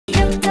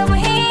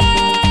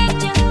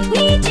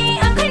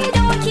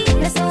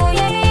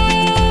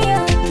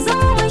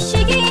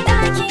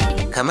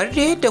Kamar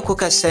da yadda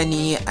kuka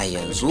sani a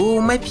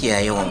yanzu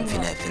mafiya yawan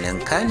fina-finan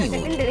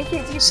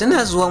Kannywood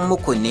suna zuwan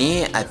muku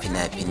ne a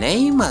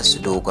fina-finai masu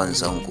dogon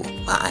zango,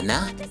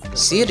 ma'ana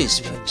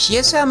series. Shi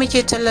yasa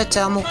muke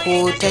tallata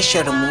muku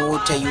tashar mu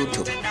ta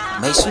YouTube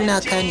mai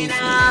suna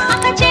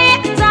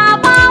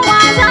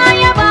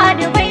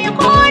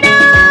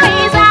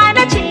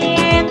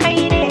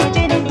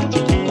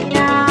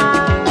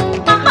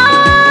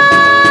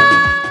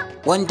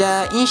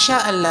wanda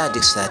insha Allah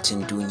duk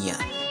satin duniya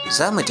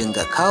za mu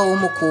dinga kawo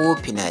muku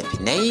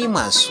fina-finai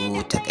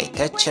masu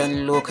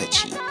takaitaccen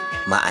lokaci,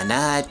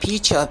 ma'ana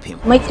feature film.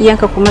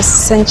 Makiyanka kuma su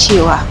san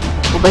cewa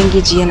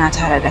Ubangiji yana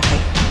tare da kai,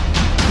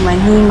 kuma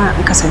ni ma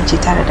in kasance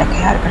tare da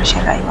kai har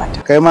ƙarshen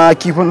rayuwata. Kai ma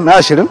kifin na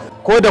 20?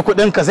 Ko da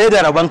kuɗin ka sai da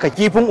rabanka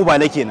kifin uba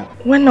na kenan.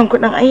 Wannan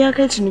kuɗin ai ya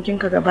kai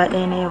cinikinka gaba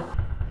ɗaya na yau.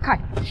 Kai,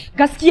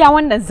 gaskiya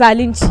wannan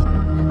zalunci.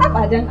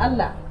 Abadan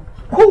Allah.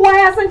 Kowa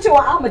ya san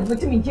cewa Ahmad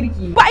mutumin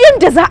kirki. Ba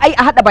yanda za a yi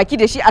a haɗa baki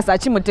da shi a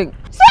saci mutum.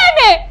 Sai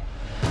me?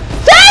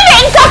 Sai me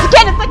in ka suke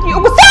da saki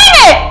uku sai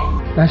me?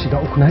 Na shiga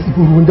uku na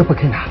ɗibo ruwan dafa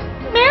kaina.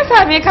 Me ya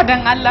same ka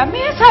dan Allah? Me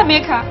ya same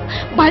ka?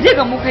 Ba dai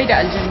ga mu kai da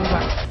aljanu ba.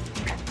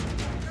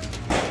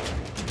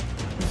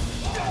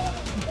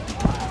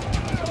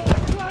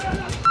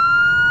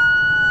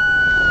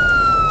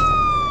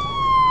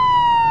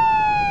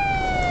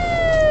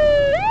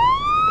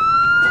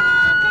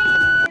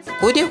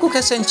 Ko dai ku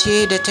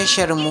kasance da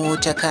tashar mu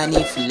ta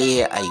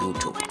Kannywood a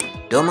YouTube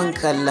domin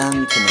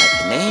kallon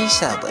fina-finai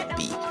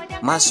sababbi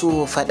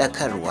masu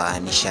faɗakarwa,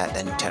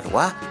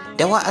 nishaɗantarwa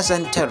da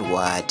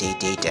wa'azantarwa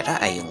daidai da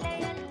ra'ayinku.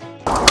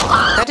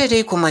 Kada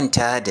dai ku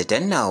manta da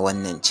danna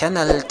wannan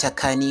channel ta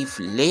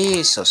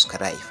Kannywood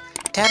subscribe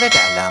tare da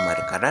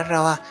alamar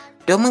ƙararrawa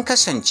domin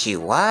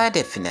kasancewa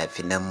da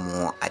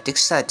fina-finanmu a duk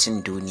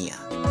satin duniya.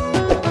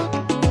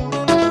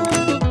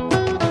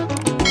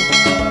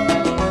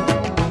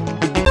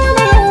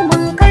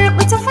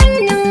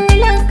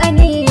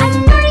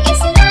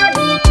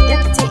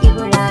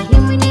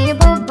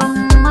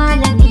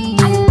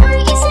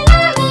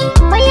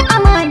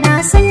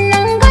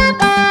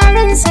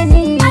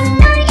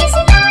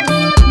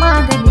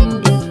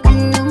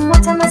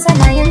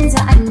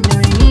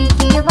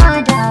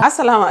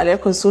 Assalamu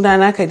alaikum,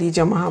 sunana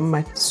Khadija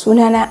Muhammad.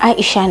 Sunana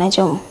Aisha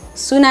Najamu.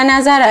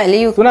 Sunana Zara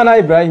Aliyu. Sunana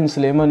Ibrahim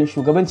Suleiman,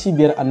 shugaban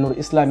cibiyar Annur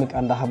Islamic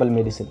and Herbal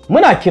Medicine.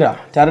 Muna kira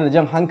tare da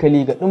jan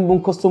hankali ga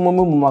ɗimbin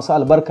kwastomomin mu masu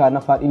albarka na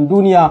faɗin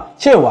duniya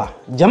cewa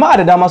jama'a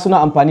da dama suna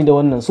amfani da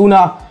wannan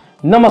suna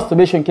na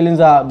masturbation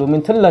cleanser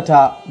domin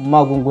tallata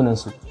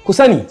magungunansu. Ku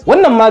sani,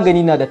 wannan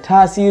magani na da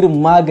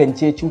tasirin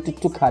magance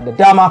cututtuka da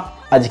dama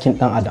a jikin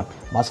ɗan adam.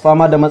 Masu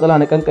fama da matsala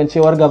na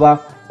kankancewar gaba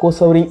ko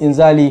saurin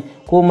inzali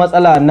ko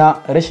matsala na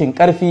rashin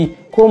karfi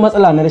ko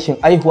matsala na rashin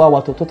aihuwa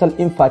wato total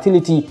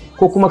infertility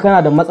ko kuma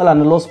kana da matsala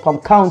na low sperm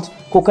count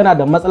ko kana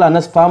da matsala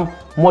na sperm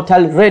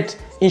mortal rate,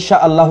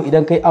 insha Allah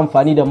idan kai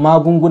amfani da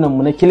magungunan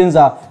mu na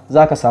cleanser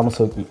zaka samu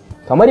sauki.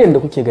 Kamar yadda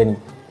kuke gani,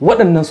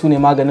 waɗannan su ne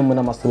maganin mu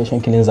na masturbation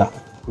cleanser.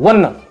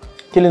 Wannan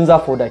cleanser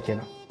powder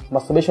kenan,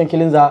 masturbation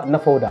cleanser na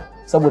powder,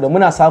 saboda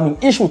muna samun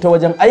issue ta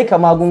wajen aika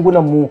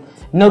magungunan mu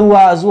na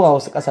ruwa zuwa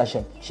wasu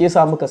kasashen. Shi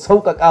yasa muka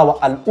sauƙaƙa wa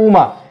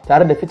al'umma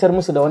tare da fitar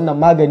musu da wannan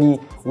magani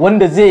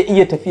wanda zai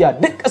iya tafiya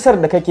duk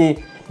ƙasar da kake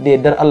da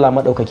yardar Allah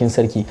maɗaukakin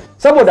sarki.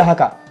 Saboda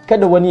haka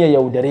kada wani ya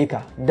yaudare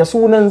ka da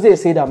sunan zai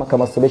saida maka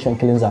masturbation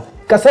cleanser.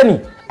 Ka sani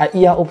a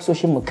iya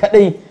ofisoshin mu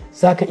kadai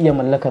zaka iya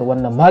mallakar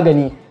wannan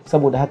magani.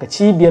 Saboda haka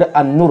cibiyar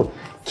Annur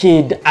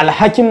ke da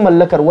alhakin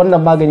mallakar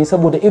wannan magani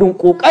saboda irin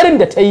ƙoƙarin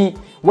da ta yi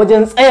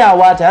wajen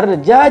tsayawa tare da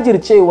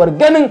jajircewar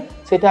ganin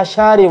sai ta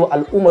share wa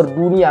al'ummar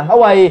duniya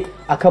hawaye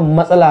akan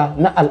matsala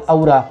na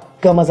al'aura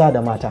ga maza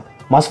da mata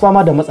masu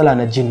fama da matsala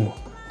na jinnu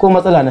ko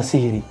matsala na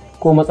sihiri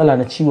ko matsala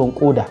na ciwon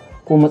koda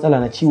ko matsala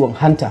na ciwon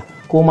hanta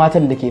ko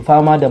matan da ke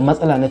fama da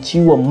matsala na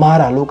ciwon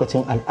mara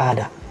lokacin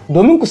al'ada.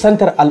 Domin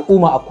kusantar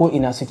al'umma a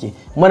ko'ina suke,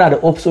 muna da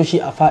ofisoshi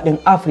a faɗin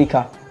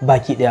Afirka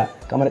baki ɗaya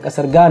kamar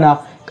ƙasar Ghana,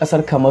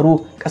 ƙasar Kamaru,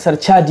 ƙasar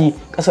Chadi,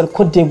 ƙasar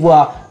Cote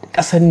d'Ivoire,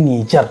 ƙasar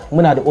Nijar.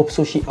 Muna da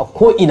ofisoshi a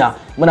ko'ina.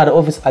 Muna da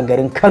ofis a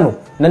garin Kano,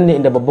 nan ne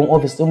inda babban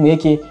ofis ɗinmu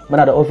yake.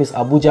 Muna da ofis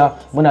Abuja,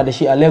 muna da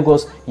shi a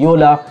Lagos,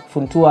 Yola,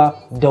 Funtuwa,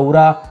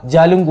 Daura,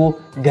 Jalingo,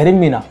 garin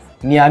Mina,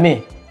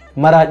 Niamey,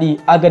 Maradi,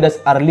 Agadas,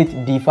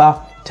 Arlit, Difa,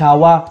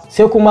 Tawa,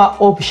 sai kuma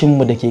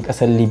ofishinmu da ke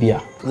ƙasar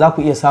Libya. Za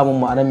ku iya samun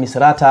mu a nan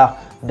Misrata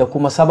da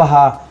kuma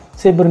Sabaha,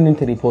 sai birnin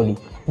Tripoli.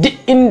 Duk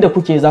inda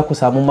kuke za ku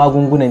samu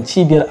magungunan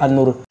cibiyar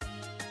Annur.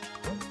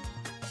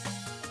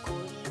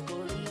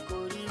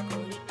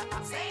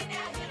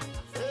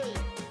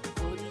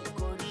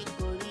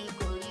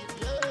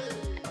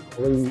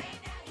 Wai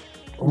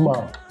kuma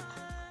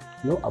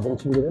yau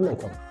abincin gidan nan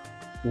kan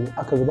in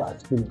aka zuba a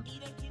cikin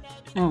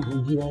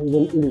ji ya yi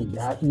wani irin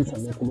daɗi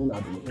sannan kuma yana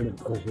da irin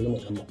ƙarshe na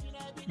musamman.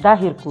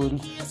 Dahir kori.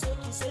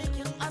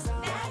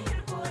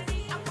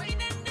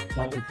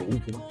 Dahir kori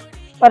ke.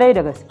 Ƙwarai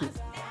da gaske.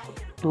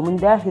 Domin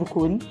dahir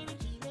kori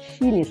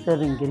shine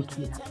sirrin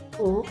girki na.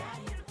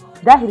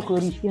 Dahir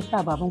kori shi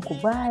yasa babanku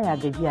baya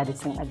gajiya da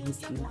cin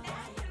abinci na.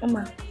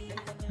 Amma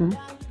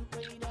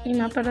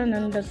ina fara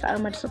nan da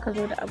Ahmad suka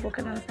zo da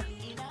abokanansa.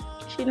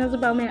 shi na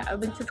zuba mai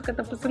abinci suka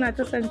tafi suna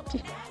ta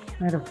santi.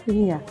 Mara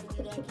kunya.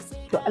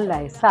 To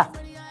Allah ya sa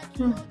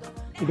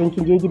idan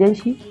kin je gidan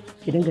shi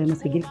ki dinga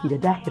masa girki da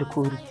dahir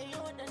kori.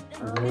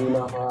 Ni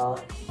ma fa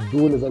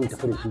dole zan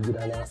tafi da shi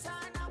gidana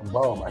in ba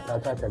wa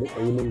matata ta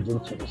riƙa yi min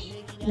jinci da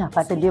shi. Ina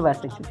fatan dai ba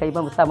sanci kai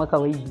ba mu sa maka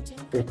waigi.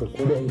 To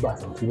ko dai ba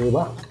sanci ne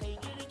ba.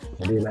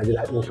 Dai na ji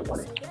daɗin shi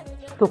kwarai.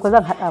 To ko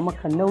zan haɗa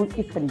maka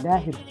nau'ikan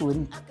dahir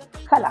kori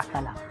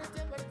kala-kala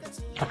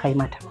ka kai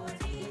mata.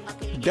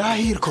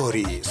 Dahir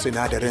Kori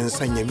sinadarin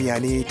sanya miya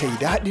ne ta yi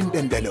daɗin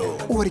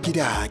ɗanɗano. Uwar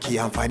gida ke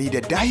amfani da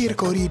Dahir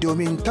Kori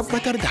domin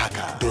tabbatar da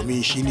haka,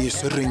 domin shi ne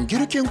sirrin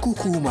girkin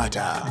kuku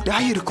mata.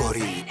 Dahir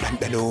Kori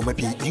ɗanɗano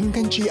mafi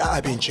inganci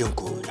a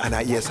abincinku.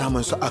 Ana iya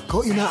samun su a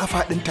ko'ina a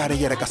faɗin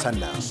tarayyar ƙasar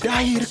nan.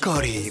 Dahir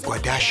Kori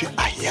gwada shi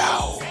a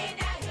yau.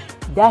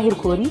 Dahir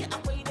Kori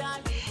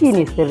shi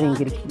ne sirrin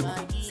girki na.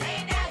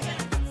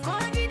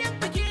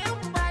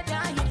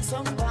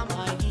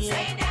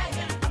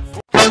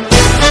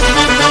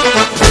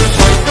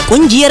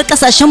 Ƙungiyar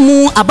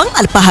ƙasashenmu a ban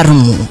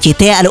alfaharinmu ke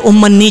taya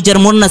al'ummar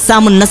Nijar murnar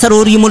samun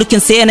nasarori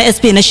mulkin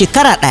CNSP na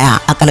shekara ɗaya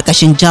a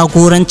ƙarƙashin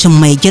jagorancin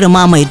mai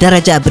girma mai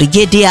daraja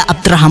Brigadier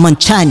Abdurrahman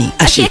Chani.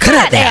 A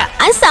shekara ɗaya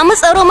an samu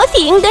tsaro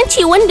mafi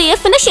inganci wanda ya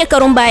fi na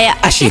shekarun baya.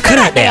 A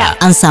shekara ɗaya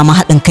an samu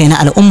haɗin kai na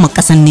al'ummar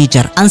ƙasar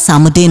Nijar, an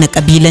samu daina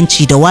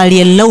ƙabilanci da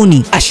wariyar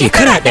launi. A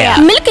shekara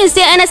ɗaya mulkin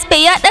CNSP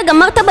ya ɗaga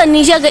martabar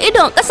Nijar ga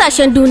idon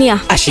ƙasashen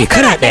duniya. A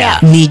shekara ɗaya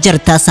Nijar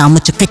ta samu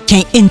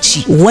cikakken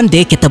inci wanda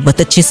yake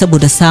tabbatacce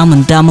saboda samun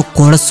damar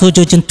korar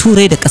sojojin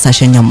turai da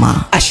kasashen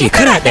yamma. A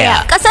shekara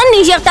ɗaya ƙasar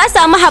Nijar ta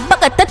samu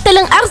haɓakar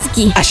tattalin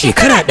arziki. A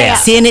shekara ɗaya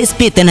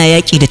CNSP tana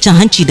yaƙi da cin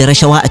hanci da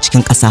rashawa a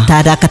cikin ƙasa,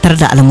 ta dakatar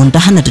da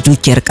almundahana da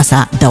dukiyar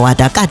ƙasa da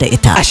wadaƙa da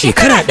ita. A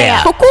shekara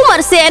ɗaya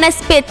hukumar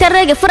CNSP ta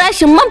rage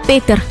farashin man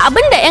fetur,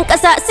 abinda 'yan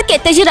ƙasa suke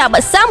ta jira ba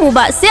samu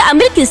ba sai a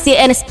mulkin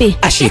CNSP.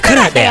 A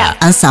shekara ɗaya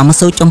an samu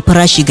sauƙin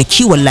farashi ga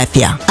kiwon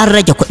lafiya, an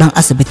rage kuɗin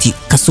asibiti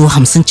kaso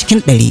 50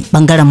 cikin 100.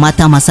 Bangaren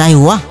mata masu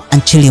haihuwa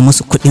an cire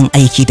musu kuɗin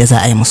aiki da za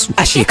a yi musu.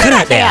 A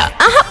shekara ɗaya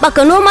an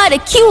haɓaka noma da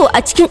kiwo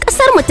a cikin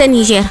ƙasar mu ta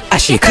Nijar. A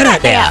shekara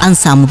ɗaya an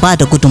samu ba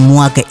da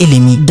gudunmuwa ga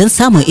ilimi don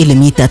samun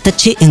ilimi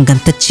tatacce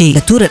ingantacce da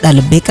tura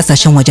ɗalibai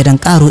ƙasashen waje don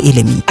ƙaro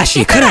ilimi. A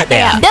shekara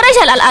ɗaya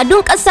darajar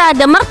al'adun ƙasa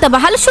da martaba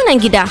harsunan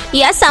gida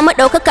ya samu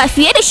ɗaukaka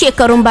fiye da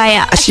shekarun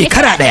baya. A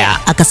shekara ɗaya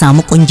aka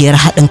samu ƙungiyar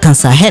haɗin kan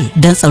Sahel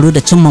don tsaro da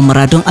cimma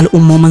muradun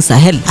al'ummomin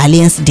Sahel,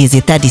 Alliance des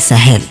États du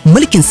Sahel.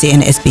 Mulkin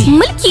CNSP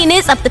mulki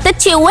ne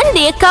tsaftatacce wanda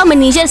ya kama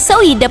Nijar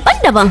sauyi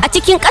daban-daban a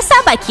cikin ƙasa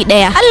baki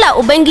ɗaya. Allah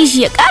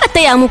Ubangiji ya ƙara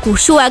taya muku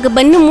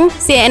shugabanninmu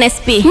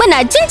CNSP.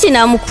 Muna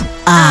jinjina muku.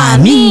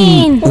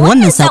 Amin.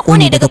 Wannan sako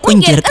ne daga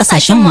ƙungiyar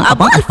ƙasashenmu a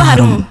ban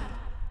alfaharinmu.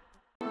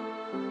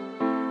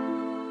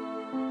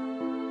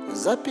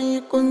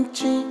 Zafi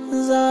kunci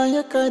za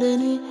ya kare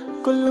ni,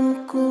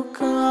 kullum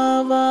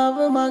kuka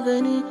babu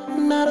magani,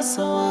 na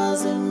rasawa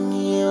zan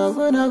yi wa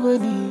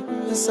gunaguni,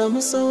 ya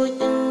sami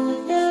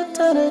sauƙin ya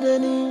tare da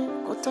ni.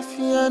 Ko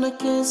tafiya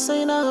nake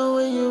sai na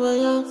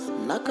waiwaya,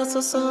 na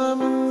kasa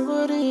samun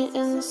guri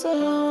in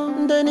saya,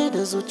 da ni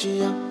da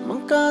zuciya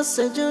mun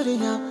kasa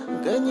juriya,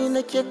 gani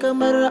nake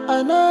kamar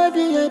ana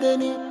biye da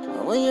ni.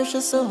 Wai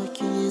yaushe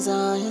sauki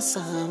za ya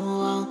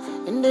samuwa,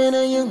 inda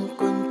na yin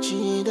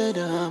kunci da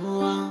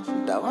damuwa,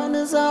 da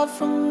wani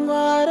zafin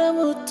gwara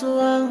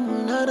mutuwa,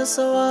 na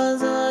rasa wa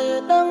za ya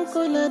dan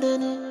kula da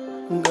ni.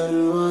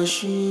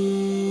 Garwashi,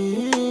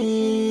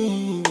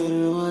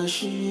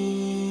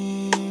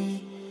 garwashi,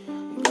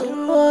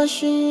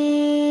 garwashi,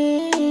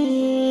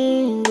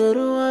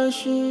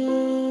 garwashi.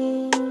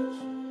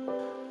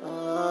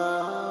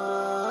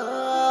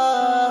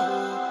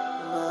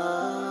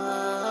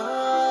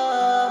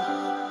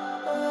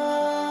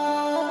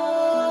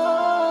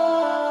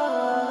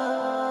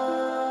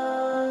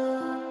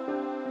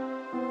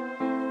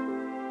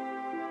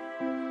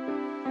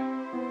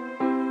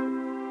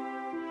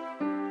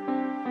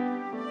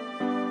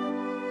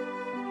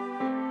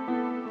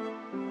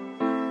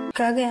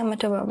 Ka gaya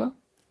mata baba?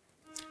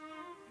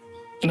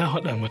 Na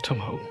faɗa mata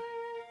ma'u,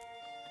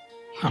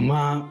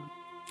 amma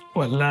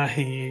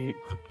wallahi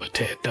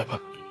bata yadda ba.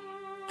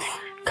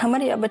 Kamar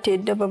ya bata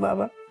yadda ba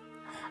baba?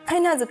 Ai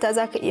na zata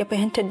za ka iya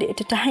fahimtar da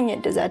ita ta hanyar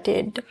da za ta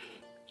yadda.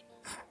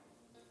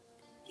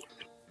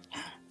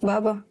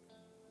 Baba,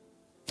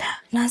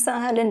 na san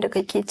halin da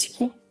kake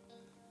ciki,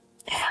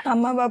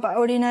 amma baba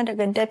aure na da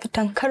Gaddafi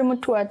tankar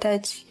mutuwa ta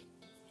ce.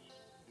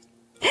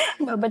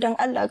 Baba don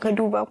Allah ka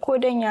duba ko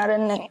dan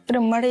yaran nan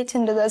irin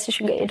maraicin da za su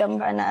shiga idan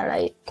ba na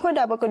raye, ko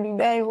da baka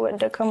dubi haihuwar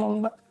da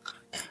kamun ba.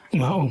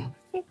 Ma'u,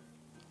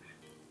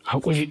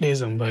 haƙuri ɗaya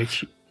zan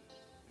baki.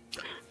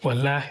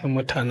 Wallahi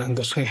mutanen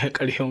ga sun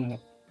ƙarfin mu.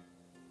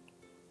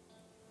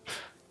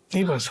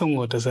 Ni ban san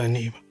wata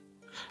zane ba.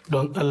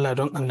 Don Allah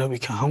don annabi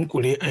ki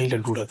hankure ai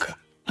lalurarka.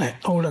 Ai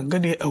auren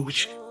gade a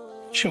wuce.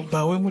 Shin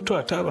ba wai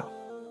mutuwa ta ba?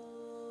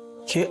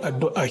 Ke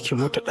addu'a ki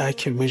mutu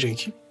ɗakin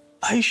mijinki.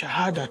 Ai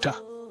shahada ta.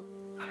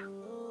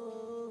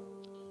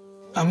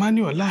 Amma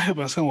ni wallahi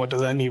ban san wata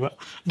zani ba.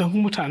 Don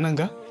mutanen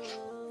ga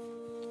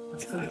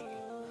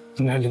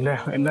Inna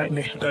lillahi wa inna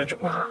ilaihi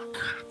raji'un.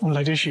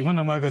 Allah dai shi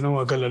mana maganin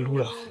wa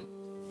galalura.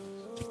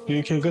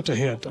 Yake ga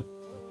tahiyata.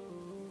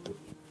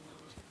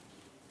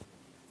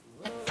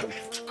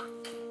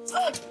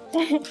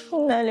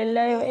 Inna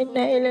lillahi wa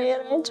inna ilaihi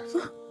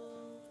raji'un.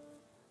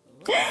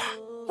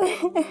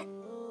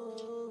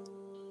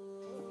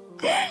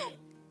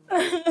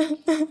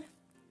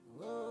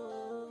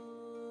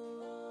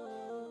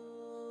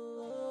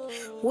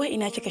 Wai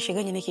ina kika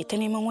shiga ne nake ta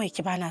neman waya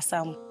ki bana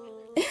samu.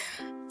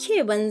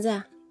 Ke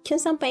banza, kin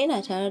san fa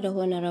ina tare da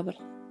honorable.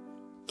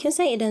 Kin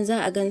san idan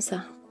za a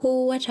gansa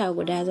ko wata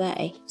guda za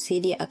a yi sai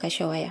dai a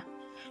kashe waya.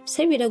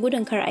 Saboda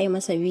gudun kar a yi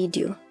masa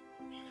bidiyo.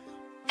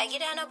 A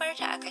gida na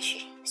barta a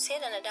kashe, sai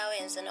da na dawo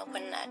yanzu na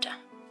kunna ta.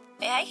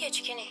 Ya ake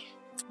ciki ne?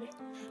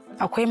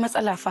 Akwai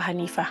matsala fa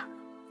Hanifa.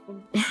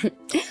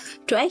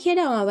 To ake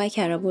dama ba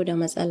kya rabo da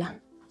matsala.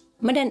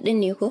 Mudan din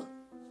ne ko?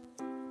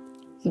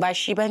 Ba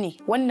shi bane,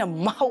 wannan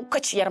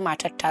mahaukaciyar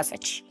matar tasa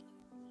ce.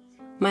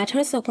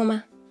 Matarsa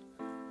kuma?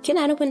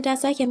 Kina nufin ta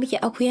sake miki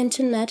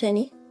akuyancin nata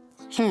ne?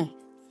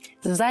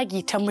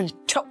 Zagi ta min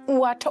ta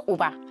uwa ta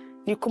uba.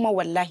 Ni kuma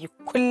wallahi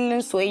kullun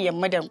soyayyar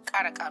madan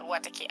ƙara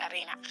karuwa take a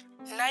raina.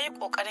 Na yi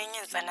ƙoƙarin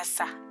yin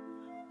tsanarsa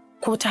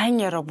ko ta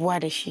hanyar rabuwa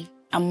da shi,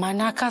 amma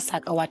na kasa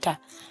ƙawata.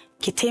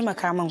 Ki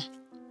taimaka min.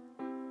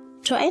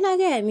 To ai na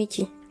gaya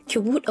miki, ki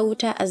buɗe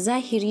wuta a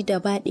zahiri da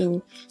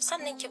baɗini,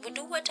 sannan ki bi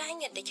duk wata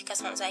hanyar da kika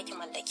san zaki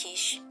mallake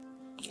shi.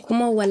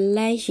 Kuma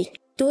wallahi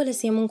dole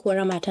sai mun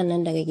kora matan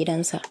nan daga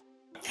gidansa.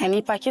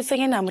 Hanifa kin san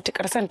yana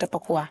mutukar son tafa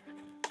kuwa.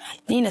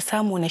 Ni na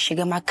samu na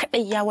shiga ma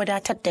kadai ya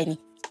wadatar da ni.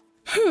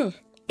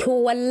 To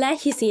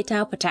wallahi sai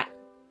ta fita.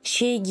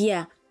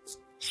 Shegiya.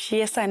 Shi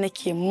yasa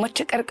nake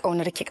matukar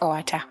kaunar ki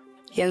kawata.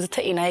 Yanzu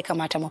ta ina ya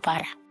kamata mu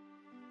fara?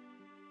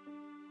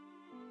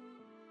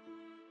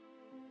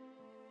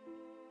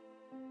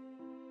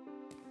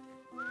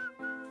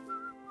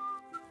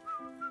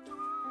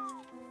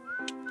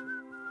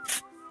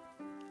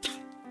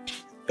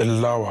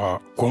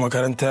 Illawa ko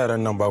makaranta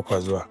yaran nan ba kwa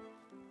zuwa.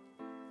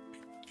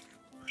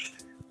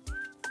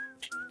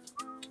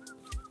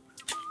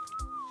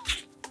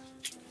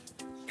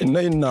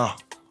 Inna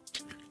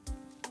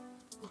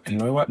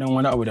wai dan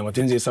wani abu da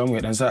mutum zai samu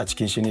ya dan sa a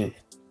cikin shi ne.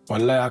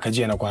 Wallahi haka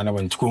jiya na kwana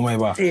ban ci komai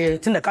ba.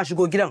 Tunda ka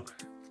shigo gidan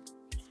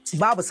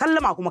babu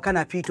sallama kuma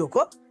kana fito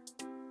ko?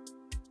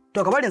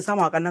 To ka bari in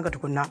samu hakan nan ka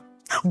tukunna.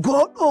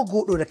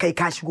 Godo da kai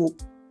ka shigo.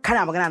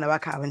 Kana magana na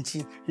baka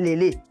abinci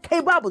lele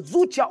kai babu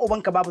zuciya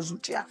ubanka babu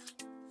zuciya.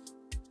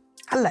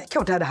 Allah ya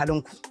kyauta da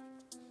halinku.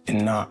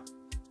 Inna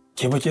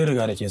ke ba ke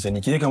riga da kin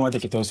sani ke kamata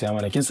ki tausaya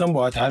mana kin san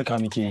ba wata harka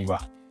muke yi ba.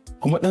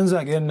 Kuma dan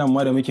zagayen nan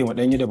ma da muke mu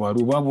dan yi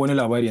dabaru babu wani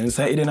labari yanzu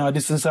sai idan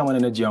duk sun sa mana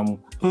na jiya mu.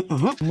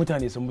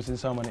 Mutane sun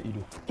sa mana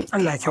ido.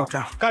 Allah ya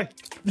kyauta. Kai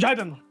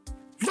jadan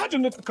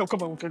ka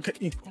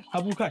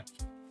abu kai.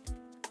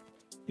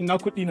 Ina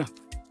kuɗi na.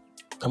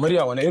 Kamar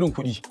ya wani irin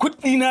kuɗi?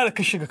 Kuɗi na da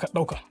ka shiga ka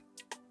ɗauka.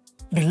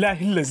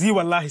 Billahi lazi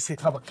wallahi sai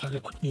ka baka da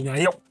kuɗi na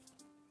yau.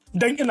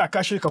 Dan ina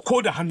kashe ka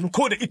ko da hannu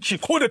ko da icce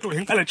ko da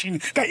tohin alaci ne.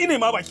 Kai ina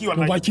ma baki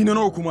wallahi. Baki na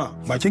nawa kuma?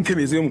 Bakin ka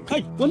me zai mu?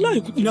 Kai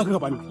wallahi kuɗi na ka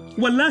gaba ni.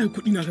 Wallahi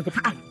kuɗi na ka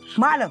gaba.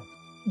 Malam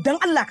dan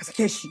Allah ka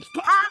sake shi.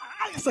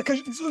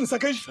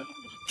 Sake shi.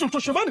 To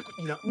shi bani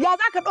kuɗi na. Ya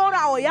za ka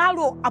ɗora wa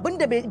yaro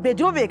abinda bai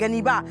jo bai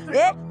gani ba.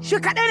 Shi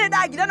kaɗai ne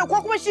da a gidan nan ko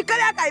kuma shi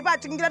kare aka yi ba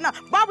cikin gidan nan.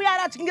 Babu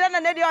yara cikin gidan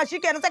nan ne da yawa shi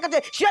kenan sai ka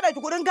ce shi ya ɗauki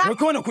kuɗin ka.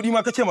 Kai wani kuɗi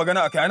ma kace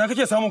magana akai ana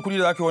kake samun kuɗi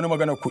da zaka yi wani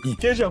magana kuɗi.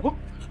 Ke shi ko?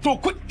 To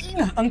kuɗi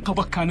na an ka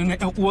bakka na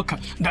ƴan uwarka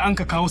da an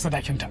ka kawo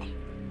sadakinta.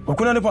 Ba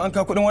kuna nufin an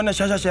ka kuɗin wannan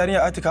shashasha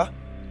yarinya Atika?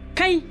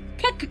 Kai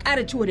kar ka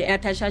ƙara ciwo da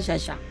ƴata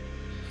shashasha.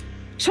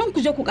 Shan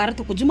ku je ku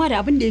ƙarata ku jima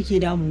da abin da yake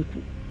damun ku.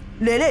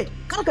 Lele,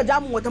 kar ka ja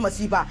mun wata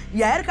masifa,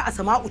 yayarka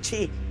Asma'u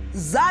ce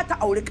za ta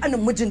auri kanin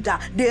mijinta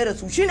da ya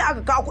rasu shine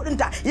aka kawo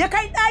kuɗinta ya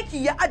kai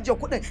ɗaki ya ajiye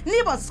kuɗin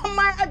ni ban san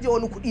ma ya ajiye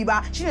wani kuɗi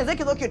ba shine zai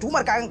ke zo ke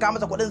tuhumar kayan ka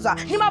masa kuɗin sa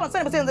ni ma ban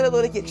sani ba sai yanzu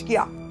zo nake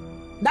cikiya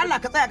dan Allah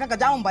ka tsaya kanka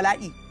ja mun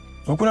bala'i.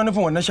 Ko kuna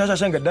nufin wannan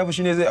shashashan Gaddafi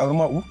shine zai auri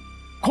Ma'u?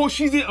 Ko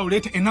shi zai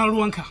aure ta ina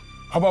ruwanka?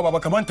 Haba baba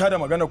ka manta da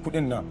maganar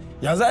kuɗin nan.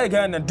 Ya za a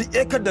ga nan duk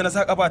ekar da na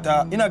sa kafa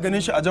ta ina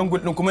ganin shi a jangul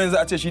din kuma yanzu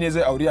a ce shine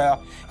zai auri yaya.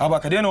 Haba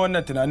ka daina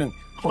wannan tunanin.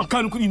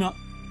 Kan kuɗi na.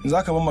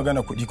 Za ka bar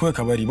magana kuɗi kawai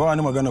ka bari ba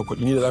wani magana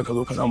kuɗi ne da za ka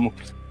zo ka samu.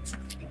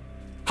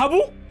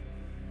 Habu?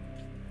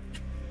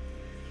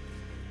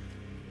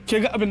 Ke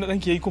ga abin da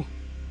ɗanki ya yi ko?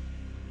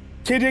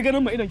 Ke dai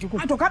ganin ma idan ki ko?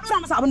 To ka ɗora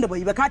masa abin da bai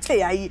yi ba ka ce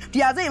yayi.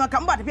 Ya zai maka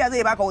in ba tafiya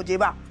zai baka waje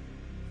ba.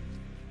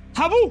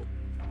 Habu!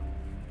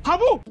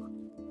 Habu!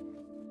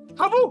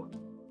 Habu!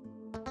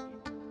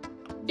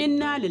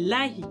 Inna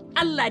lillahi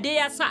Allah dai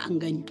ya sa an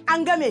gani.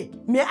 An game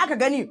me aka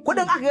gani?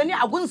 Kudin aka gani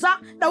a gunsa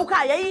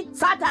ɗauka yayi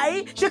sata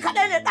yayi shi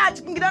kaɗai ne ɗa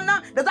cikin gidan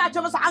nan da za a ce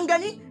masa an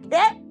gani?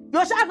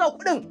 Yaushe aka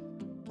kuɗin?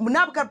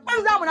 Munafukar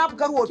banza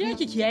munafukar wofi. Ke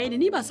ki kiyaye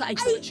ni ba su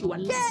aiki bace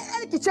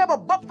wallahi. Ke ce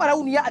babban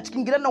barauniya a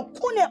cikin gidan nan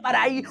ku ne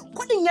barayi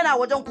kudin yana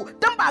wajen ku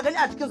dan ba gani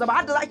a cikin sa ba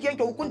har da zaki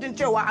yanke hukuncin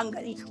cewa an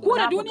gani. Ko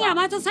da duniya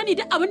ma ta sani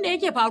duk abin da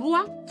yake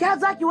faruwa? Ke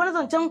zaki wani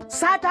zancen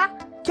sata?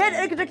 Ke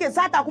da yake take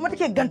sata kuma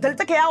take gantal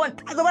take yawon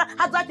ta zama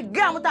har zaki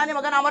ga mutane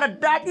magana mara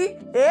daɗi?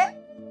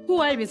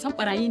 Kowa bai san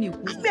barayi ne ku.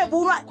 Me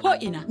bunu ko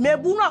ina. Me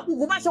bunu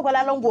ku ba shi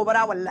kwalalan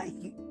gobara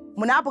wallahi.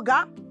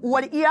 Munafuka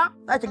uwar iya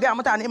za ki ga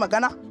mutane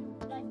magana.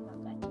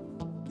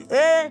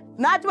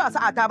 Na ji ba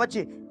sa'a ta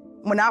bace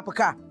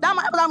munafuka.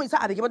 Dama ba za mu yi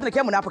sa'a da ke ba tunda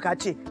ke munafuka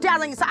ce. Ta ya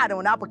zan yi sa'a da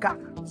munafuka?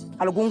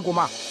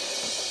 Algunguma.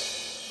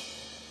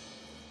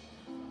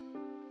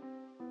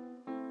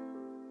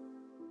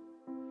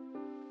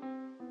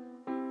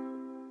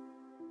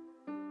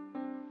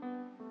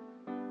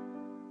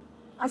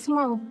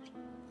 Asma'u,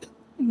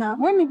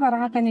 wai me fara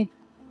haka ne?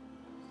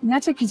 Na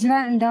ce ki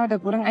jira in dawo da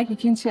gurin aiki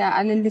kin ce a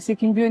alalle sai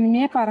kin biyo ni,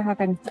 me ya fara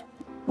haka ne?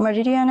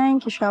 Mariya na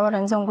yanke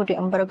shawaran zan gudu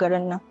in bar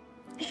garin nan.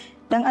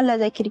 Dan Allah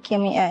za ki rike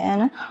min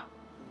ƴaƴana?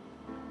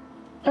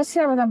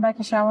 Gaskiya ba zan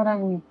baki shawara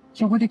ne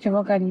ki gudu ki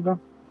bar gari ba.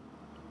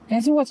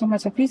 Yanzu wace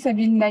mace fi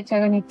sabilillahi ta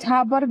gani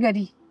ta bar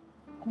gari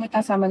kuma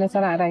ta samu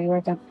nasara a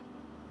rayuwarta.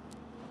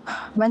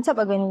 Ban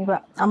taɓa gani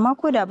ba, amma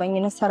ko da ban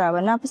yi nasara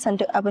ba na fi son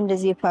duk abin da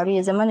zai faru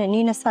ya zama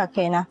ni na sa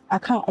kaina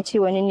akan a ce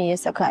wani ne ya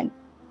saka ni.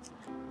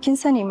 Kin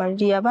sani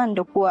Mardiya ba ni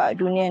da kowa a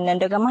duniyar nan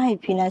daga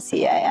mahaifina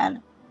sai yayana.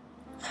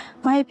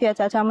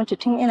 Mahaifiyata ta mutu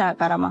tun ina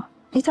karama.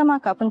 Ita ma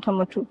kafin ta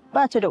mutu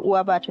ba ta da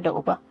uwa ba ta da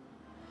uba.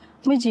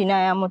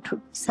 Mijina ya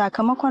mutu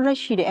sakamakon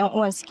rashi da 'yan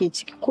uwan suke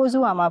ciki ko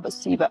zuwa ma ba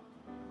su yi ba.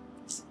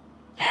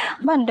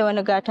 Ban da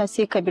wani gata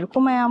sai Kabir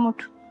kuma ya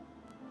mutu.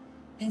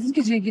 Yanzu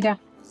ki je gida.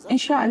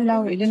 Insha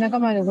Allah idan na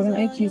gama da gurin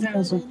aiki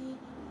zan zo.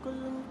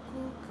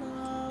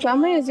 To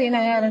amma yanzu ina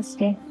yaran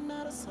suke.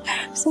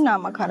 Suna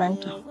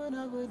makaranta.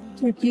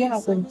 To ki yi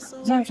hakuri.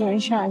 Zan zo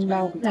insha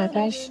Allah ina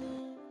tashi.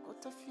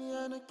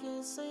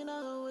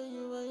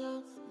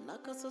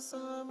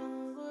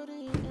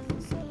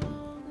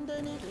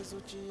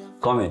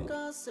 Come in.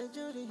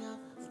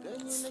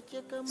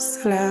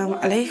 Assalamu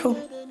alaikum.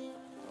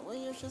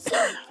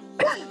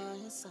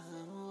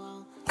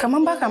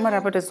 Kaman baka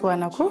maraba da zuwa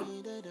na ko?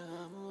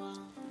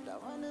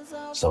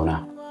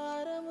 Zauna.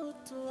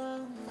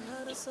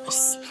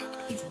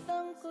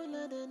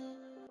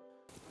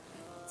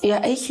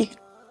 Ya aiki?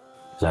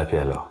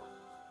 Lafiya lau.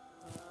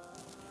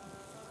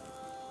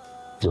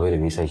 Zubai da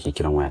nisa ke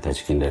kiran wayata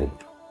cikin dare.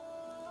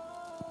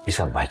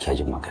 Bisa ba kya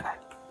jin magana.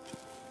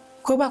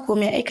 Ko ba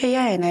komai ai kai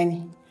yaya na ne.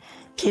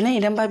 Kenan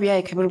idan babu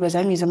yaya Kabir ba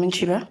za mu yi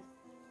zumunci ba?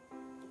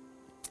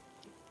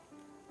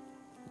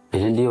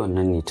 Idan dai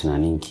wannan ne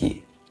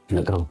tunaninki na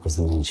ƙarfafa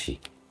zumunci,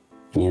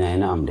 ni na yi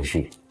na'am da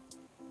shi.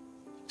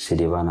 Sai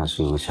dai ba na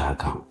so ya wuce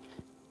haka.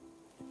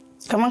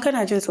 Kamar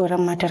kana jin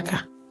tsoron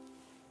matarka.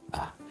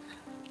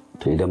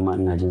 To idan ma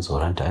ina jin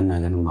tsoronta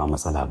ina ganin ba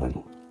matsala ba ne.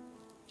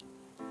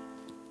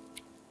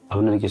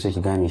 Abin da nake so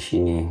ki gane shi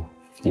ne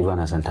ni ba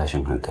na son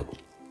tashin hankali.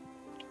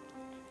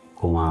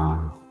 Kuma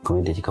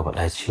kamar da kika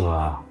faɗa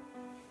cewa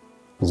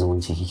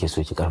zumunci kike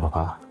so ki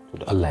karfafa,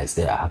 to Allah ya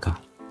tsaya a haka.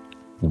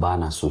 Ba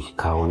na so ki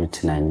kawo wani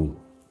tunani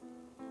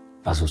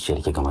a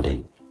zuciyarki game da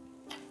ni.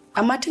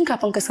 Amma tun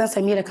kafin ka san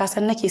Samira ka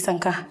san nake son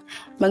ka.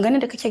 Ban gani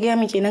da kake gaya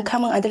min kenan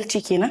kamun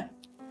adalci kenan?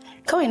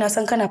 Kawai na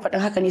san kana faɗin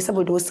haka ne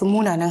saboda wasu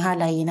munanan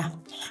halaye na.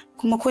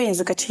 Kuma ko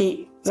yanzu ka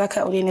ce za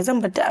ka aure ni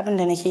zan bar da abin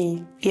da nake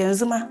yi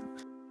yanzu ma.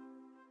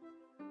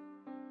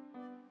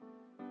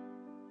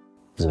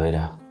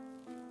 Zubaida,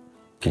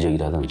 ki je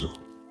gida zan zo.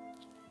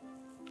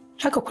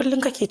 Haka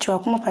kullum kake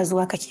cewa kuma ba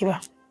zuwa kake ba.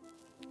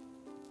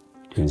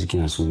 Yanzu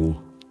kina so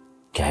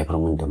ki haifar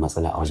min da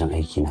matsala a wajen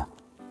aiki na.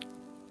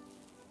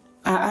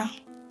 A'a,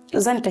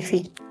 zan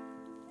tafi.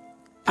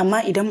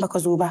 Amma idan baka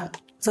zo ba,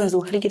 zan zo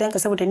har gidanka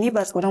saboda ni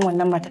ba tsoron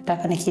wannan matar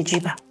taka nake ji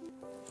ba.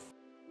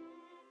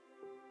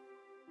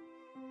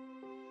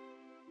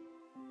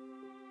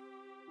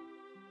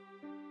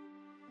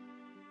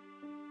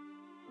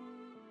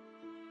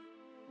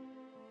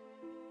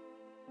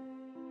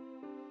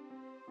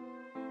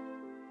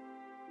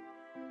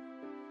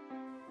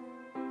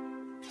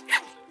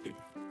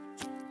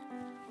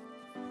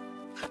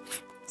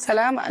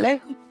 Salamu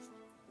alaikum.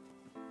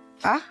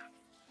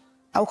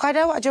 Auka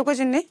dawo aje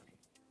gwajin ne?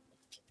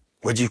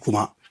 Gwaji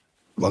kuma?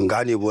 Ban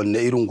gane ba wanne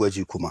irin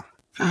gwaji kuma.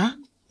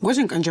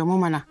 Gwajin kanjamau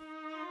mana.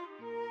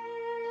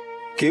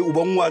 Ke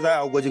uban wa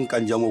za a gwajin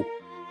kanjamau?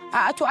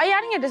 To ai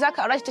yarinyar da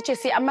zaka aure ta ce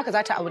sai an maka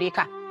za ta aure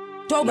ka.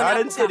 To na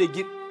rantse da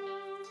gid.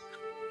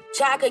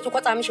 Sha aka ki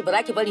kwatsa mishi ba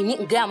za ki bari ni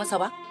in gaya masa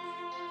ba?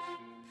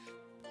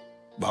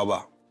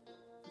 Baba,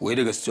 wai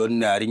da gaske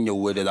wannan yarinyar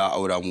wai da za a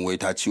aura mu wai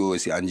ta ciwo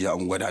sai an je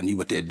an gwada ni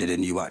bata yadda da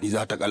ni ba, ni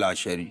za ta kala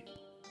shari.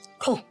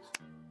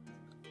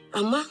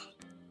 Amma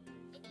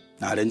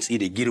na rantsi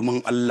da girman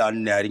Allah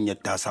wannan yarinyar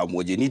ta samu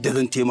waje ni da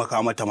zan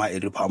taimaka mata ma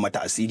in rufa mata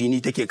asiri ni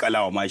take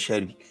kalawa ma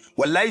shari.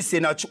 Wallahi sai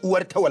na ci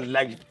uwar ta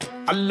wallahi.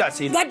 Allah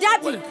sai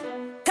Gaddafi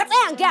ka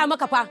tsaya an gaya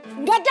maka fa.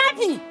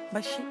 Gaddafi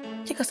bashi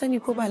kika sani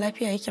ko ba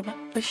lafiya yake ba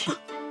bashi.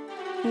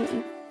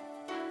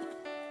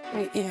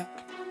 Iya.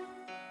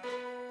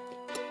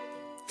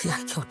 Ya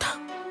kyauta.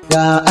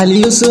 Ga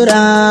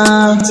Al-Yusra.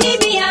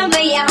 Cibiya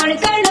mai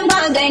harkar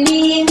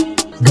magani.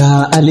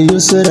 Ga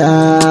Al-Yusra.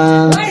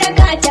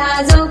 Waraka ta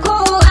zo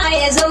kowa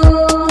ya zo.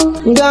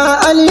 Ga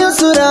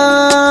Al-Yusra.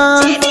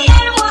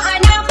 Cibiyar mu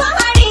ana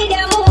fahari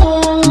da mu.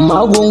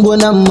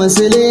 magungunan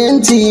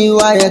musulunci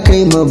wa ya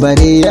kai mu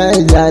bare ya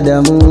ja da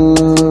mu.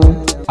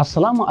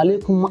 Assalamu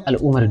alaikum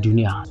al'ummar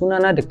duniya.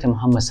 Sunana Dr.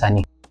 Muhammad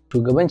Sani,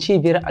 shugaban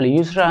cibiyar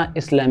Al-Yusra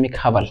Islamic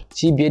Herbal,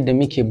 cibiyar da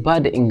muke ba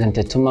da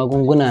ingantattun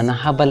magunguna na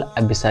herbal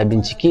a bisa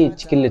bincike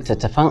cikin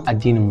littattafan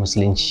addinin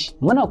musulunci.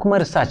 Muna kuma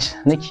research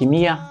na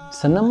kimiyya,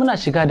 sannan muna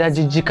shiga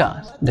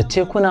dajijjika da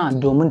tekuna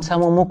domin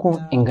samo muku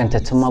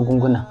ingantattun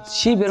magunguna.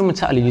 Cibiyar mu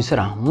ta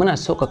Al-Yusra muna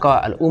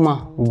sauƙaƙawa al'umma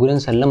gurin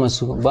sallama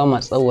su, ba ma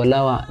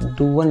tsawwalawa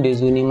duk wanda ya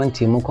zo neman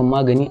taimakon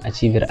magani a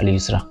cibiyar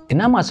Al-Yusra.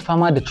 Ina masu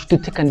fama da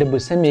cututtukan da bai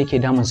san me yake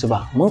damun su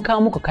ba, mun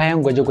kawo muku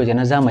kayan gwaje-gwaje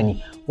na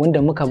zamani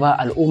wanda muka ba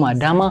al'umma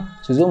dama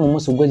su zo mu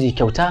musu gwaji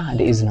kyauta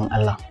da izinin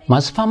Allah.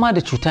 Masu fama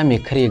da cuta mai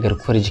karya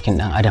garkuwar jikin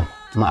ɗan adam,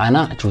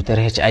 ma'ana cutar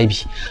HIV,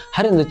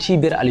 har yanzu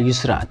cibiyar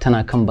Al-Yusra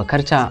tana kan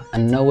bakarta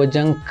na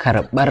wajen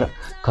karɓar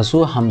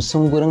kaso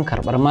 50 gurin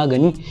karɓar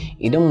magani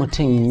idan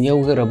mutum ya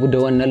rabu da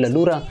wannan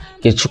lalura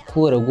ya ci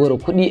ko ragowar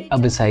kuɗi a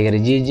bisa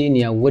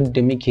yarjejeniya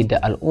wadda muke da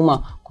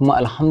al'umma, kuma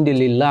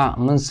alhamdulillah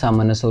mun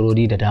samu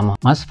nasarori da dama.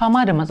 Masu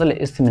fama da matsalar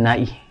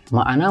istimna'i,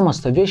 ma'ana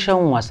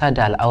masturbation, wasa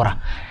da al'aura,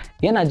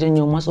 yana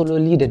janyo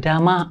matsaloli da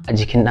dama a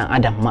jikin ɗan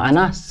adam,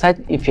 ma'ana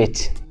side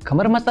effect,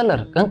 kamar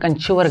matsalar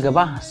kankancewar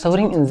gaba,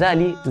 saurin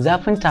inzali,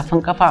 zafin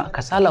tafin kafa,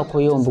 kasala ko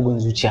yawan bugun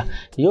zuciya,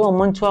 yawan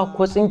mantuwa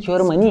ko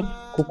tsinkewar mani,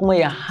 ko kuma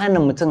ya hana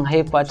mutum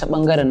haifa ta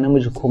bangaren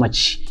namiji ko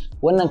mace.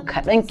 Wannan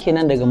kaɗan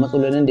kenan daga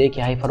matsalolin da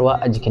yake haifarwa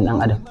a jikin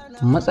ɗan adam.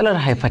 Matsalar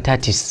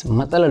hepatitis,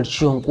 matsalar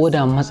ciwon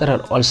koda, matsalar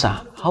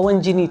ulcer,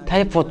 hawan jini,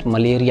 typhoid,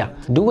 malaria,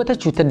 duk wata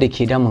cutar da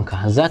ke damunka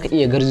za ka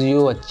iya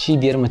garziyowa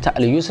cibiyar mu ta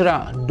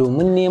Al-Yusra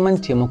domin neman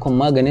taimakon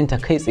maganin ta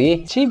kai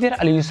tsaye. Cibiyar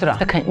Al-Yusra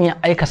takan iya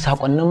aika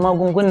sakonnin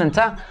magungunan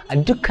ta a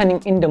dukkanin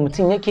inda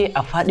mutum yake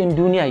a fadin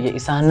duniya ya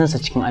isa hannunsa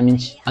cikin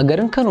aminci. A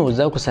garin Kano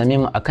za ku same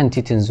mu akan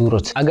titin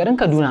Zurot, a garin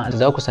Kaduna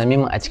za ku same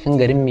mu a cikin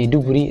garin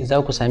Maiduguri,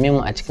 za ku same mu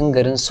a cikin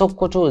garin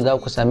Sokoto, za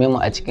ku same mu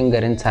a cikin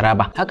garin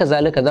Taraba, haka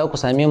zalika za ku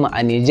same mu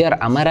a Niger,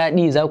 a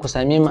Maradi za ku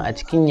same mu a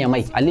cikin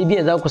Yamai, a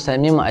Libya za ku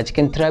same mu a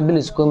cikin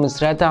Trabilis ko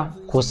Misrata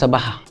ko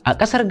Sabaha. A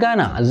ƙasar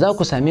Ghana za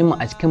ku same mu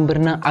a cikin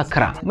birnin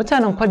Accra.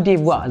 Mutanen Cote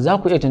d'Ivoire za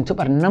ku iya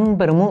tuntuɓar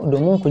nambar mu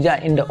domin ku ji a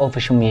inda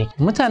ofishin mu yake.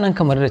 Mutanen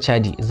kamar da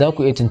Chadi za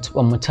ku iya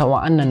tuntuɓar mu ta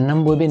wa'annan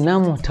nambobin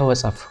namu ta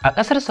WhatsApp. A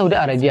ƙasar Saudi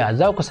Arabia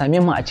za ku same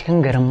mu a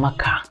cikin garin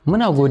Makka.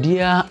 Muna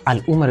godiya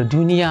al'ummar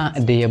duniya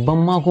da yabban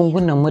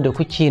magungunan mu da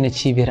kuke na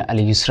cibiyar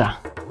Al-Yusra.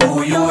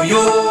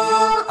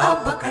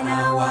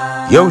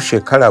 Yau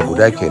shekara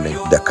guda kenan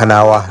da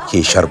Kanawa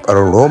ke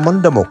sharɓar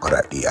roman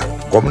demokuraɗiyya.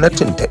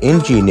 Gwamnatin ta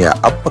injiniya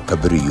Abba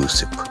Kabir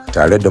Yusuf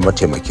tare da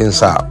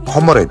mataimakinsa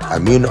Comrade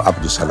Aminu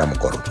Abdulsalam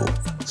Gwarzo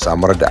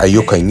samar da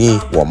ayyukan yi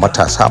wa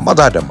matasa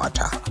maza da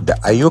mata da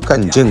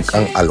ayyukan jin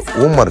kan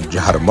al'ummar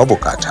jihar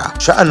mabukata.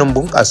 Sha'anin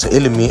bunƙasa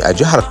ilimi a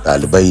jihar,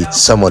 ɗalibai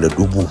sama da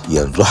 1000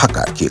 yanzu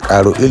haka ke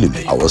ƙaro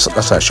ilimi a wasu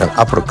ƙasashen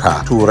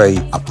Afirka, Turai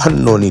a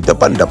fannoni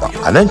daban-daban.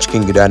 A nan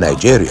cikin gida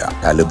Najeriya,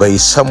 ɗalibai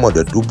sama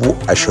da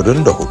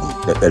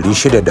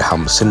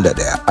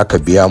 24,651 aka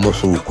biya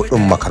musu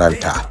kuɗin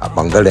makaranta a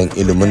ɓangaren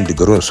ilimin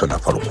digirinsu na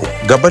farko.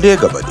 Gabade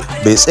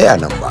bai tsaya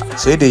nan ba,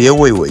 sai da ya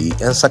waiwayi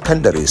 'yan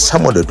sakandare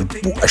sama da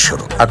 20,000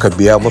 aka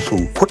biya musu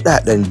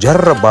kuɗaɗen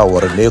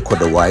jarrabawar neko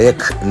da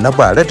wayek na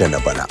bare da na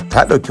bana.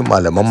 Ta ɗauki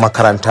malaman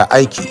makaranta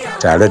aiki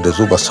tare da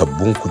zuba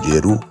sabbin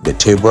kujeru da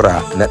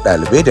tebura na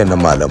ɗalibai da na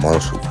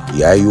malamansu.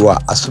 Ya yi wa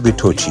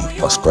asibitoci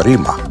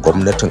kwaskwarima.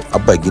 Gwamnatin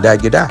Abba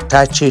gida-gida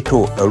ta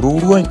ceto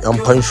ɗaruruwan 'yan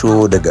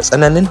fansho daga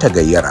tsananin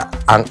tagayyara.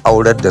 An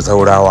aurar da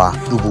zaurawa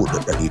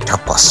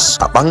 800.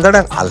 A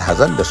ɓangaren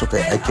alhazan da suka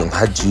yi aikin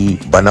hajji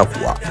bana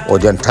kuwa,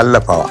 wajen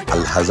tallafawa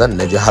alhazan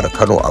na jihar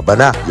Kano a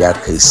bana ya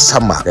kai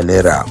sama da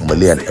naira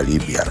miliyan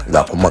 500,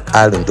 ga kuma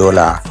ƙarin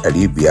dola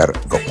 500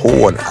 ga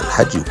kowane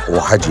alhaji ko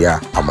hajiya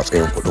a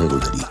matsayin kuɗin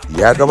guzuri.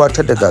 Ya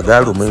gabatar da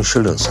gagarumin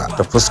shirinsa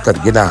ta fuskar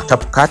gina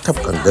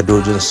tafka-tafkan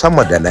gadojin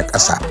sama da na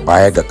ƙasa,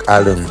 baya ga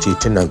ƙarin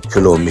titunan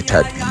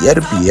kilomita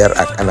 5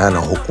 a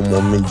ƙananan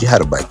hukumomin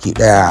jihar baki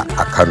ɗaya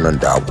a Kano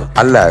Dabo.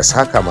 Allah ya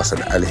saka masa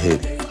da alheri.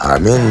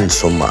 Amin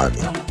summa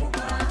amin.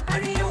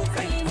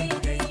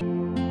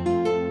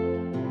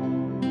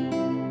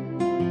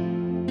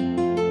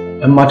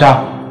 ‘Yan mata,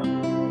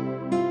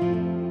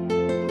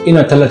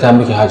 ina tallata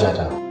miki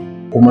hajata,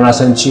 kuma na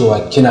san cewa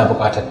kina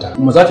buƙatar ta,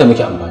 kuma za ta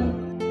miki amfani.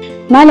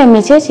 Malam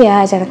mecece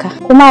hajarka?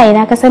 Kuma a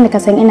ina ka san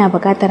ina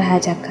buƙatar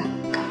hajarka?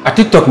 A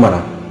TikTok mana,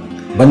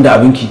 banda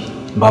abinki,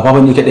 ba baba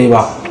ni kaɗai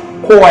ba,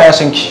 kowa ya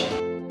san ki.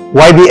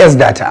 YBS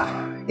Data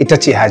ita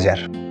ce hajar.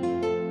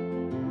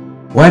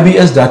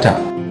 YBS Data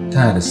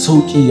tana da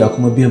sauƙi ya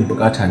kuma biyan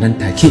buƙata nan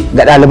take.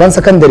 Ga ɗaliban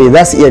sakandare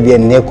za su iya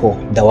biyan NECO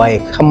da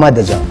WAEC hamma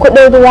da JAMB.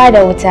 Kuɗin ruwa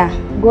da wuta,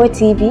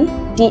 GoTV,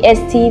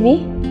 DSTV,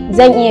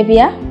 zan iya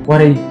biya?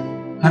 Kwarai,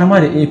 har ma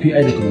da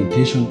API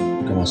documentation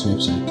ga masu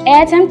website.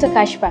 Airtime to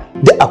cash ba.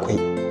 Duk akwai,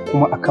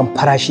 kuma akan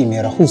farashi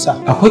mai rahusa.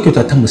 Akwai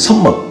kyauta ta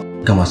musamman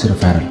ga masu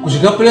referral. Ku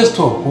shiga Play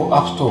Store ko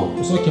App Store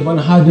ku sauke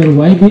manhajar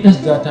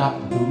YBS Data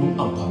domin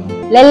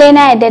amfani. Lalle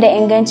na yadda da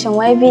ingancin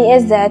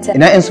YBS Data.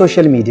 Ina 'yan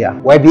social media,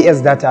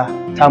 YBS Data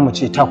ta mu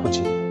ce ta ku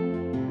ce.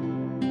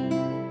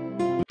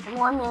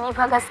 Wani ne ni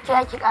fa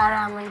gaskiya ki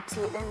kara min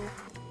ti din nan.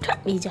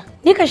 Tabija,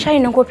 ni kan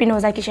shayin nan kofi nawa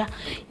zaki sha?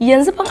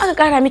 Yanzu fan aka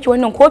kara miki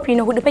wannan kofi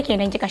na 4 fa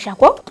kenan kika sha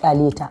ko?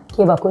 Kaleta,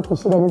 ke ba kofi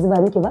 6 na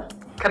zuba miki ba?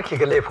 Karki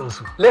ga laifin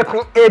su.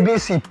 Laifin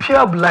ABC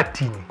pure black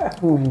tea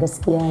ne.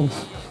 Gaskiya ne.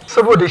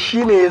 Saboda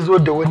shi ne ya zo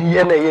da wani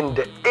yanayin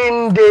da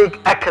in dai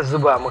aka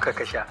zuba maka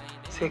ka sha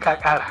sai ka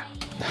kara.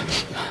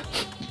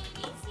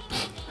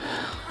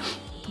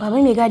 Baba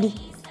mai gadi,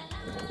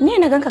 me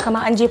na ganka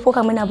kamar an jefo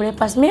ka muna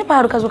breakfast, me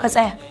faru ka zo ka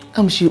tsaya?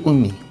 Kamshi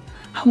ummi,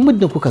 hammud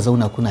da kuka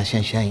zauna kuna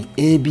shan shayin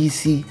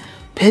ABC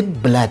Pet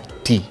Black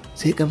Tea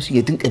sai kamshi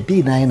ya dinka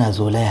bi na yana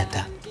zolaya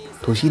ta.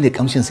 To shine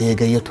kamshin sai ya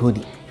gayyato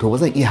ni. To ba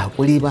zan iya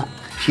hakuri ba.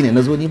 Shine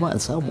nazo ni ma in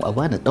samu a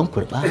bani dan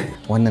kurba.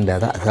 Wannan da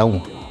za a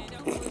samu.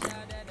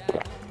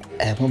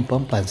 Ai mun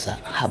famfansa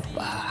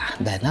habba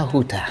da na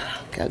huta.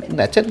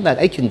 Ina can na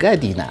aikin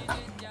gadi na.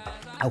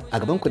 A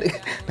gaban ku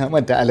na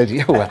manta alaji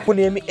yawa. Ku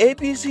nemi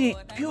ABC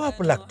Pure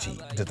Black Tea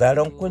da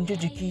zaran kun ji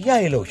jiki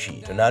yayi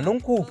laushi,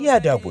 tunaninku ya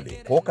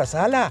dagule ko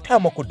kasala ta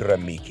maku duran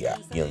mikiya.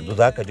 Yanzu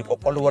zaka ji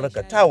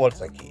kwakwalwarka ta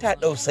wartsake, ta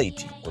dau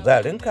saiti,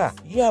 kuzarinka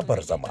ya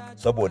bar zama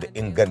saboda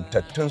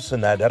ingantattun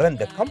sinadaran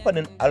da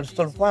kamfanin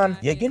Alsulfan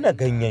ya gina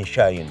ganyen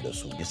shayin da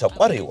su bisa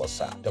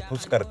kwarewarsa ta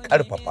fuskar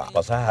karfafa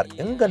fasahar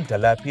inganta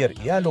lafiyar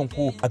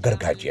iyalinku a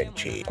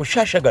gargajiyance. Ku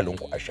sha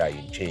shagalinku a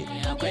shayince.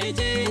 Akwai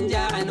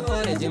jinja an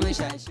orange mun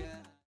shashi.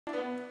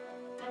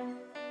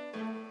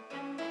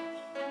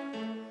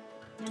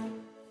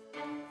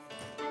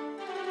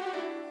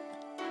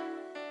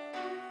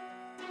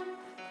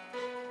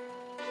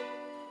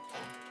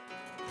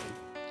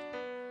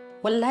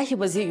 Wallahi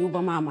ba zai yiwu ba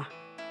mama.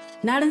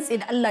 Na rantse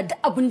da Allah da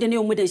abin da ne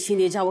mu da shi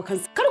ne jawo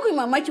kansa. Kar ku yi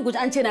mamaki guji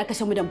an ce na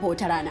kashe mu dan fa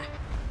wata rana.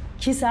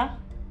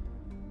 Kisa?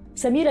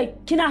 Samira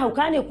kina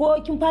hauka ne ko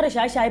kin fara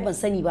shaye-shaye ban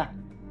sani ba.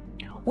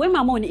 Wai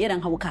mama wani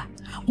irin hauka?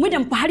 Mu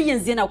dan fa har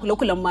yanzu yana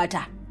kula-kulan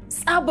mata.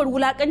 Tsabar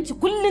wulakanci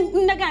kullun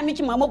in na ga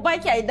miki mama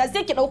baki a yadda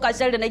sai ki dauka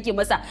sharri nake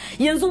masa.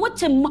 Yanzu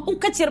waccan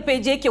mahaukaciyar fa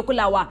yake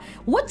kulawa.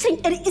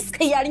 Waccan yar iska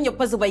yarinya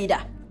fa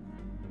Zubaida.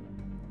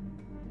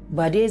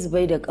 Ba dai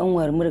Zubaida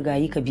kanwar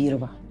murgayi Kabiru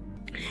ba.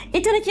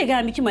 Ita nake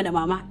ga miki mana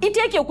mama,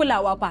 ita yake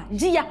kulawa fa.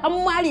 Jiya har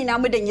mari na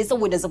mudanye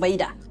saboda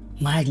Zubaida.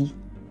 Mari?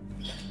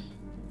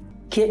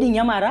 Ke din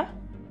ya mara?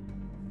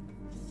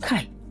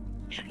 Kai.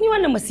 Ni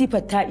wannan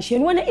masifar ta ishe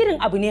ni wani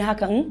irin abu ne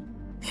haka in?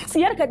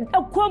 Tsiyar ka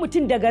dauko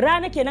mutum daga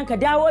rana kenan ka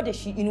dawo da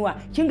shi inuwa.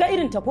 Kin ga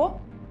irin ta ko?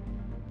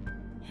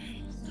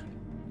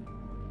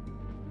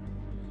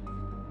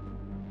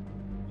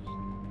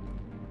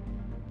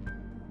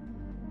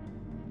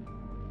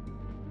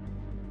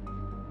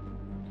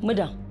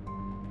 Mudan.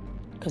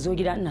 Ka zo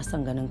gida ina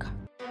son ganin ka.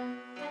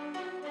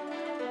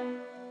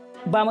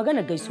 Ba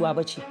maganar gaisuwa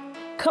ba ce,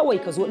 kawai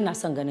ka zo ina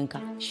son ganin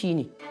ka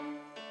shine.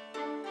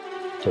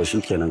 To shi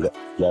kenan ga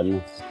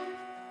lalu.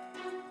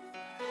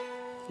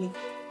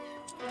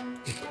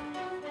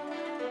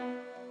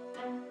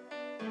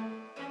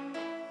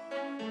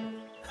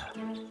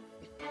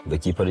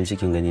 Baki farin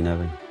cikin gani na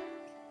bane.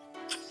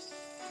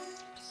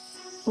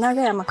 Na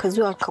gaya maka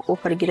zuwa ka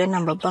kofar gidan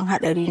nan babban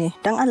hadari ne,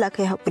 dan Allah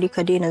kai hakuri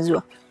ka daina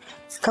zuwa.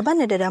 Ka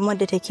bani da damuwar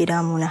da take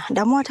damuna.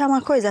 Damuwa ta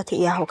ma kawai za ta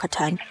iya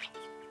haukata ni.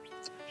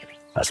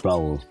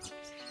 Asma'u,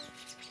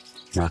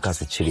 na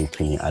kasa cire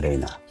ki a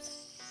raina.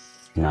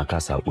 Na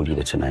kasa hakuri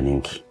da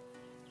tunaninki.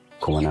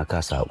 Kuma na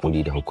kasa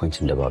hakuri da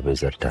hukuncin da babai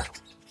zartar.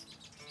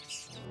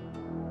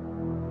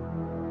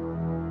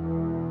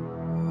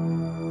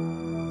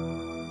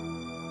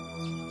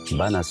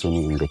 Ba na so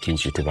ni in ga kin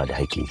cuta ba da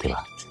haƙƙinki ba.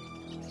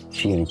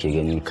 Shi ne nake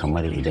gani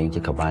kamar idan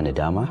kika bani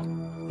dama,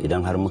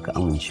 idan har muka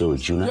amince wa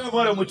juna. Ya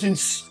fara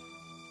mutunci.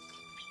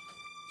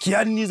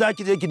 Ni za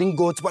ki je ki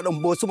dinga wasu faɗin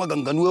wasu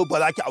maganganu ba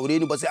za ki aure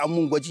ni ba sai an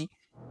mun gwaji.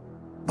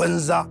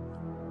 Banza.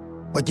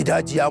 Ba ki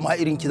dajiya ma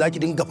irin ki za ki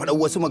dinga faɗin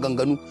wasu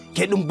maganganu.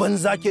 Ke ɗin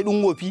banza ke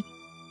ɗin wofi.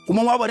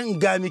 Kuma ma bari in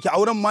ga miki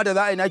auren ma da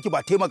za a yi naki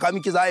ba taimaka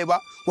miki za a yi ba.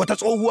 Wata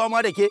tsohuwa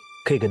ma da ke.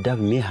 Kai Gaddafi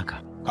me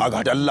haka?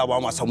 Kaga da Allah ba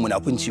ma san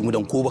munafunci mu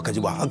dan ko baka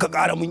ji ba. Haka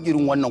ƙara mun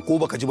irin wannan ko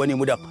baka ji bane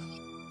mu dan.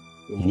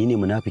 Ni ne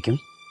munafikin?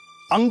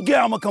 An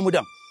gaya maka mu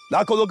dan.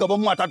 Za ka zo gaban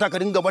matata ka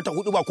dinga mata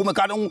hudu ba kuma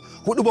ka dan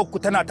hudu ba ku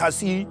tana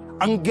tasiri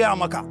an gaya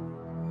maka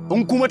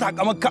in kuma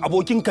takamakka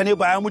abokinka ne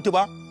ba ya mutu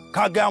ba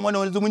ka gaya mana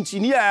wani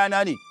zumunci ni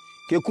yayana ne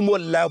ke kuma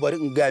wallahi bari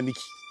in gaya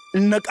miki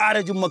in na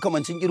ƙara jin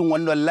makamancin irin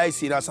wannan wallahi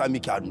sai na sa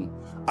miki hannu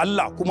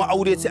Allah kuma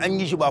aure sai an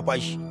yi shi ba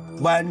fashi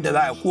bayan da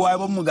za a kowa ya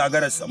ban mu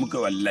gagararsa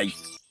muka wallahi.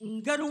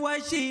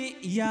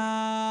 Garwashi ya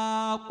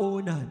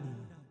ƙona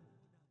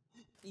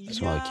ni.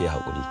 Asma ke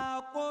haƙuri.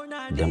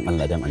 Dan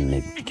Allah dan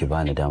Annabi ki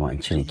bani dama in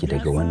cire ki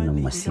daga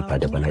wannan masifa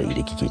da bala'i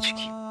da kike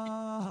ciki.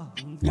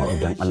 Ma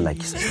dan Allah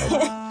ki saka.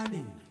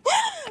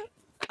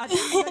 A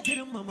dinga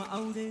girmama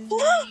aure.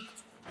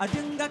 A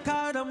dinga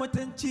kare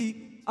mutunci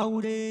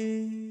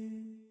aure.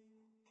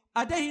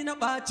 A daina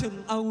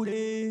bacin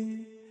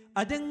aure.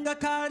 A dinga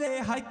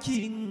kare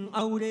hakkin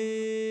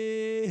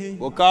aure.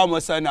 Ku kama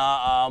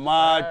sana'a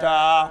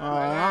mata.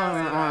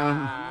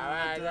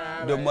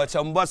 Da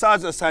macen ba sa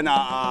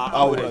sana'a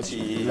aure ce.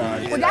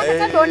 Ku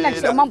dakatar da wannan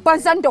shirman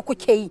banzan da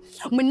kuke yi.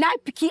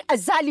 Munafiki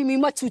azalimi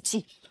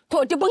matuci.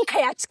 To dubinka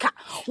ya cika.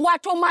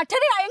 Wato matar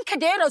yayanka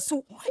da ya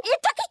rasu,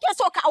 ita kake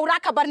so ka aura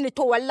ka bar ni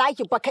to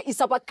wallahi baka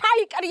isa ba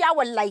kai ƙarya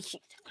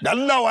wallahi. Da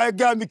Allah wa ya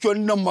ga miki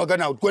wannan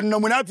magana, wannan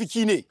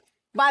munafiki ne.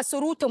 Ba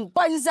surutun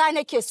banza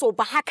nake so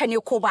ba haka ne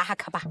ko ba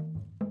haka ba.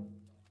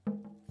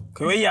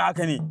 Kai ya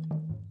haka ne.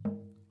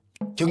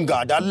 Kin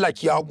ga da Allah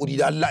ki hakuri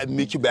da Allah in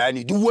miki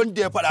bayani duk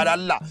wanda ya faɗa da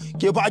Allah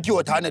ke fa ake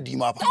wa tanadi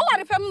ma fa. Allah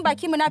rufe min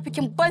baki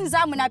munafikin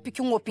banza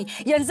munafikin wofi.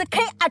 Yanzu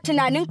kai a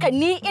tunaninka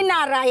ni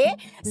ina raye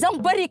zan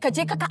bari ka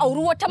je ka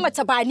auri wata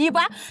mace ba ni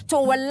ba to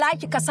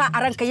wallahi ka sa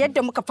a ranka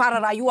yadda muka fara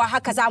rayuwa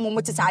haka za mu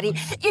mutu tare.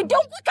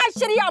 Idan kuka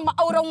shirya mu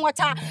auren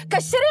wata ka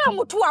shirya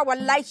mutuwa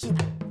wallahi.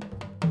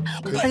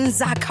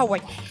 Banza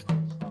kawai.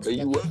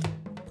 Kaiwa.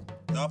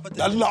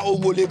 Da Allah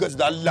omo Lagos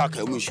da Allah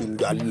kai mun shiru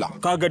da Allah.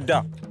 Ka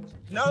gadda.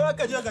 Na za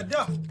ka je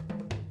gadda.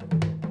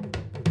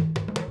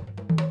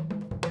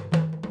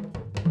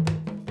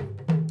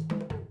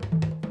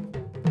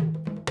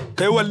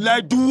 Kai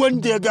wallahi duk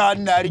wanda ya ga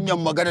yarinyar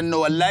maganar na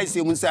wallahi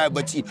sai mun sa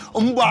bacci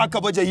in ba haka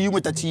ba jayi mu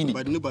ta ci ne.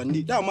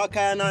 Banni dama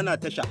kayana na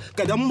tasha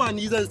kadan ma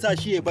ni zan sa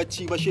shi ya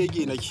bacci ba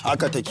shege nake.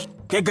 Haka take.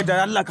 Kai ga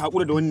da Allah ka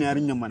hakura da wannan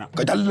yarinyar mana.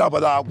 Ka dalla ba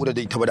za a hakura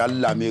da ita ba da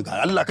Allah me ga.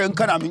 Allah kai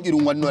kana min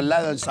irin wannan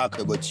wallahi zan sa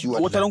kai bacci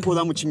wallahi. Wata ran ko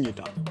za mu cinye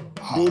ta.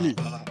 Dole.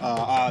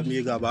 A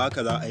me ga ba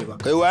haka za a yi ba.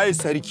 Kai waye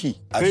sarki?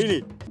 Kai ne.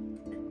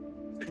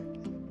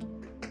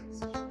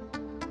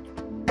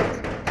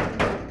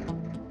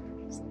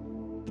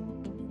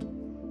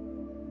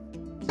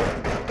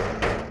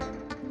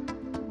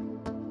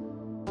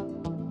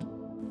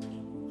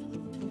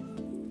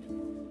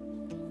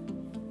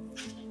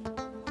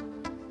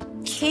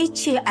 Ke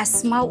ce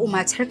Asma'u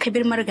matar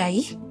Kabir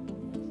Margayi?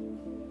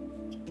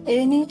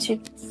 Ni ce.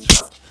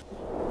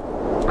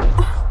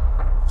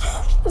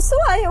 Su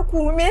waye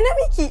ku me na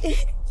miki?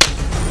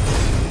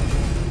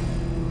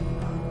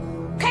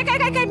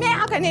 Kai me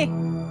haka ne?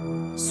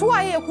 Su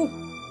waye ku?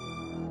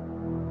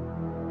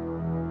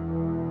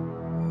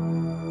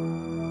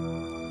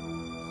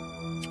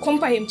 Kun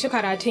fahimci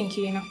karatun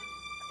kenan.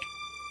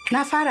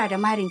 Na fara da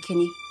marinki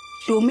ne.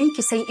 Domin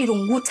ki san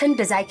irin wutan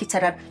da zaki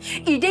tarar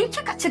idan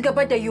kika ci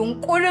gaba da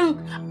yunkurin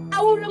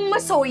auren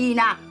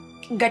masoyina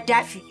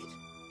Gaddafi.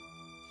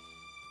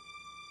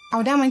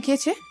 Au daman ke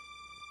ce?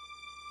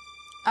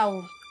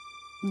 Au,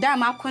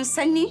 dama kun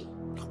sani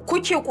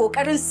kuke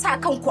kokarin sa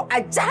kanku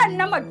a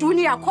jahannama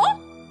duniya ko?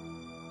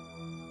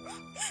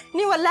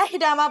 Ni wallahi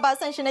dama ba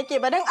san shi nake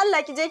ba dan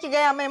Allah ki je ki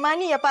gaya mai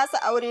mani ya fasa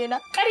aure na.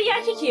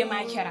 Ƙarya kike ma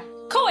kira.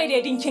 Kawai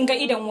dai din kin ga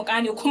idan wuka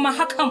ne kuma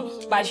hakan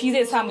ba shi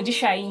zai sa mu ji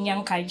shayin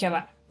yanka ki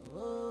ba.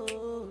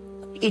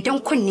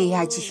 Idan kunne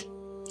ya ji,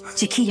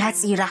 jiki ya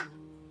tsira.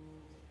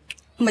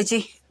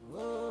 Maje,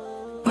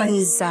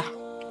 banza.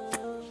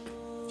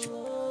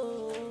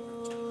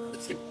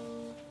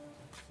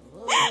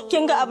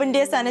 Kin ga abin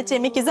da yasa na ce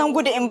miki zan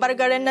gudu in bar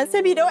garin nan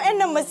saboda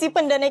wayannan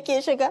masifin da nake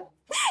shiga.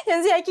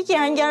 Yanzu ya kike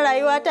hangen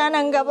rayuwa ta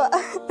nan gaba.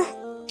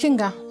 Kin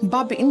ga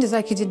babu inda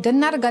zaki ji dan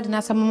na riga da na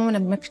san mana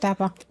mafita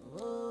fa.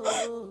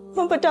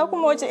 Mafita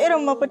kuma wace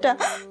irin mafita?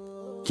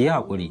 Ki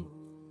hakuri.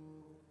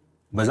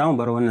 Ba za mu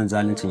bar wannan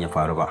zaluncin ya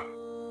faru ba.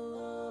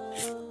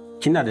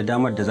 Kina da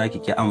damar da zaki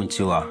ki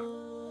amincewa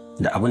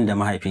da abin da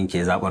mahaifinki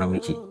ya zabar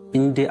miki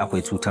in dai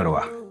akwai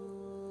cutarwa.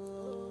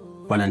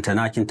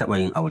 Balantana kin taɓa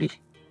yin aure.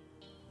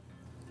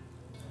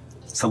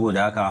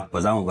 Saboda haka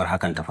ba za mu bar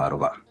hakan ta faru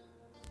ba.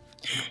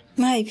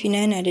 Mahaifina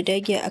yana da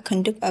dagiya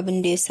akan duk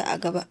abin da ya sa a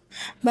gaba.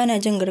 Bana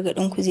jin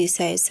gargaɗin ku zai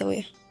sa ya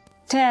sauya.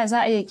 Ta yaya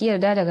za a iya ki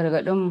yarda da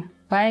gargaɗin mu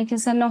bayan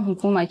kin san nan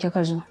hukuma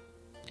kika zo?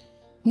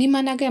 Ni ma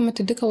na gaya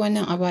mata duka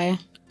wannan a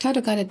baya. Ta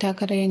riga da ta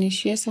karaya ne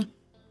shi yasa.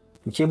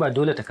 Ke ba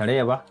dole ta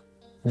karaya ba.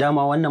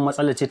 Dama wannan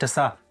matsala ce ta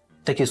sa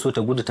take so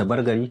ta gudu ta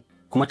bar gari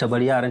kuma ta bar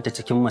yaranta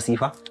cikin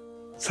masifa?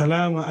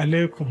 Salamu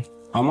alaikum.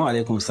 Amma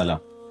alaikum salam.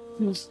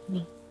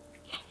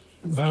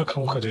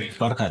 Barkan ku dai.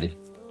 Barka dai.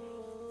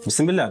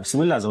 Bismillah,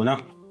 bismillah zauna.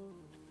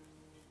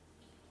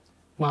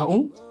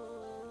 Ma'u?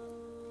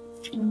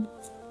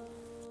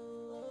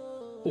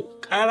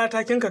 Ƙara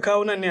ta kinka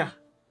kawo nan ne?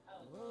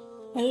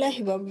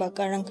 Wallahi babba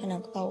ƙaran ka na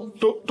kawo.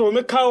 To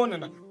mi kawo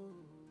nan?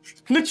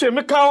 Ni ce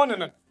mi kawo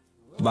nan?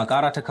 Ba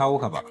ƙara ta kawo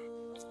ka ba.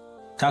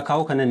 Ta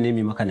kawo ka nan ne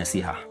mai maka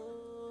nasiha.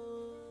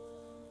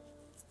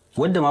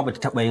 Wadda ma bata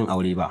taɓa yin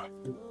aure ba,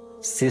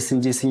 sai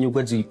sun je sun yi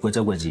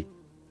gwaje-gwaje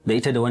da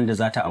ita da wanda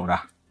za ta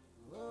aura.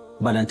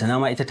 Balantana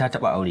ma ita ta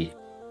taɓa aure.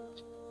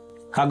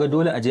 Kaga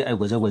dole a je a yi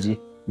gwaje-gwaje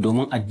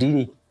domin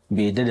addini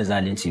bai yarda da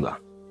zalunci ba.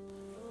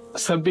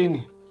 Sabbe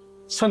ne,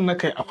 son na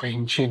kai a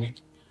fahimce ne.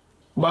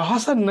 Ba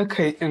hasan na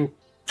kai in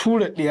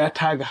tura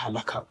ɗiyata ga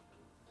halaka.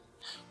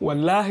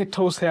 Wallahi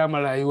tausaya ma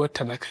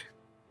rayuwarta na kai.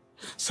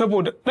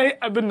 Saboda ɗai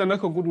abin da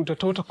naka gudu ta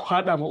tauta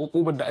kwaɗa ma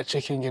ukubar da a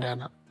cikin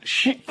gidana.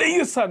 Shi ɗai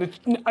yasa da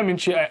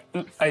amince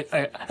a yi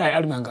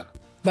arnanga.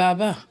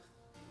 Baba,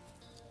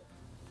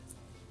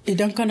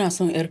 idan kana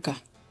son ‘yarka,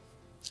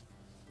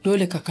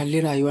 dole ka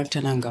kalli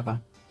rayuwarta nan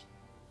gaba.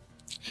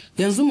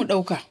 Yanzu mu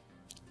ɗauka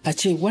a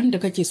ce wanda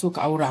kake so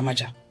ka aura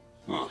mata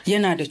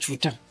yana da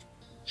cutar.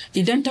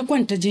 Idan ta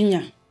kwanta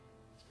jinya,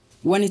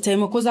 wani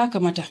taimako za ka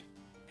mata?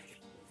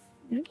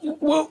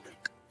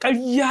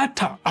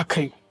 ƙaryata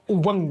akai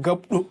uban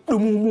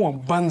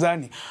dumumuwan banza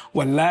ne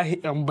wallahi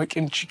ɗan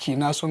bakin ciki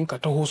na sun ka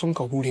taho sun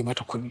ka hure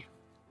mata kunni.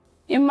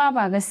 In ma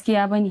ba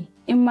gaskiya bane,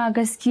 in ma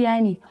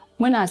gaskiya ne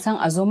muna son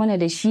a zo mana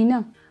da shi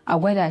nan a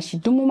gwada shi,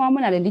 duk mu ma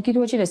muna da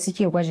likitoci da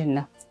suke gwajin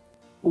nan.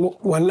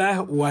 Wallahi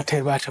uwa ta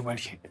ba ta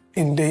bari,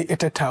 in dai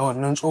ita ta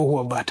wannan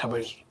tsohuwar ba ta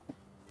bari.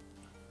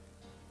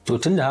 To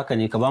tun da haka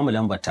ne ka ba mu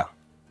lambarta,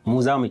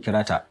 mu za mu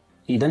kira ta,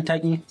 idan ta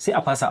ƙi sai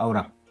a fasa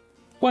auren.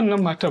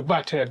 Wannan matar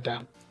ba ta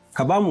yarda.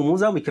 Ka ba mu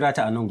za mu kira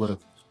ta a nan gurin.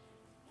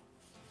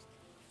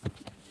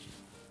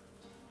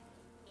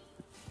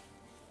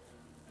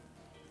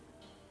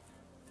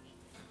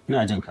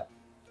 Ina jin ka.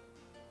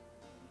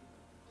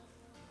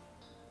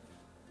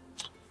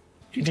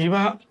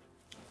 Diba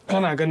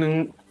kana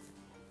ganin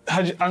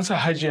an sa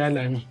Hajiya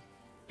Lami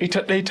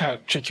ita ɗaita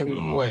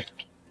cikin waya.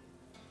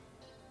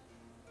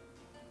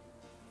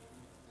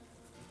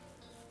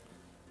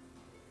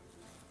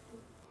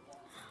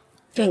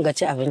 Kin ga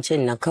ci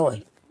abincin nan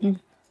kawai.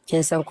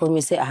 Kin san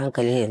komai sai a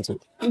hankali yanzu.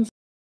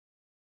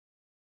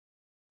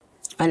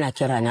 Ana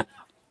kira na.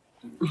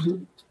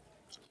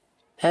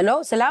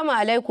 Hello, salamu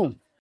alaikum.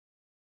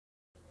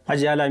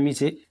 Hajiya Lami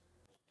ce?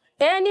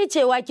 Ni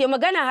ce wa ke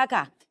magana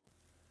haka?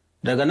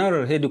 Daga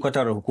nan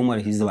hedikwatar hukumar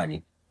Hizba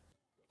ne.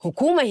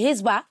 Hukumar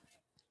Hizba?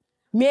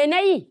 Me na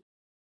yi?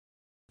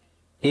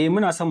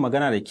 Muna son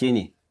magana da ke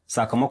ne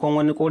sakamakon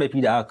wani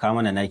korafi da aka kawo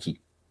mana naki.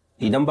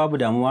 Idan babu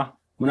damuwa,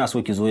 muna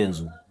so ki zo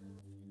yanzu.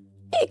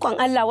 Ikon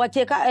Allah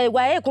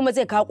waye kuma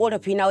zai kawo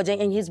korafi na wajen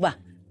 'yan Hizba?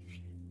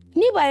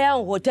 Ni ba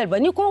yawon hotel ba,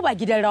 ni kuma ba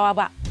gidan rawa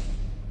ba.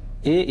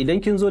 Idan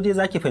kin zo dai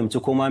zaki fahimci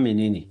koma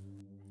menene.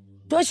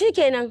 To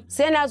shikenan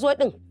sai na zo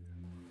din.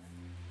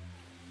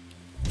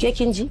 Ke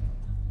kin ji?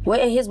 Wai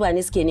 'yan Hizba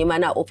ne suke nema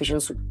na ofishin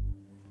su.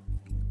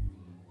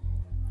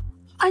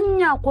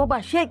 Anya ko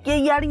ba sheke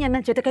yarinyar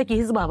nan ce ta kake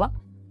Hizba ba?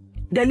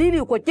 Dalili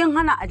ko kin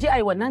hana aje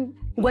ai wannan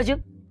gwajin?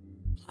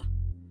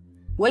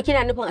 Wai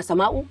kina nufin a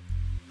Sama'u?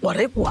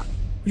 Warai kuwa.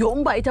 Yo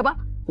in ba ita ba,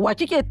 wa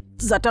kike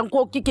zaton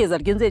ko kike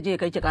zargin zai je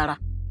kai ki kara?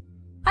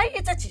 Ai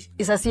ita ce.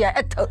 Isa siya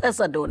ƴar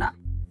Sadona.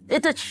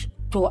 Ita ce.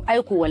 To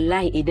aiku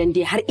wallahi idan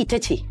dai har ita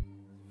ce.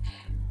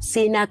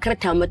 Sai na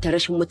karta mata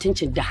rashin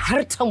mutuncin da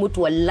har ta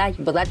mutu wallahi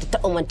ba za ta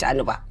taɓa manta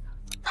ni ba.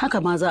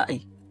 Haka ma za a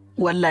yi.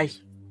 Wallahi.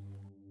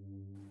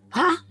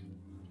 Ha?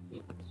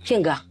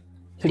 Kin ga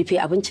rufe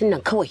abincin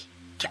nan kawai.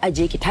 Ki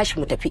aje ki tashi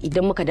mu tafi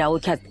idan muka dawo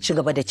ki ci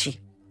gaba da ci.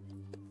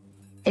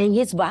 'Yan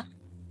Hizba?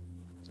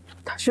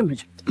 Tashi mu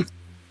je.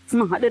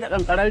 Mun haɗu da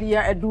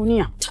ƙanƙararriya a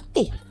duniya.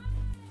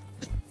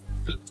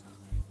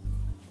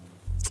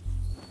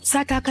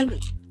 Sa takalmi.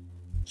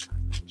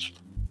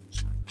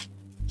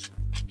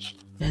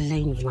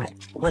 Lallai ne ma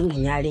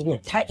wannan yarinyar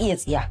ta iya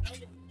tsiya.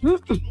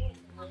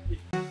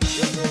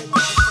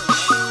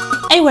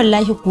 Ai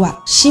wallahi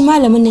kuwa shi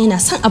malamin nan yana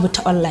son abu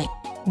ta online.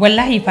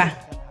 Wallahi fa.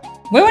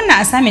 Wai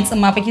wannan assignment din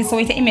ma fa ki so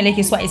ita email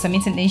yake so a yi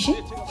submitting din shi?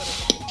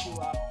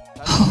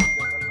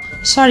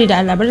 Sorry da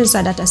Allah bari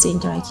sa data sai in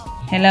kira ki.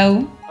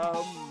 Hello.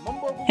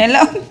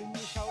 Hello.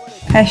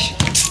 Kash.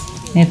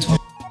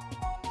 Network.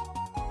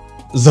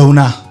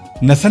 Zauna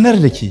na sanar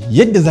da ke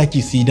yadda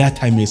zaki siyi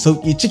data mai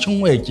sauki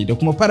cikin wayarki da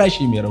kuma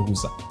farashi mai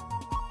rahusa.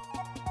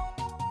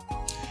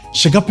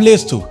 Shiga Play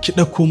Store ki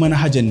ɗauko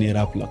manhajar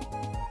Naira Plug.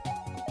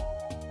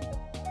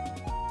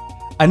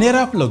 A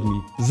Naira Plug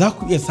ne za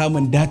ku iya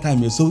samun data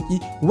mai sauki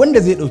wanda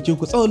zai ɗauke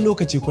ku tsawon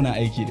lokaci kuna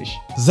aiki da shi.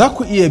 Za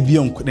ku iya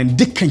biyan kuɗin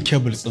dukkan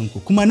cables ɗinku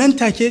kuma nan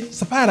take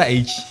su fara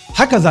aiki.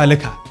 Haka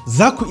zalika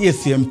za ku iya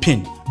siyan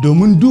pin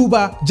domin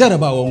duba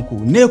jarabawanku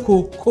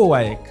NECO ko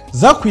WAEC.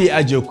 Za ku iya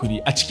ajiye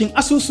kuɗi a cikin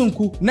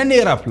asusunku na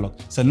Naira Plug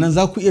sannan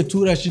za ku iya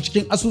tura shi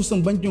cikin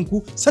asusun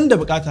bankinku sanda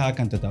bukata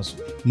hakan ta taso.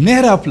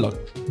 Naira Plug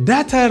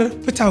datar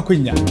fita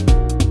kunya.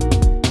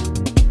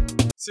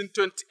 Sin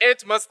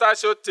 28 Master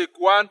Show Take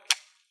 1.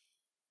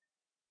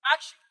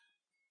 Action.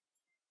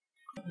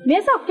 Me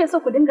yasa kuke so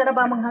ku dinga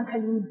raba min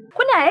hankali ne?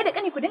 Kuna yaye da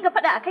kani ku dinga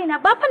faɗa a kaina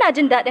ba fa na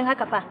jin daɗin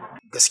haka fa.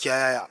 Gaskiya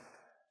yaya.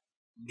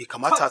 Bai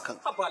kamata kan.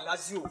 Ba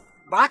Lazio.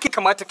 Ba haka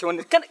kamata kai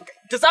wannan.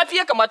 Da zafi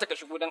ya kamata ka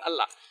shigo dan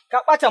Allah. Ka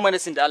bata mana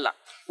sin da Allah.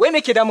 Wai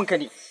me ke damun ka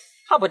ne?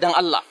 Haba dan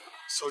Allah.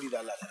 Sorry da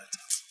Allah da rata.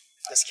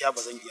 Gaskiya ba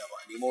zan iya ba.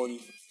 Nemo wani.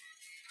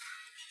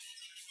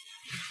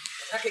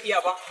 Za ka iya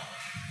ba?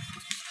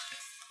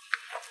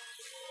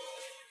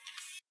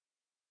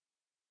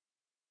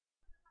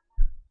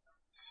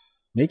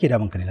 Me yake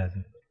damun ka ne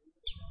Lazio?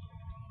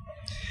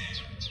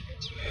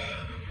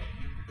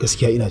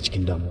 Gaskiya ina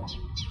cikin damuwa.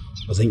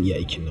 Ba zan iya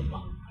aikin nan ba.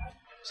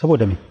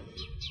 Saboda me?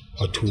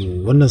 Wato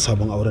wannan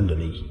sabon auren da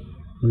na yi,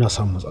 ina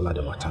samun matsala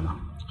da matana.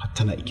 Har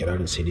tana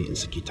ikirarin sai dai in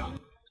saki ta.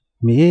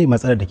 Me yayi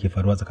matsalar da ke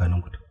faruwa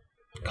tsakanin ku?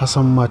 Ka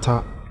san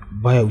mata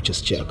baya wuce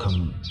su ce akan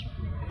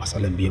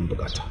matsalan biyan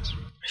bukata.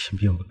 Rashin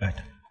biyan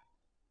bukata.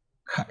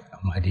 Kai,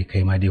 amma dai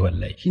kai ma dai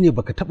wallahi. Shine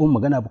baka taɓa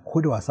magana ba ko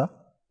da wasa?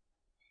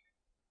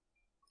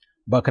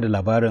 Baka da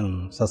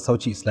labarin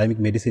sassauci Islamic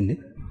medicine ne?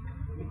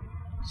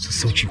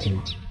 Sassauci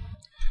kuma?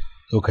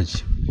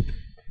 Lokaci.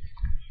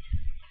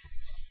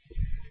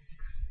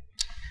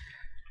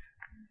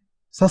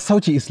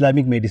 Sassauci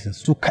Islamic medicine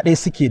su kaɗai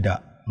suke da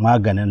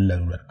maganin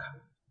larurarka.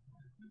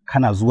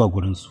 Kana zuwa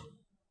gurinsu,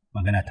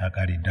 magana ta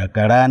ƙare.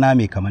 Daga rana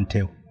mai kaman ta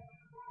yau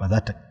ba za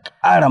ta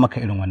ƙara maka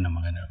irin wannan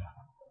maganar ba.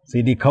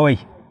 Sai dai kawai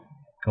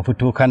ka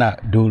fito kana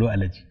doro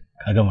alaji,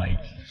 ka gama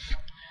aiki.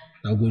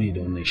 Na gode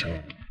da wannan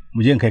shawara.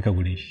 Mu je in kai ka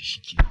gure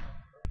shi.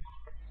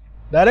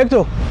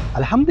 Director,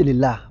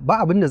 alhamdulillah ba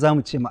abin da za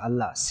mu ce ma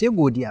Allah sai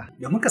godiya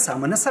da muka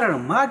samu nasarar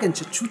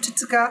magance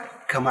cututtuka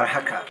kamar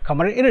haka.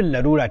 Kamar irin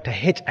larura ta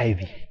HIV,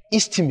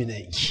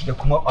 istiminai da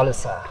kuma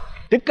ulcer.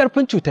 Duk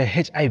ƙarfin cutar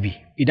HIV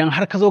idan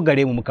har ka zo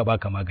gare mu muka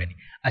baka magani,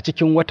 a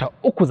cikin wata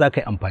 3 za ka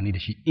yi amfani da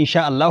shi,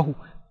 insha Allahu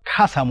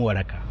ka samu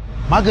waraka.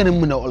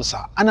 Maganinmu na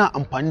ulcer ana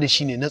amfani da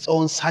shi ne na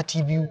tsawon sati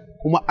 2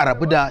 kuma a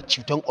rabu da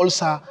cutar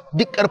ulcer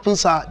duk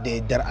ƙarfinsa da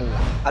yardar Allah.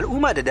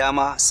 Al'umma da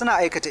dama suna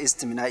aikata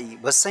istimina'i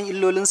ba san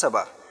illolinsa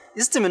ba.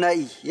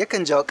 Istimina'i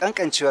yakan jawo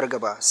kankancewar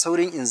gaba,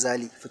 saurin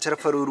inzali, fitar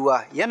farin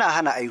ruwa, yana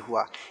hana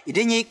aihuwa.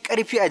 Idan yayi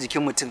ƙarfi a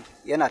jikin mutum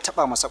yana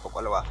taɓa masa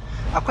kwakwalwa.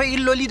 Akwai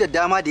illoli da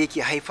dama da yake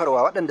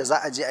haifarwa waɗanda za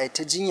a je a yi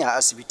ta jinya a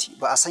asibiti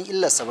ba a san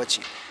illarsa ba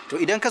ce. To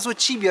idan ka zo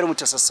cibiyar mu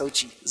ta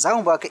sassauci za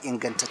mu baka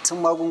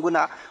ingantattun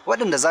magunguna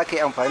waɗanda za ka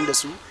yi amfani da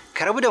su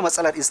ka rabu da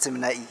matsalar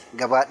istimina'i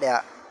gaba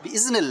ɗaya bi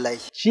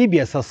iznillahi.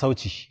 Cibiyar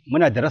sassauci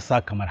muna da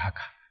rassa kamar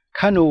haka: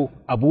 Kano,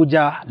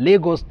 Abuja,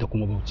 Lagos da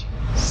kuma Bauchi.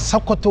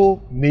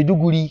 Sokoto,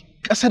 Maiduguri,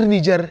 ƙasar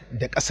Nijar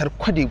da ƙasar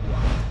Cote d'Ivoire.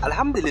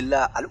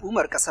 Alhamdulillah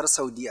al'ummar ƙasar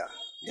Saudiya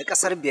da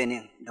ƙasar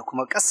Benin da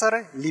kuma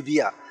ƙasar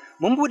Libya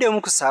mun bude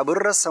muku sabon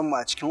rassanmu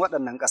a cikin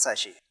waɗannan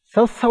ƙasashe.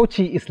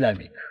 Sassauci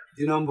Islamic.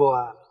 The number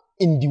one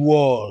in the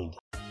world.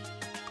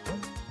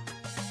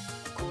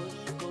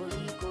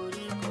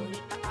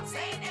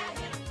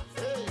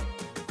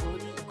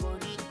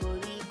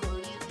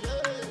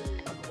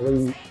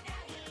 Wai,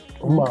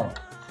 umma,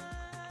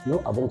 yau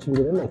abincin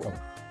gidan nan kan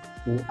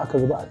in aka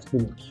zuba a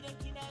cikin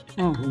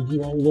ji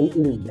ya yi wani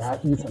irin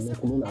daɗi sannan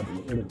kuma yana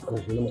da irin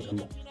ƙarshe na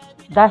musamman.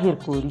 Dahir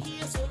kori.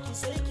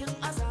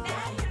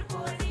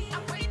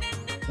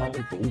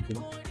 Dahir kori ke.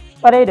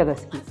 Ƙwarai da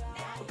gaske.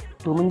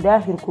 Domin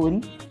dahir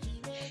kori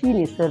shi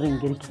ne sirrin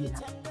girki na.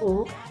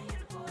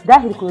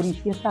 Dahir kori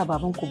shi yasa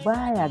babanku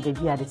baya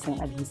gajiya da cin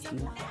abinci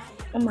na.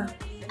 Umma.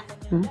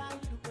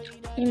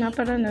 Ina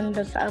fara nan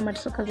da Ahmad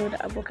suka zo da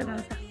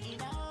abokanansa.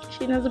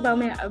 Shi na zuba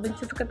mai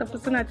abinci suka tafi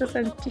suna ta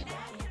santi.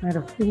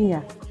 Mara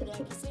kunya.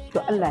 To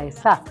Allah ya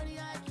sa.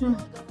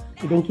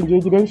 Idan kin je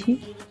gidan shi,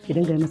 ki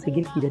dinga masa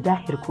girki da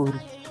dahir kori.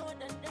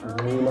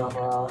 Ni na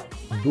fa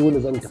dole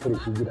zan tafi da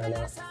shi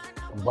gidana.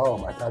 Ba wa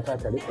matata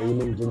ta riƙa yi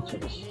min jinci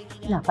da shi.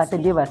 Ina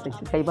fatan dai ba san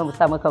ki kai ba mu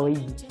sa maka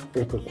waigi.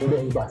 To ko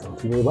da ba san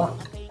ki ne ba.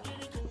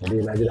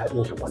 Dai na ji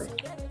daɗin shi kwarai.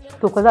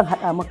 To ko zan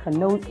haɗa maka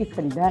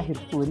nau'ikan dahir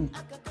kori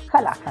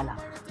kala-kala.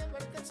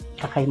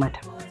 Ka kai mata.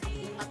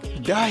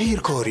 Dahir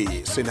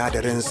Kori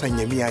sinadarin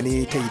sanya miya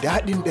ne ta yi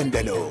daɗin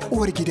ɗanɗano.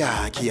 Uwar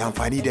gida ke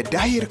amfani da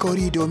Dahir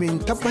Kori domin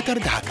tabbatar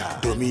da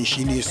haka, domin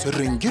shi ne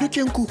sirrin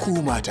girkin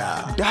kuku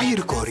mata.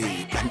 Dahir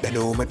Kori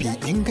ɗanɗano mafi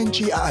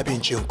inganci a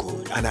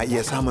abincinku. Ana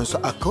iya samun su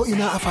a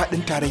ko'ina a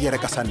faɗin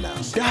tarayyar ƙasar nan.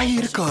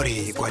 Dahir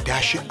Kori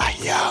gwada shi a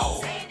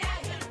yau.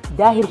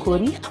 Dahir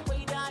Kori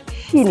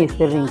shi ne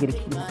sirrin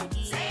girki na.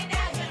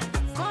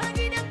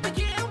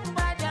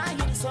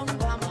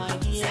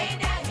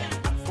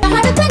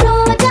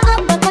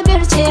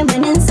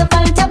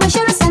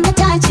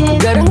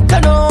 Garin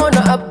Kano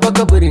na Abba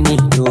Kabir ne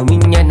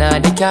domin yana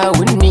da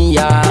kyawun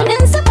niyya.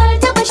 Munin sifar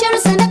ta bashir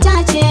sanata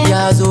ce.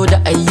 Ya zo da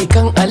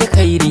ayyukan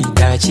alkhairi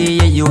dace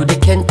yayyo da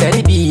kyan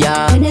tarbiyya.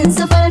 Munin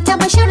sifar ta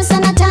bashir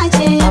sanata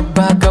ce.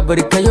 Abba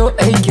Kabir kayo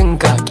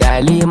aikinka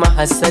kyale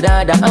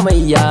mahassada da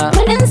amayya.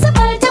 Munin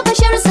sifar ta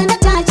bashir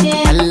sanata ce.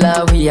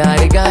 Allahu ya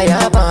riga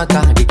ya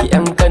baka duk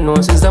 'yan Kano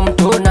su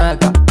zamto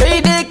naka.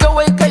 Kai dai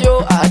kawai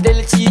kayo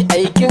adalci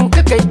aikin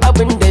ka kai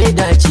abin da ya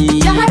dace.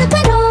 Jihar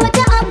Kano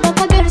ta Abba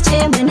Kabir ce.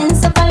 Munin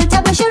sifar ta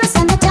bashir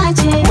sanata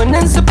ce.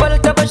 Munin sifar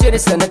ta bashir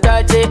sanata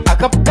ce. A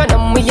kaf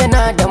kanan mu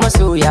yana da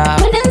masoya.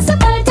 Munin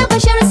sifar ta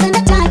bashir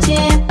sanata ce.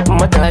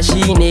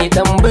 Matashi ne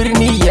dan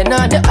birni yana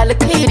da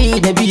alkhairi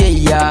da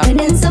biyayya.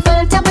 Munin sifar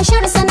ta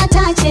bashir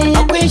sanata ce.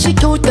 Akwai shi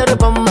kyautar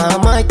ban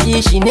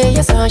mamaki shi ne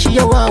ya sa shi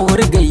yawa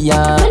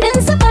wurgayya. Munin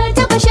sifar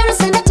ta bashir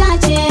sanata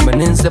ce.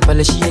 Munin sifar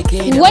shi yake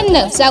da.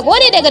 Wannan sako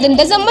ne daga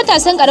dandazon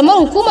matasan karamar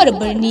hukumar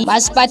birni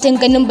masu fatan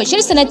ganin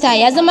Bashir Sanata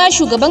ya zama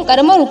shugaban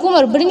karamar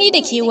hukumar birni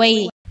da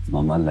kewaye.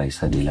 Mama Allah ya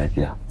sani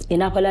lafiya.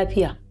 Ina fa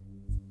lafiya.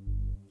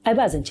 Ai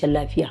ba zancen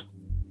lafiya.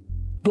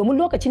 Domin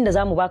lokacin da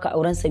zamu baka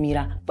auren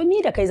Samira, ba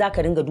mi da kai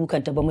zaka ringa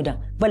dukanta ba mudan.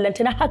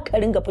 Ballantana har ka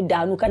ringa fidda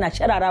hannu kana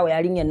shararawa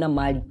yarinyar nan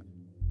mari.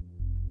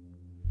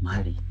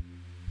 Mari.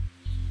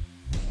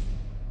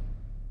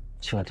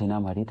 Cewa ta na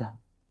mare ta?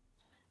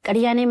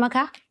 Ƙarya ne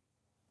maka?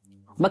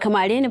 Baka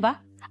mare ni ba?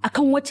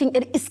 Akan wacin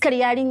yar iskar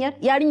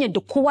yarinyar da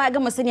kowa ya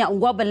gama sani a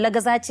unguwa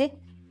ballagaza ce?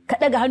 Ka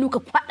daga hannu ka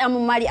faɗa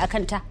min mari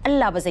akan ta.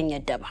 Allah ba zan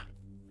yadda ba.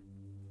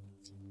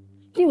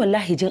 Ni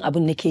wallahi jin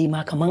abin nake yi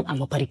ma kaman a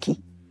mafarki.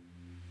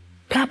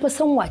 Ka fa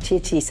san wace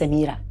ce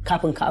Samira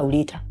kafin ka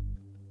aure ta.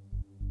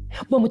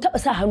 Ba mu taɓa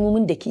sa hannu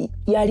mun da ke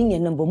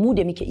yarinyar nan ba mu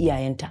da muke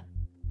iyayenta.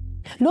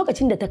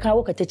 Lokacin da ta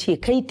kawo ka ta ce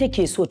kai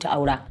take so ta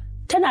aura,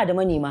 tana da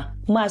manema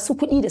masu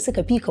kuɗi da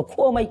suka fi ka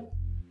komai.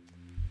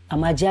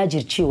 Amma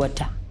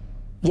jajircewarta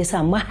ya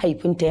sa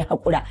mahaifinta ya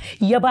haƙura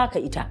ya baka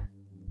ita.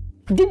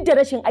 Duk da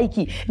rashin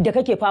aiki da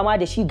kake fama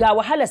da shi ga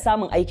wahalar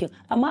samun aikin,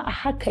 amma a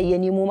haka ya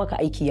nemo maka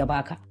aiki ya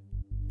baka.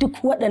 Duk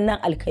waɗannan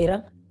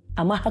alkhairan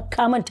amma har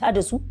ka manta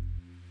da su?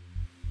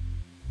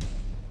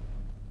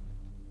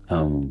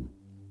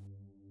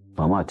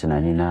 Mama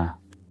tunani na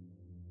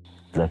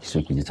za ki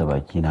so ki ji ta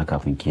baki na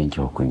kafin ki yanke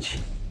hukunci.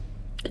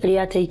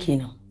 Ƙarya ta yi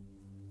kenan.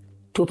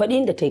 To faɗi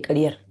inda ta yi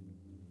ƙaryar.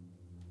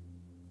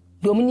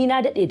 Domin ni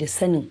na daɗe da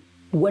sanin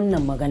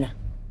wannan magana.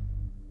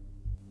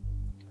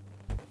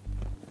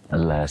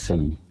 Allah ya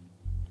sani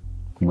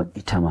kuma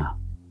ita ma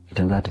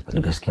idan za ta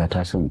faɗi gaskiya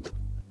ta sani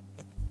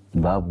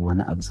babu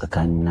wani abu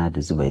tsakanina da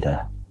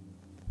Zubaida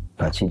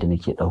face da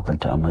nake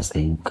ɗaukanta a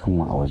matsayin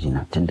kanwa a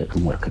wajena tun da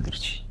kanwar Kabir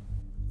ce.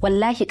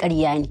 Wallahi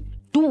ƙarya ne.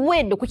 Duk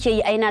wayar da kuke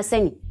yi ai na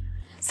sani.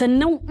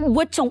 Sannan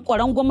waccan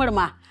ƙwarangwamar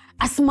ma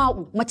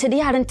Asma'u mace da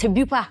yaran ta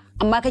biyu fa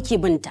amma kake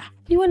binta.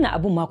 Ni wannan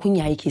abun ma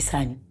kunya yake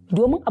sani.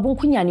 Domin abun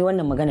kunya ne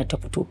wannan magana ta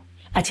fito.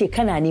 A ce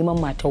kana neman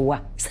matarwa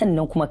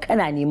sannan kuma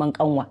kana neman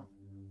kanwa.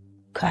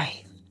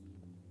 Kai.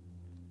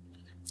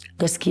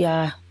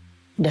 Gaskiya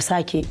da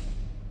sake.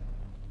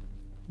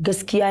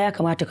 Gaskiya ya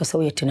kamata ka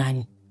sauya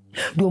tunani.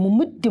 Domin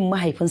muddin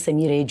mahaifin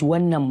Samira ya ji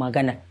wannan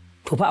magana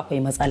to fa akwai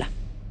matsala.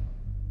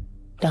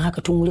 Don haka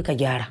tun wuri ka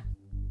gyara.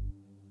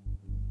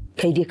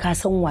 Kai dai ka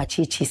san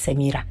wace ce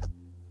Samira.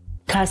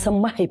 Ka san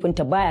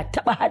mahaifinta baya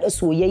taba hada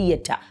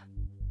soyayyarta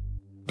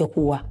da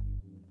kowa.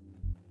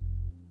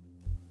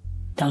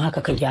 Don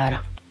haka ka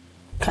gyara.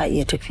 Ka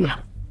iya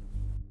tafiya.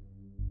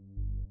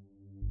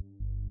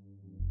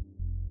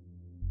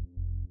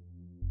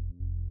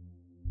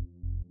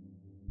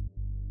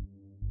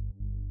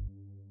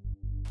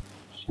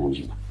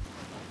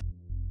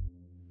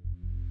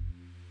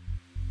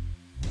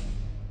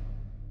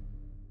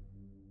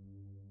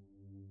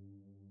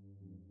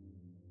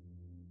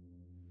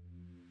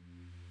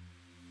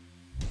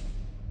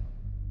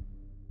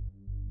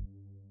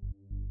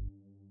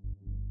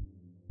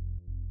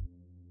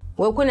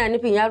 Wai kuna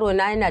nufin yaro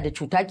na yana da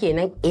cuta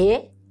kenan?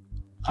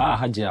 A'a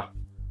Hajiya,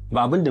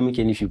 ba abin da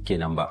muke nufi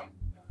kenan ba.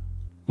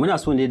 Muna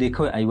so ne dai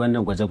kawai a yi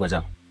wannan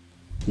gwaje-gwajen.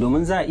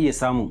 Domin za a iya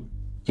samun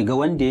kiga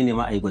wanda ya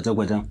nema a yi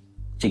gwaje-gwajen,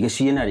 kiga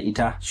shi yana da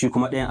ita, shi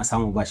kuma ɗayan a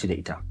samu ba shi da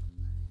ita.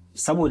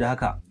 Saboda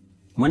haka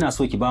muna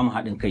so ki ba mu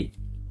haɗin kai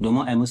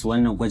domin a yi musu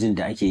wannan gwajin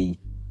da ake yi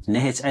na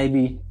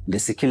HIV da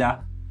sikila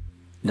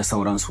da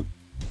sauransu.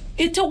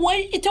 Ita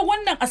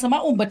wannan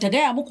Asma'u bata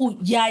gaya muku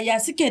yaya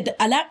suke da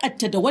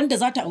alakarta da wanda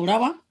za ta aura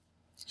ba?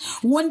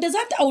 Wanda za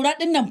ta aura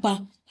ɗin nan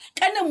fa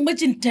ƙanin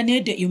mijinta ne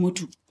da ya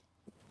mutu.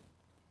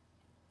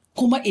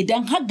 Kuma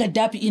idan har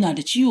Gaddafi ina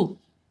da ciwo,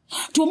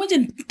 to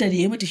mijinta da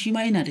ya mutu shi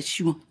ma yana da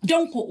ciwon.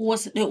 Don ko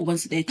uwarsu ɗaya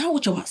ubansu ɗaya ta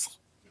wuce wasa.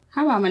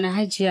 Haba mana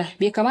Hajiya,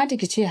 bai kamata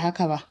ki ce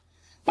haka ba.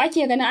 Ba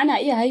ki ganin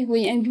ana iya haihuwar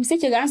yan biyu sai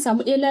ki ga an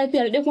samu ɗaya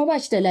lafiyar ɗaya kuma ba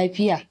shi da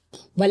lafiya.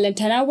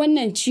 Ballantana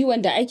wannan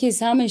ciwon da ake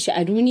samun shi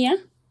a duniya?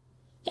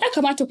 Ya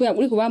kamata ku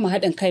yaƙuri ku ba mu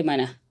haɗin kai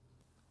mana.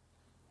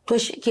 To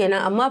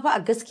shikenan amma fa a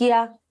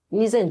gaskiya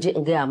ni zan je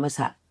in gaya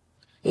masa.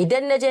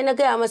 Idan na je na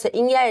gaya masa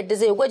in ya yarda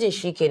zai gwajin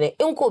shi kenan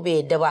in ko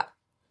bai yarda ba.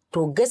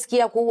 To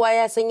gaskiya kowa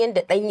ya san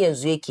yadda ɗan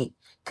yanzu yake.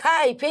 Ka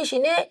haife shi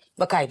ne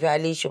ba ka haifi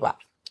halin shi ba.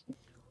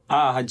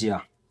 A'a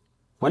Hajiya,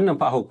 wannan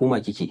fa hukuma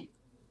kike.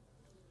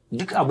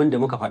 Duk abin da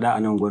muka faɗa a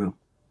nan gurin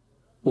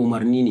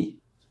umarni ne,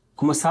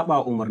 kuma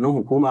saba umarnin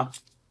hukuma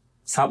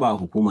saba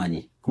hukuma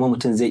ne, kuma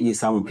mutum zai iya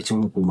samun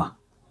ficin hukuma.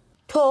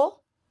 To,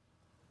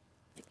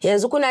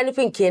 yanzu kuna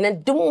nufin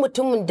kenan duk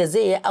mutumin da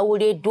zai yi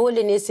aure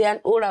dole ne sai an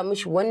ɗora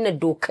mishi wannan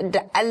dokar da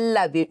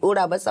Allah bai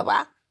ɗora masa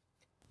ba?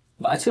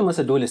 Ba a ce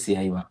masa dole sai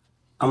yayi ba,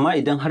 amma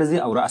idan har zai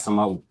aure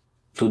Asma'u,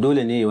 to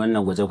dole ne ya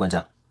wannan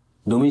gwaje-gwajen.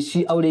 Domin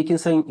shi aure kin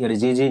san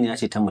yarjejeniya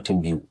ce ta mutum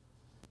biyu.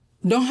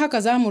 Don haka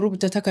za mu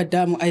rubuta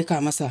takarda mu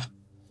aika masa.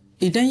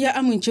 Idan ya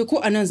amince ko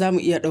anan za mu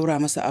iya ɗaura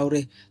masa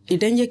aure.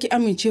 Idan ya ki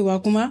amincewa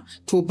kuma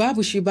to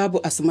babu shi babu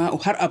Asma'u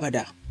har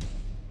abada.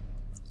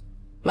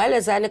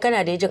 Malam Sani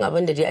kana da jin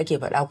abin da dai ake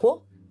faɗa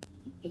ko?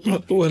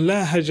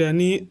 Wallahi Hajiya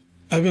ni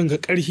abin ga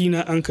ƙarhi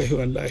na an kai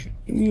wallahi.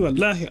 Ni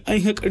wallahi an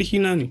yi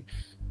ƙarhi na ne.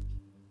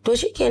 To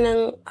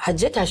shikenan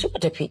Hajja tashi ku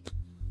tafi.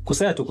 Ku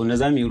saya tukunna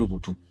za mu yi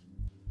rubutu.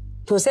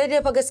 To sai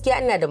dai fa gaskiya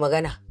ina da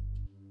magana.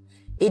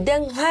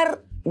 Idan har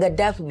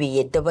Gaddafi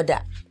bai yadda ba da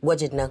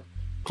gwajin nan,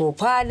 to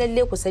fa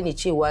lalle ku sani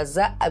cewa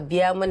za a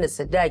biya mana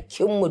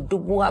sadakinmu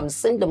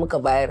 50,000 da muka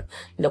bayar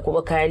da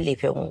kuma kayan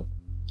lefenmu.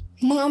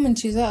 Mun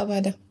amince za a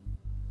bada.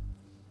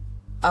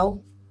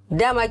 Au,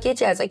 dama ke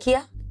ce a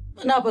tsakiya?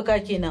 Muna fuka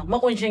kenan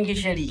makunshin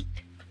gishiri.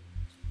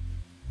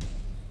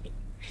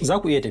 Za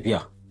ku iya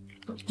tafiya.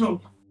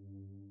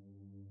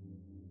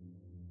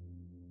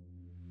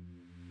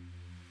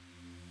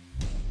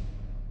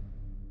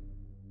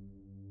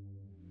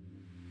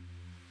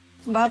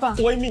 Baba.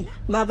 Wai mi?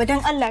 Baba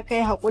dan Allah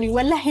kai haƙuri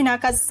wallahi na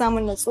kasa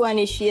samun natsuwa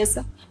ne shi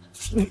yasa.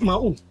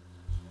 Ma'u,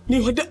 ni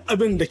duk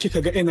abin da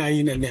kika ga ina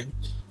yi nan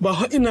ba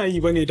ina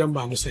yi bane dan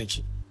ba mu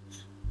sanki.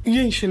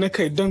 yin shi na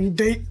kai don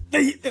dai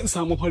in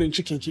samu farin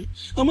cikin ki.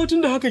 Amma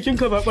tunda haka kin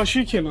ka zaɓa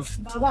shikenan.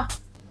 Baba,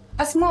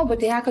 Asma'u ba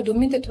ta yi haka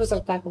domin ta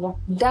tozarta ka ba.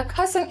 Da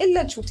ka san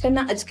illar cutar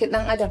nan a jikin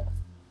ɗan adam.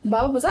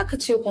 Baba ba za ka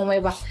ce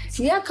komai ba.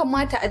 Ya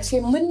kamata a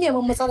ce mun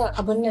nemi matsalar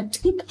abin nan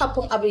tun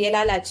kafin abu ya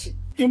lalace.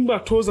 In ba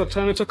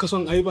tozarta na taka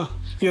son ai ba,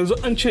 yanzu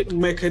an ce in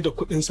mai kai da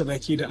kuɗin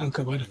sadaki da an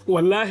ka bada.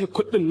 Wallahi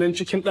kuɗin nan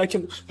cikin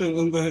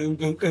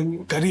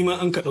ɗakin gari ma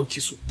an ka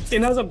ɗauki su.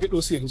 Ina zan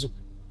fiɗo su yanzu?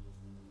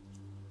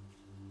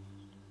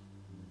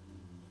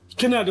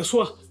 Kina da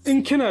suwa?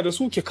 In kina da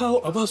su ki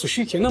kawo a basu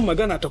shi kenan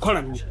magana ta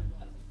kwaran ne.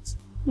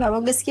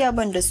 Baba gaskiya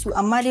ban da su,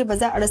 amma dai ba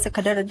za a rasa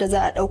kadarar da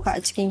za a ɗauka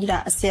a cikin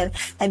gida a sayar.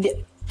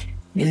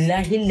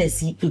 Billahi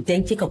lasi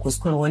idan kika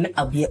kuskura wani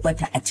abu ya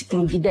bata a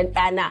cikin gidan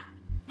ɗana,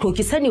 to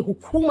ki sani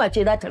hukuma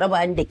ce za ta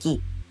raba ni da ke.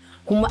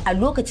 Kuma a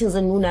lokacin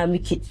zan nuna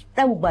miki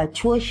ɗan ba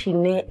coshi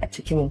ne a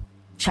cikin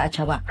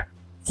caca ba.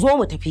 Zo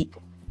mu tafi.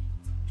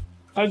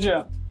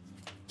 Hajiya,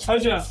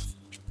 Hajiya,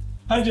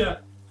 Hajiya,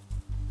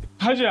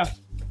 Hajiya,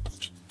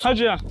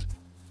 Hajiya.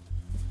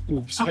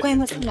 Akwai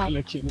matsala.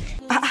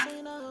 A'a.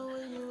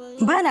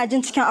 Ba na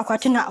jin cikin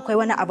akwatin nan akwai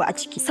wani abu a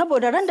ciki,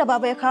 saboda ran da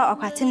baba ya kawo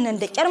akwatin nan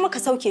da kyar muka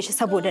sauke shi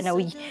saboda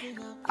nauyi.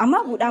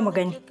 Amma buɗa mu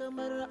gani.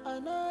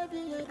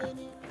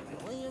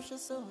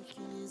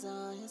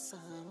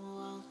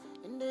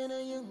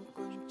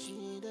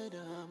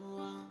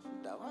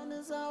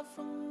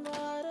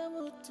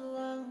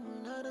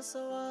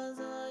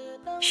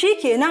 Shi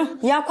kenan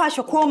ya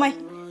kwashe komai.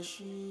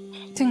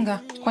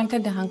 Tinga, kwantar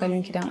da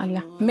hankalinki dan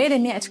Allah. Me da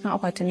me a cikin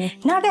akwatin ne?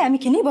 Na gaya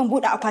miki ni ban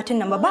buɗe akwatin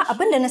nan ba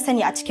abin da na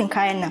sani a cikin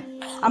kayan nan.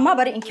 Amma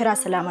bari in kira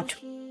Salamatu.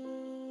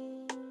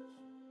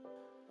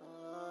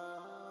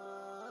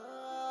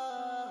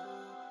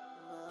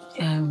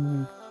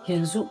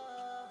 Yanzu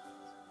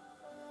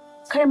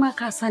kai ma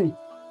ka sani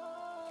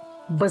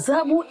ba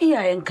za mu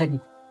iyayenka ne,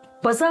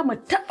 ba za mu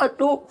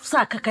taɓa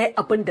sa ka kai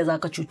abin da za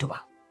ka cutu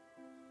ba.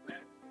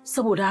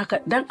 Saboda haka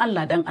dan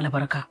Allah dan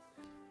albarka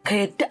ka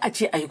yadda a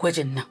ce a yi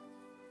gwajin nan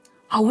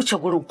a wuce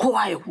gurin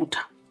kowa ya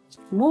huta.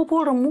 Mu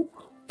burinmu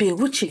bai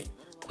wuce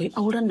ku yi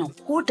auren nan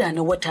ko da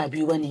na wata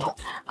 2 ba ne.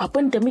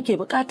 Abin da muke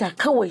bukata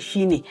kawai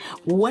shine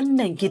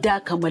wannan gida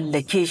ka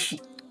mallake shi.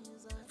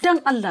 Dan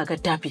Allah ga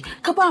tafi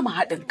ka ba mu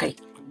haɗin kai.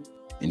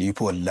 Ni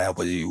fa wallahi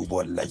ba zai yi ba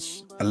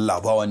wallahi.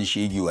 Allah ba wani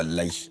shege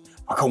wallahi.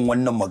 Akan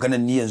wannan maganar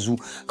ni yanzu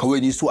kawai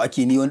ni so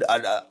ake ni wanda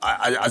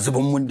a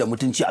zuban mun da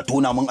mutunci a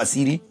tona mun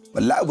asiri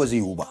wallahi ba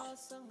zai yi ba.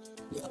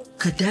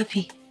 Ka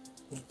dafi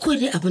ko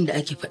dai abin da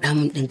ake faɗa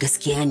min din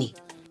gaskiya ne.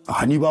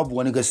 A ni babu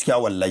wani gaskiya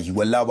wallahi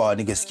ba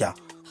wani gaskiya.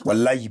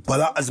 Wallahi ba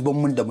za a zuban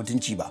mun da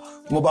mutunci ba.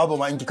 Kuma babu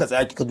ma in kika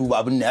tsaya kika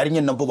duba abin nan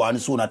yarinyar nan fa ba wani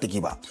so na take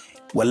ba.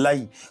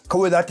 Wallahi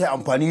kawai za ta yi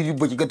amfani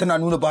ba ki ga tana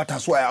nuna ba ta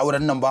so a yi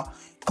auren nan ba.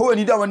 Kawai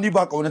ni daman ni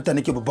ba kaunarta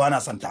nake ba na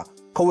santa.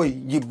 Kawai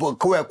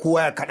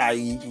kowa ya kada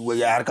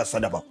ya harkar sa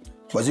daban.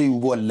 Ba zai yi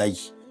ba wallahi.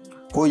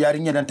 Ko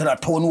yarinyar nan tana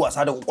ta wani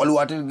wasa da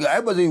kwakwalwa ta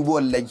ai ba zai yi ba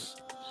wallahi.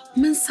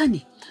 Mun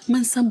sani,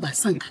 mun san ba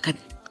son ka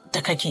da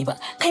kake ba,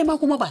 kai ma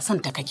kuma ba son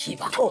ta kake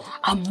ba.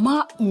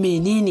 Amma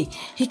menene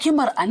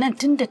hikimar a nan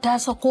tunda ta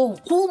sako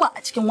hukuma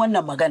a cikin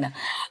wannan magana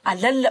a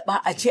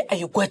lallaba a ce a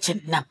yi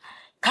gwajin nan.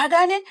 Ka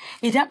gane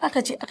idan aka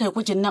ce aka yi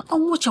gwajin nan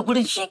an wuce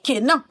gurin shi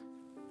kenan.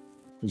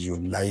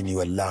 Wallahi ni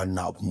wallahi wannan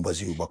abun ba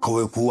zai yi ba.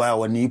 Kawai kowa ya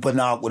wani fa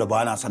na hakura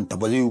ba na son ta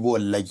ba zai yi ba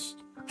wallahi.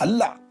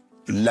 Allah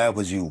wallahi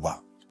ba zai yi ba.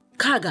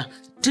 Kaga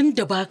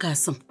tunda baka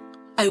son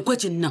a yi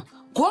gwajin nan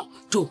ko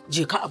to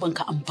je ka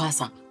abinka an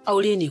fasa.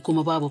 Aure ne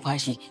kuma babu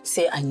fashi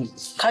sai an yi.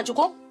 Ka ji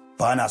ko?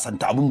 Ba na son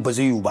ta abun ba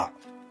zai yi ba.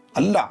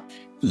 Allah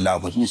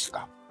ba zai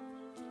shiga.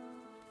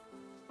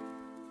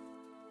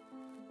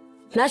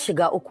 Na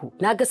shiga uku,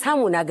 na ga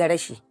samu na ga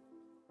rashi.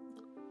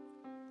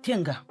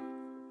 Tinga,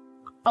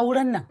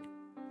 auren nan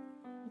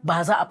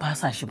ba za a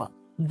fasa shi ba.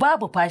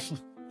 Babu fashi.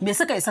 Me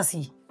suka isa su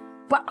yi?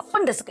 Ba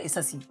abin da suka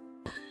isa su yi.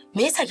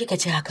 Me yasa kika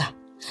ce haka?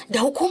 Da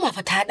hukuma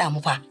fa ta haɗa mu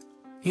fa.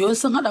 Yawan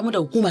sun haɗa mu da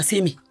hukuma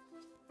sai me?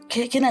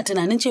 Kina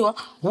tunanin cewa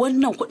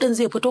wannan kuɗin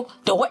zai fito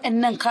da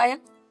waɗannan kayan?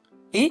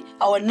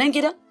 A wannan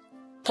gidan?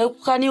 Kai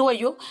kuka ne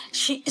wayo?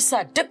 Shi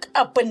isa duk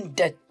abin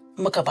da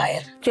muka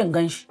bayar. Kin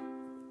gan shi?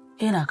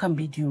 Yana kan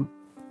bidiyo.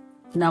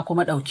 Na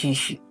kuma ɗauke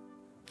shi.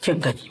 Kin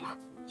gani ma.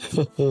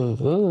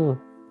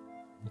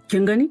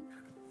 Kin gani?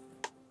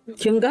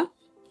 Kin ga?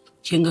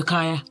 Kin ga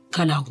kaya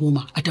kala 10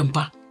 a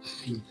tamfa.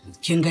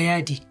 Kin ga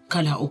yadi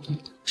kala 3,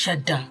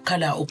 shadda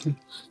kala 3.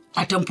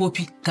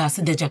 Atamfofi ga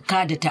su da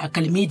jakka da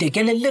takalmi da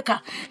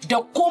gyalallika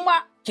da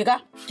kuma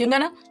kin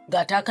gana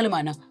ga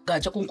takalma nan ga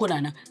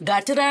jakunkuna nan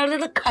ga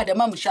turarurruka da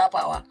man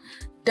shafawa.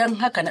 Don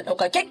haka na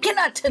ɗauka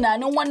kina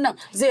tunanin wannan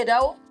zai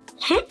dawo?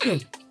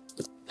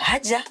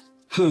 Hajja.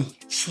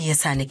 Shi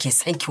yasa nake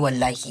son ki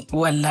wallahi.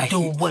 Wallahi.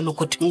 Duk wani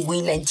kutun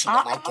gwilanci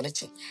da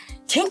makirci.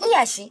 Kin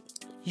iya shi?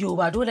 Yo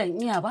ba dole in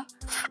iya ba.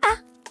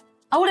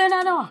 Aure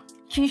na nawa?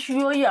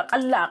 Kishiyoyi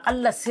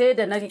akalla sai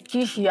da na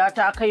kishiya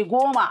ta kai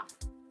 10.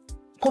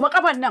 Kuma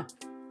kafan nan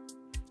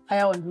a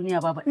yawan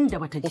duniya babu inda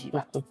bata je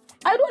ba.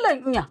 Ai dole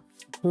in iya.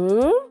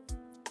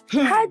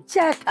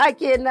 Hajja ka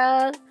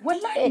kenan.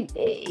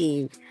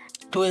 Wallahi.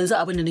 To yanzu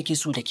abin da nake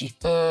so da ke.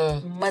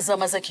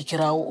 Maza ki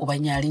kirawo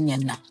uban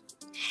yarinyan nan.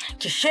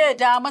 Ki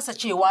shaida masa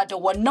cewa da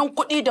wannan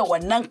kuɗi da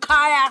wannan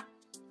kaya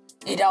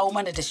ya dawo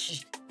mana da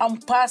shi. An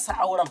fasa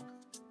auren.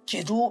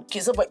 Ki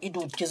zuba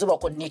ido, ki zuba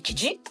kunne, ki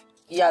ji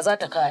ya za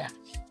ta kaya.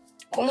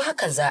 Kuma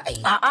hakan za a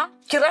yi. A'a,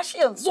 kira shi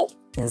yanzu.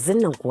 Yanzu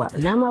nan kuwa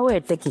ina ma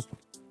wayar take.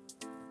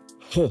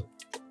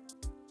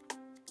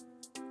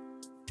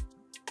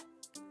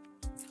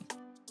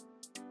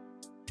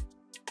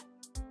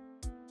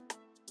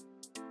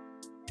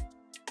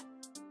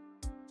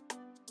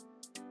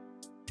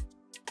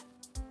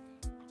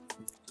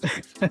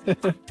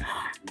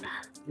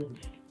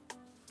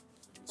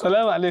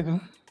 Salamu alaikum.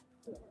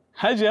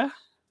 Hajiya?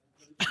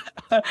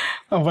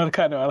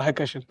 Barka da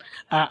warhakashin.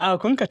 A'a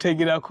kun ka ta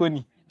gida ko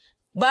ni?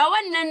 Ba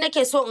wannan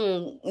nake so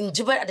in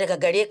ji ba daga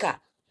gare ka.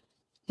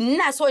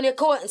 Ina so ne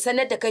kawai in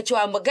sanar da kai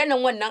cewa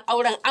maganan wannan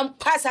auren an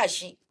fasa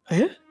shi.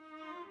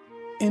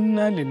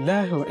 Inna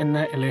lillahi wa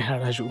inna ilaihi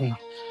raji'un.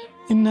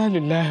 Inna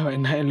lillahi wa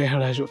inna ilaihi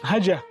raji'un.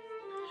 Hajiya,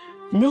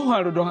 me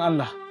faru don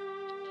Allah?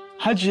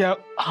 Hajiya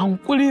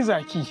hankuri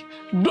zaki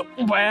duk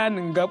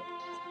bayanin ga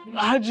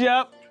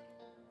Hajiya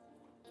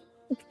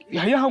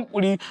yayi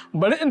hankuri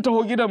bari in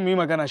taho gidan mu yi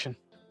magana shin.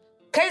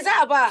 Kai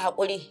za a ba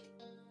haƙuri.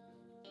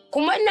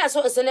 Kuma ina so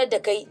in sanar da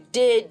kai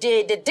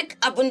daidai da duk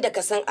abin da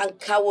ka san an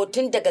kawo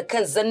tun daga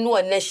kan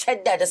zannuwan nan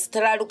shadda da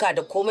suturaruka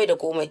da komai da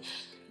komai.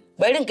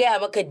 Bari in gaya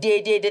maka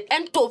daidai da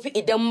ɗan tofi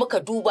idan muka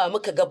duba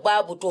muka ga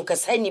babu to ka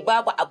sani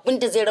babu abin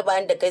da zai raba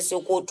da kai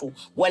sai kotu.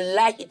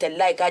 Wallahi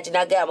tallahi ka ji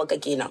na gaya maka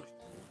kenan.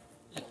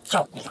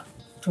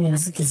 To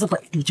yanzu ki zuba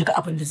ido ki ga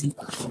abin da zai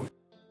faru.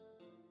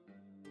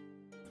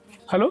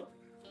 Hello?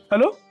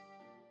 Hello?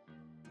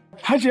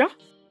 Hajiya?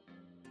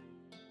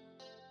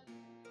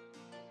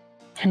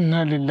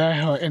 Inna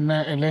lillahi wa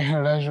inna ilaihi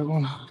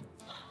raji'un.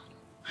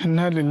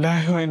 Inna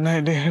lillahi wa inna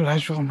ilaihi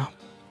raji'un.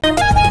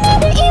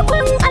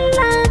 Ikon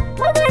Allah,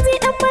 magaji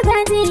dan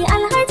magaji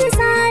Alhaji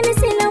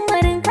Salisu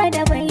lamarin ka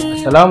da bai.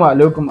 Assalamu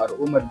alaikum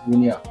al'ummar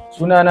duniya.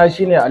 Sunana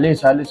shine Ali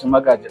Salisu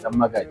Magaji dan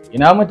Magaji.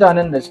 Ina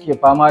mutanen da suke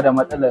fama da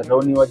matsalar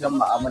rauni wajen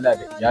mu'amala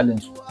da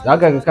iyalinsu.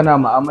 Zaka ga kana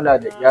mu'amala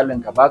da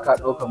iyalinka baka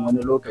ɗaukan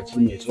wani lokaci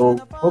mai tsawo,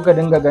 ko ka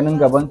dinga ganin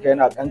gabanka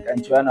yana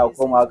kankancewa yana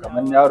komawa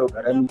kamar yaro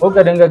karami, ko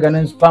ka dinga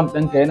ganin sperm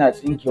ɗinka yana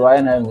tsinkewa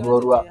yana yin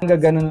ruwa-ruwa, dinga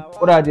ganin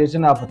kuraje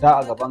suna fita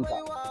a gabanka,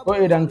 ko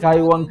idan ka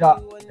yi wanka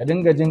ka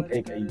dinga jin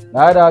ƙaiƙayi.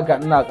 Bayan da haka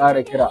ina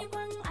ƙara kira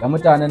ga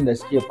mutanen da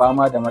suke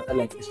fama da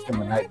matsalar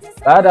istimna'i.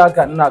 Bayan da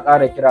haka ina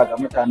ƙara kira ga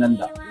mutanen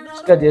da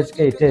suka je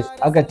suka yi test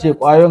aka ce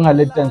ƙwayoyin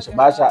halittarsu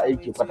ba sa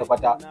aiki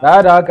kwata-kwata.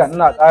 Bayan da haka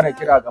ina ƙara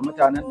kira ga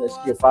mutanen da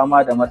suke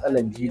fama da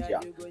matsalar jijiya.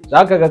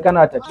 Za ka ga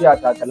kana tafiya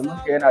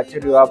takalminka yana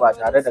cirewa ba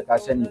tare da ka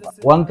sani ba.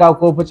 Wanka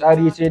ko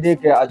fitsari sai dai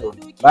ka yi a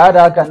zaune. Bayan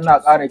da haka ina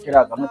ƙara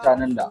kira ga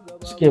mutanen da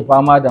suke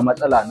fama da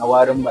matsala na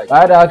warin baki.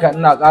 Bayan da haka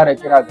ina ƙara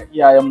kira ga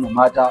iyayenmu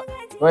mata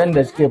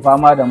waɗanda suke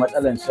fama da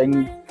matsalar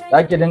sanyi.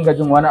 Za ki dinga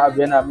jin wani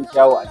abu yana miki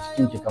yawo a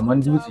cikinki kamar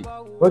dutse,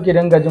 ko ki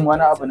dinga jin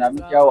wani abu na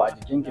miki yawo a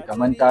jikinki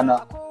kamar tana,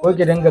 ko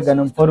ki dinga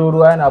ganin farin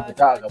ruwa yana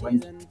fita a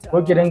gabanki,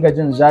 ko ki dinga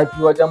jin zafi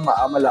wajen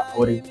mu'amalar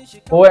aure,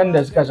 ko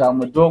waɗanda suka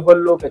samu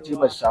dogon lokaci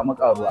ba su samu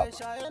ƙaruwa,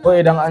 ko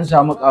idan an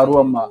samu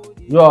ƙaruwan ma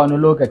zuwa wani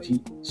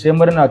lokaci sai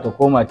murna ta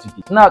koma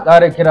ciki. Ina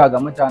ƙara kira ga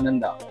mutanen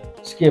da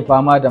suke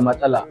fama da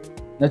matsala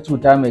na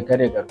cuta mai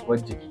karya garkuwar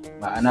jiki,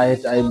 ma'ana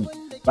HIV.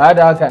 Ba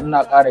da haka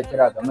ina ƙara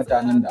kira ga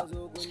mutanen da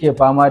suke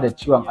fama da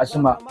ciwon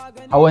asma,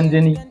 hawan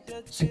jini,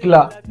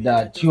 sikila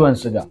da ciwon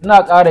siga.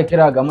 Ina ƙara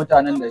kira ga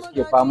mutanen da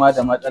suke fama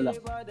da matsalan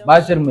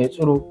basir mai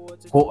tsiro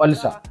ko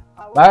olsa.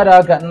 Baya da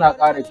haka ina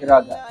ƙara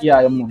kira ga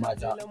iyayenmu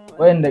mata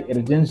wayanda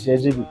ƙirjinsu ya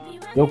zube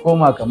ya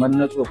koma kamar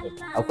na tsofaffi.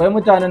 Akwai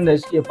mutanen da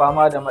suke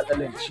fama da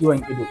matsalan ciwon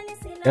ido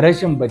da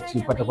rashin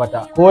bacci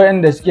kwata-kwata, ko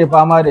wayanda suke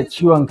fama da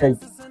ciwon kai,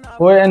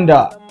 ko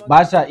wayanda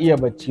ba sa iya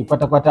bacci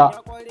kwata-kwata,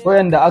 ko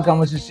wayanda aka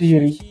musu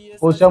sihiri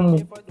ko sammu,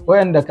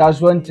 wayanda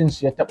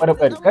kasuwancinsu ya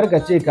taɓarɓare. Kar ka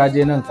ce ka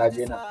je nan ka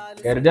je nan,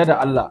 ka yarda da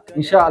Allah,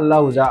 insha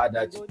Allah za a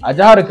dace. A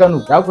jihar Kano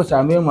za ku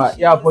same mu a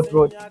Airport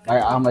Road by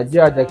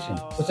Ahmadiyya Junction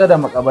kusa da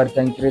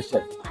makabartan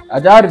Christian. A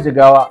jihar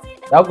Jigawa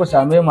za ku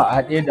same mu a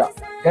Hadeja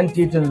kan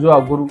titin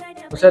zuwa Guru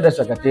kusa da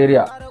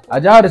Sakatariya. A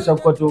jihar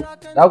Sokoto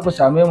za ku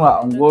same mu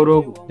a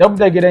Angorogo dab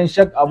da gidan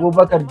Sheikh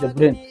Abubakar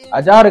Jibrin.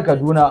 A jihar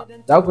Kaduna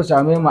za ku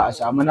same mu a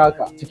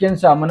Samunaka cikin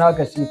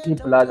Samunaka City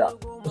Plaza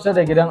kusa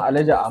da gidan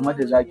Alhaji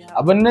Ahmadu Zaki.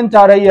 A birnin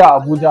tarayya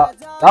Abuja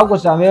za ku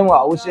same mu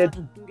a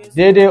Usetu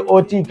daidai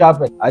OT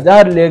Carpet. A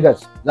jihar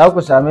Lagos za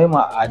ku same mu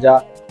a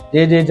Aja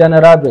daidai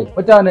General Bed.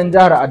 Mutanen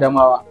jihar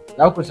Adamawa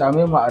za ku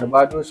same mu a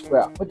Arbado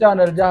Square.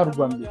 Mutanen jihar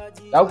Gombe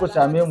za ku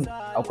same mu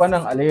a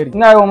Kwanan Alheri.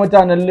 Ina yi wa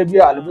mutanen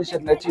Libya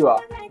albishir na cewa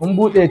mun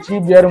buɗe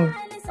cibiyar mu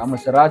a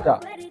Misrata,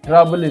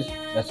 Travelers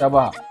da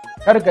Sabaha.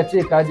 Kar ka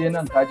ce ka je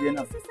nan ka je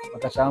nan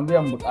baka samu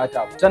biyan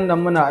bukata ba. Sannan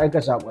muna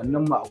aika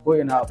sakonnin mu a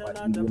ko'ina a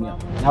faɗin duniya.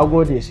 Na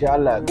gode, sai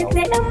Allah ya kawo.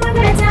 Da dan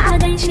magaja a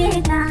gaishe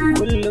ka.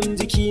 Kullum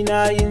jiki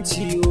na yin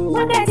ciwo.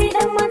 Magaji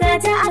dan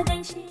magaja a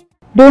gaishe.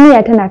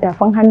 Duniya tana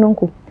tafin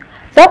hannunku.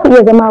 Za ku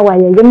iya zama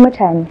wayayyun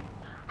mutane.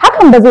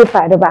 Hakan ba zai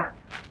faru ba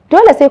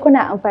dole sai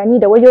kuna amfani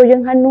da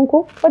wayoyin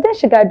hannunku wajen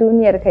shiga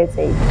duniyar kai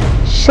tsaye.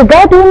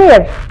 Shiga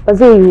duniyar ba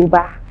zai yiwu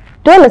ba,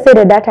 dole sai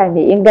da data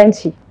mai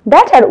inganci.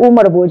 Datar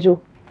Umar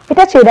Bojo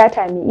ita ce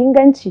data mai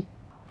inganci.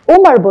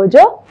 Umar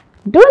Bojo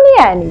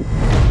duniya ne.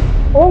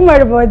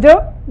 Umar Bojo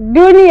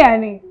duniya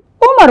ne.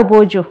 Umar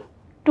Bojo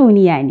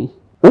duniya ne.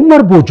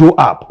 Umar Bojo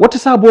app wata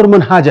sabuwar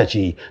manhaja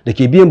ce da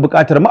ke biyan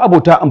buƙatar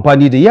ma'abota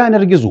amfani da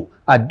yanar gizo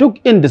a duk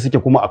inda suke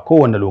kuma a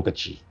kowane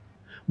lokaci.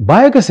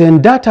 Baya ga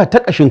sayan data ta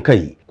ƙashin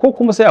kai ko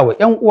kuma saya wa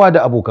 'yan uwa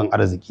da abokan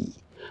arziki.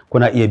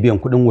 Kuna iya biyan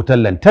kuɗin wutar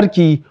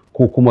lantarki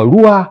ko kuma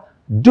ruwa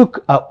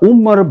duk a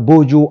Umar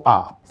Bojo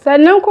app.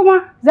 Sannan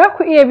kuma za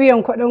ku iya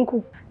biyan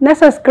kuɗinku na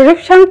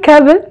subscription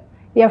cable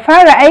ya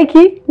fara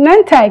aiki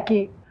nan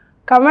take.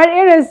 Kamar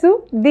irin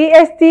su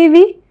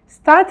DSTV,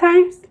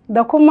 StarTimes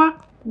da kuma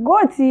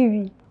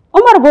GoTV.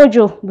 Umar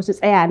Bojo ba su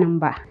tsaya nan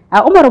ba.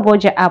 A Umar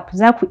Bojo app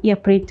za ku iya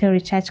printing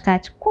recharge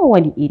card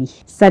kowane iri.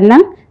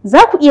 Sannan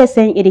za ku iya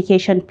sayan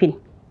education pin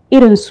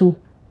irin su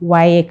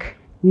WAEC,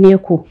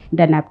 NECO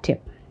da NAPTEP.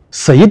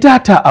 Sayi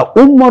data a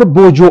Umar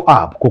Bojo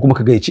app ko kuma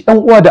ka gaici 'yan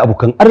uwa da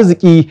abokan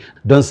arziki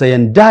don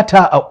sayan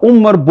data a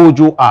Umar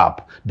Bojo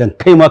app don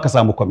kai ma ka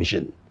samu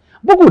commission.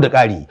 Bugu da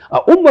ƙari a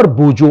Umar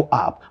Bojo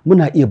app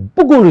muna iya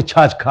bugun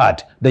recharge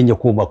card don ya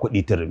koma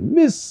kuɗi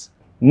turmis.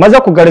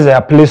 Maza ku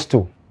garzaya Play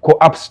Store ko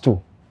App Store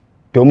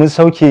domin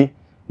sauke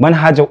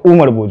manhajar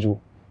Umar Bojo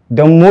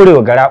don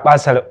morewa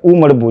garaɓasar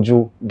Umar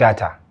Bojo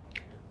data.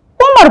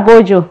 Umar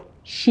Bojo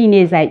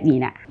shine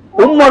zaɓina.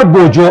 Umar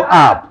Bojo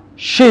app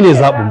shine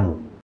zaɓinmu.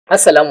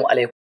 Assalamu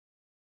alaikum.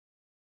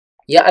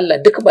 Ya Allah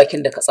duk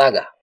bakin da ka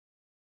tsaga,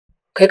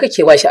 kai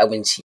kake ba shi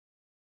abinci.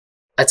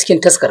 A cikin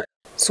taskar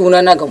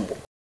suna na Gambo,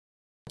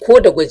 ko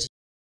da gwaji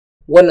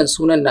wannan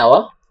sunan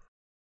nawa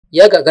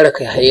ya gagara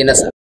kai haye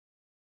nasa.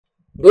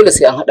 Dole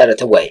sai an haɗa da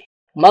tagwaye.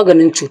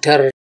 Maganin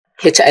cutar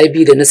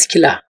HIV da na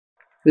sikila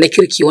na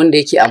kirki wanda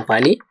yake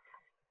amfani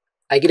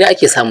a gida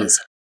ake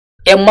samunsa.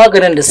 'Yan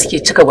maganin da suke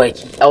cika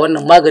baki a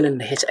wannan maganin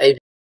na HIV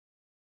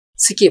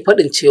suke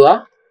faɗin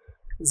cewa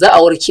za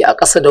a warke a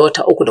ƙasa da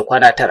wata 3 da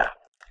kwana 9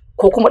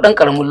 ko kuma ɗan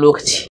ƙaramin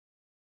lokaci.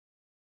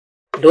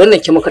 Da wannan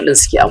chemical ɗin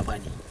suke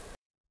amfani.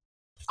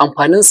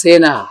 Amfaninsa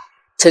yana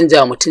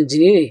canja mutum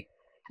jini ne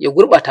ya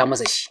gurɓata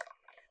masa shi.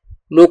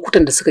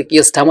 Lokutan da suka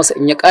kiyasta masa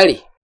in ya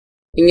ƙare,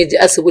 in ya je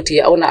asibiti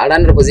ya auna a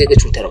ranar ba zai ga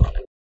cutar ba.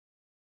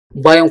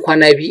 Bayan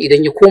kwana 2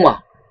 idan ya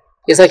koma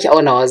ya sake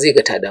aunawa zai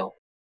ga ta dawo.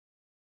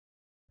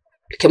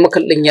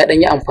 Chemical ɗin ya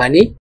ɗan yi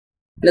amfani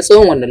na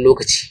tsawon wannan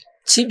lokaci.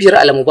 Cibiyar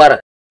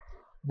Al-Mubarak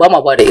ba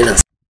ma ba da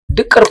irinsa.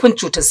 Duk ƙarfin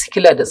cutar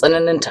sikila da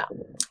tsananinta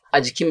a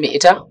jikin mai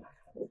ita,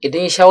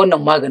 idan ya sha wannan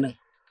maganin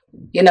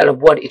yana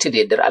rabuwa da ita da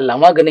yardar Allah.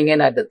 Maganin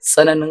yana da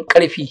tsananin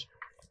ƙarfi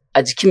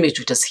a jikin mai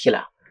cutar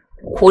sikila,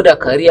 ko da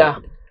kariya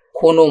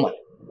ko normal,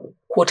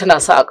 ko tana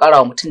sa a ƙara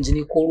wa mutum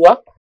jini ko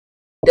ruwa.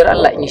 Yardar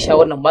Allah in ya sha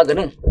wannan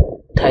maganin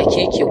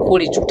take ke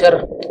kore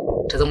cutar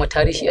ta zama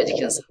tarihi a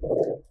jikinsa.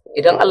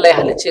 Idan Allah ya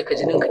halicce ka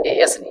jininka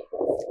AS ne,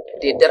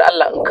 da yardar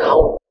Allah in ka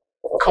hau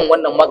kan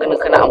wannan maganin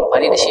kana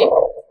amfani da shi,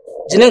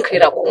 jininka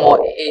yana komawa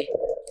AA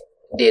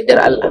da yardar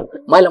Allah.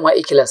 Malama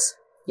Ikilas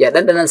ya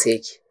ɗanɗanansa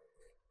yake.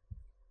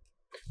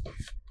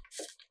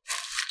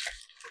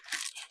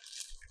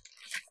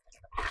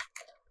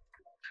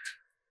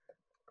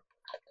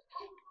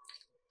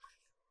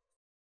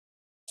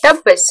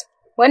 Tabbas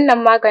wannan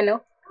maganin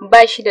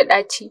ba shi da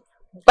ɗaci,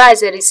 ba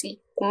zaritsi,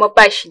 kuma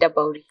ba shi da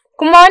bauri.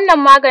 Kuma wannan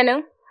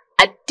maganin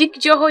a duk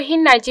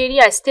jihohin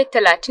Najeriya state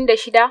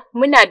 36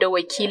 muna da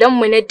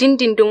wakilanmu na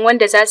dindindin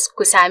wanda za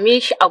ku same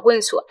shi a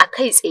gunsu a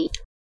kai tsaye.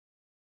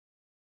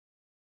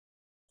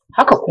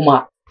 Haka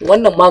kuma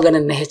wannan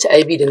maganin na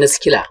HIV da na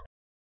sikila,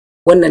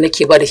 wannan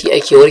nake ba da shi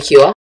ake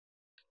warkewa,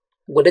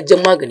 gwadajjen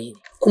magani ne.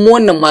 Kuma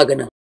wannan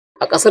maganin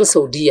a ƙasar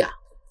Saudiya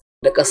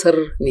da ƙasar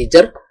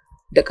Nijar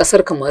da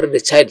ƙasar Kamaru da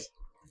Chadi,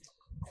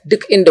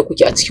 duk inda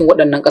kuke a cikin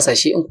waɗannan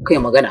ƙasashe in kuka yi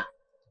magana,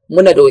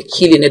 muna da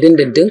wakili na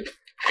dindindin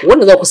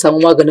wanda za ku samu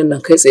maganin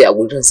nan kai tsaye a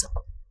gudunsa.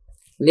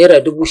 Naira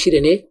 6,000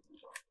 ne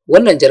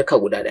wannan jarka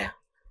guda ɗaya.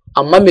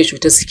 Amma mai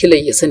cutar sikilar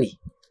ya sani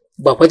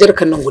ba fa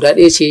jarkar nan guda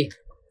ɗaya ce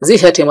zai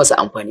sha ta masa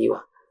amfani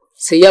ba.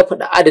 Sai ya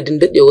faɗa adadin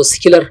daɗewar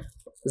sikilar,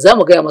 za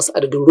mu gaya masa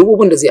adadin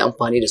robobin da zai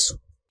amfani da su.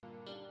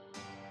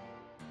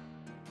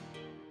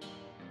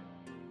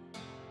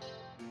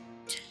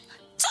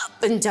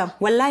 Binjam,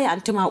 wallahi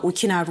antima'u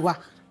kina ruwa.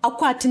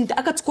 Akwatin da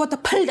aka ciko ta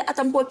fal da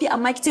atamfofi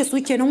amma kice su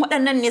kenan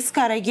waɗannan ne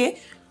suka rage.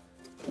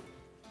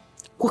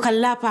 Ku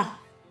kalla fa.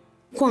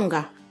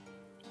 Kunga.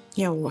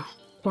 Yawwa,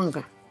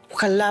 kunga. Ku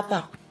kalla fa.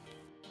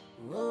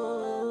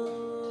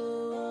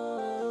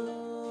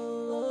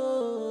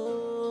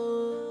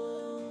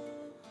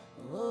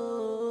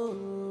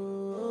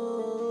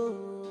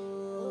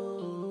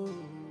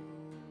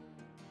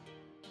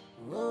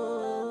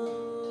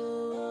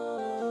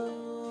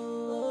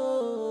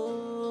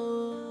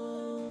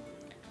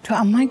 To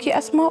amma ki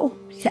Asma'u,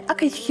 ya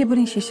aka kike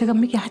barin shi shiga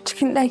miki har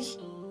cikin ɗaki?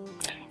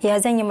 Ya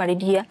zan yi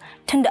Mardiya,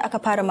 tunda aka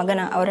fara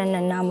maganar auren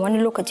nan namu wani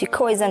lokaci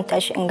kawai zan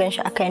tashi in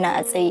ganshi a kaina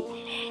a tsaye.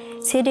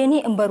 Sai dai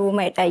ni in baro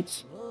mai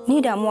ɗaki.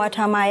 Ni damuwa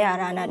ta ma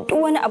yara na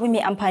duk wani abu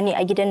mai amfani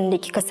a gidan da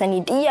kika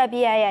sani duk ya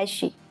biya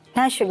yashi.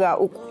 Na shiga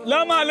uku.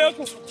 Salamu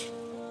alaikum.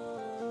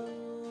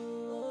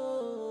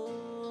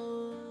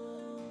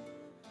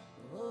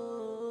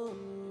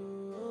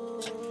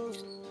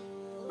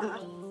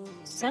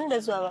 San da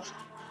zuwa ba.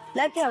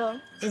 Lafiya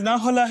ba? Ina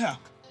ho lafiya.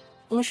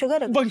 Mu shiga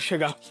da ban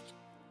shiga.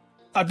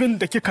 Abin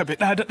da kika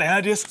biɗa da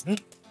ɗaya dai san.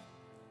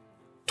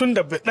 Tun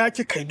da biɗa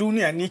kika yi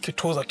duniya ni ki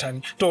tozata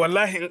ni. To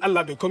wallahi in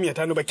Allah bai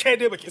kumyata ni ba ke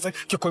dai baki san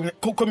ki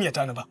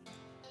kumyata ni ba.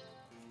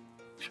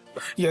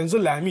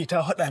 Yanzu Lami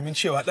ta faɗa min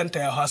cewa ɗanta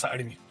ya hasa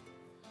armi.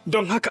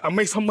 Don haka a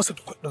mai san masa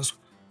da kuɗinsu.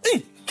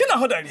 Kina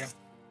hodariya.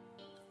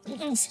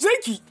 Sai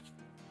ki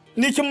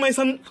ni kin mai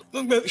san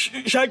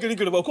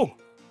shagirgir ba ko?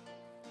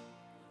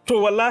 To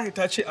wallahi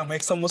ta ce a mai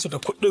san musu da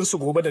kuɗinsu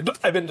gobe da duk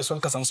abin da sun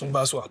kasan sun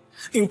basuwa.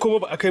 In kuma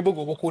ba a kai ba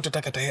gobe kotu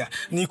ta ka tahiya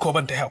ni ko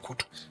ban tahiya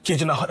kotu. Ke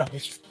ji na faɗa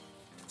miki.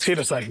 Sai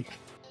da sahi.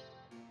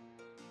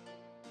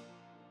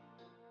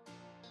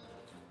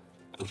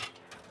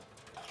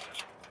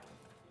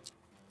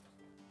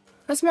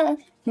 Asma,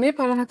 me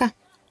fara haka?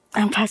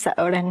 An fasa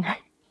auren nan.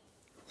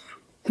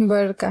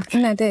 Barka,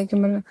 ina da yake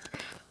murna.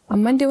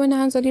 Amma dai wani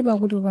hanzari ba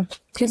gudu ba.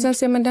 Kin san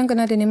sai mun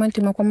dangana da neman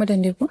taimakon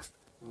madan dai ko?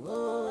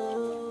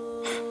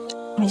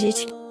 Mu je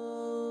ci.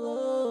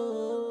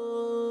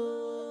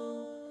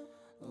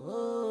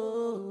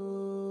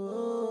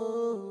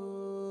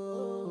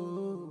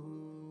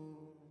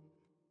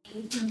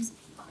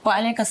 Wa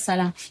alaikas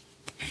salam.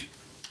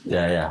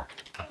 Yaya?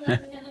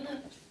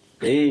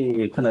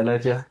 Kuna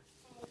lafiya?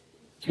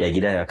 Ya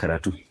gida ya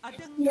karatu?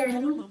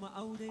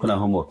 Kuna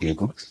homework ne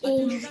ku?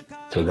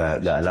 To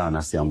ga alawa na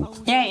siya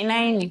muku. Ya ina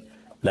yini?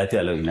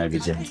 Lafiya lau ina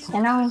gajiya.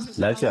 Ina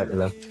Lafiya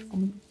lau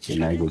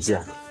ina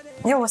gajiya.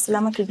 Yau wasu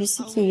lamatu bi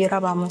suke yi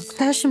raba mu.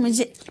 Tashi mu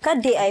je.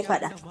 Kadda ai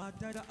faɗa.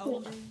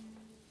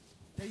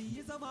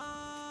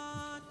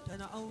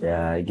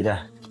 Ya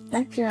gida?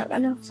 Lafiya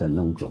ƙalau.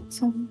 Sannan ku.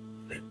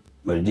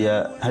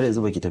 Bardiya har yanzu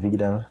baki tafi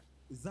gida ba?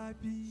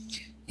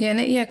 Ya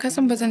na iya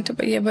kasan ba zan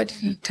taɓa iya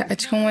barin ta a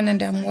cikin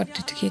wannan damuwar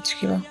da take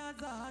ciki ba.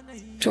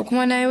 To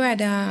kuma na yi waya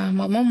da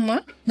maman ma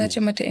na ce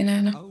mata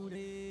ina nan.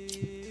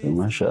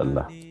 Masha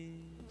Allah.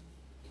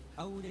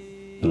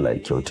 Allah ya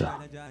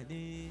kyauta.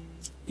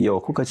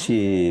 Yau kuka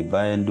ce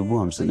bayan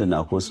 50,000 din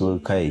akwai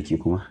wasu kayayyaki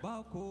kuma?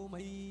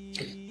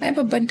 Ai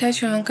babban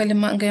tashin hankalin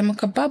ma an gaya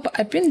maka babu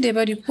abin da ya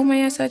bari kuma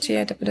ya sace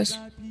ya tafi da su.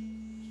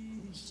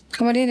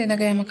 Kamar yadda na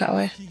gaya maka a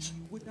waya.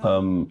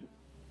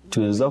 To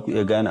yanzu za ku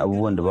iya gane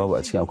abubuwan da babu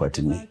a cikin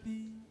akwatin ne?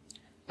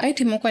 Ai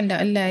taimakon da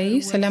Allah ya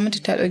yi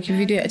Salamatu ta ɗauki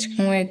bidiyo a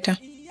cikin wayarta.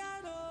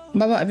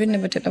 Babu abin da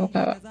bata ɗauka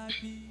ba.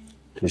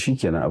 To shi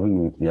kenan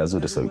abin ya zo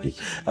da sauki.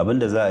 Abin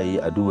da za a yi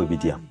a duba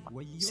bidiyon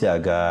sai a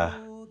ga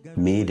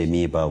me da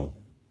me babu.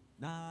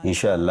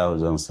 Insha Allah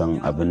zan san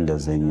abin da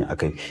zan yi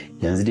akai.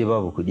 Yanzu dai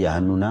babu kuɗi a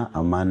hannuna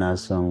amma na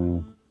san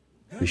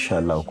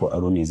insha Allah ko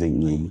aro ne zan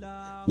iya yi.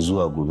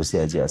 Zuwa gobe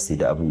sai a je a sai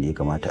da abin da ya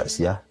kamata a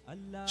siya.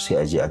 Sai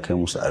a je a kai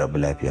musu a rabu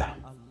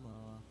lafiya.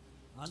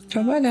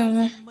 To ba da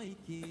ma.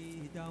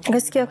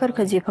 Gaskiya kar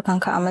ka jefa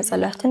kanka a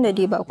matsala tunda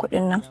dai ba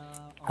kuɗin nan.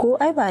 Ko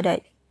ai ba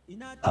daɗi.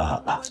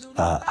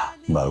 A'a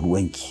ba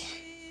ruwanki.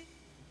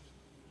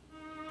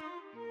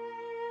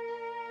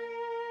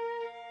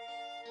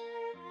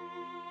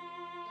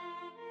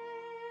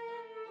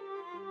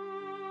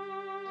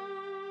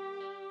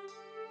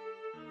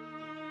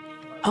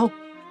 Au,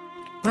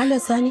 Malam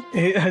Sani?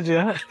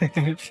 Hajiya.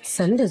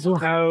 Sani da zuwa.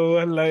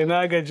 Wallahi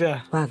na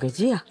gajiya. Ba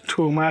gajiya?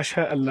 To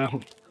masha Allah.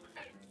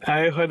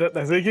 Ai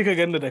daɗa sai kika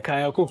ganda da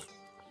kaya ko?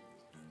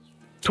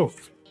 To,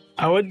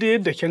 a wadda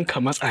yadda kin ka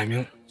matsa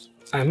min,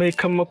 a mai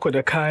kan mako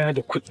da kaya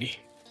da kuɗi.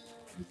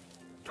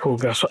 To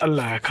ga su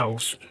Allah ya kawo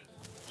su.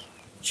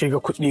 Ke ga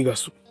kuɗi ga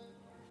su.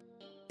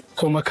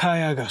 Kuma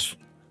kaya ga su.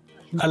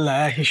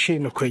 Allah ya hishe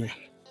ni kunya.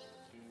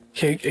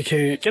 Ke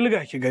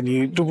kilga ki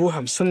gani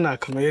 50,000 na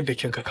kamar yadda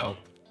kin ka kawo.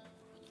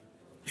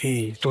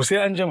 To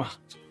sai an jima.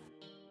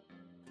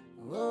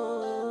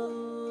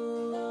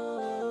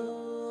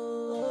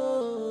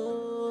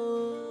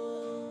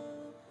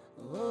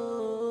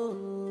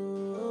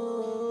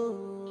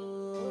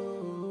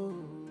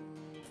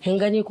 Kin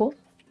gani ko?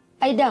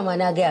 Ai dama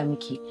na gaya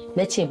miki,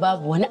 na ce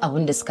babu wani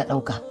abun da suka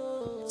ɗauka.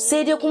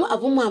 Sai dai kuma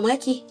abun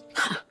mamaki,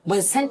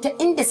 ban san ta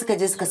inda suka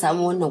je suka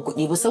samu wannan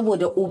kuɗi ba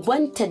saboda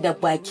ubanta da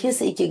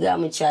bakinsa yake ga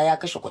mun cewa ya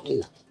kashe kuɗin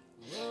nan.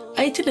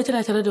 Ai tunda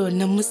tana tare da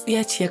wannan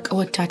mutsiyaciyar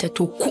kawarta ta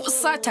to ko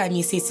sata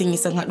ne sai sun yi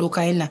sun haɗo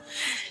kayan nan.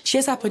 Shi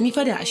yasa fa ni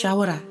fa da a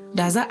shawara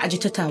da za a ji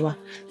tatawa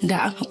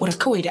da an haƙura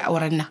kawai da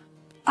auren nan.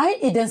 Ai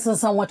idan sun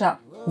san wata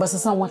ba su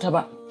san wata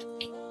ba.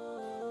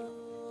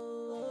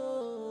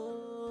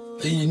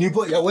 Ni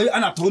fa ya wai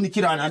ana ta wani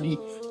kira na ni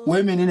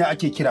wai menene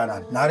ake kira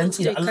na na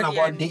rantsi da Allah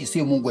ba wanda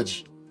ya mun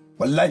gwaji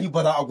wallahi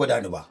ba za a gwada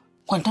ni ba.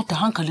 Kwantar da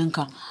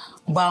hankalinka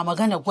ba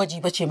magana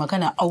gwaji ba ce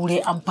magana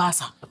aure an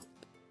fasa.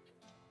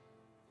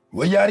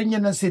 Wai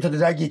yarinyar nan sai ta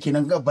dage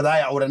kenan ba za a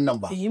yi auren nan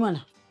ba.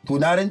 Mana. To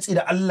na rantsi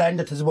da Allah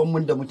inda ta zuban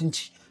min da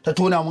mutunci ta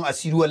tona min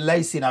asiri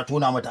wallahi sai na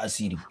tona mata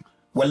asiri.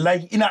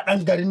 Wallahi ina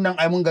dan garin nan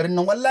ai mun garin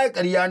nan wallahi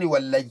ƙarya ne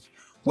wallahi.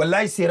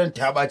 Wallahi sai ran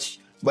ta ɓaci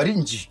bari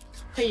in ji.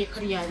 Kai ya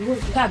karya ni.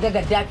 Ka ga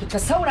Gaddafi ka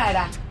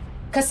saurara.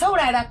 Ka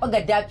saurara fa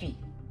Gaddafi.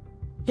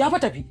 Ya fa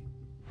tafi.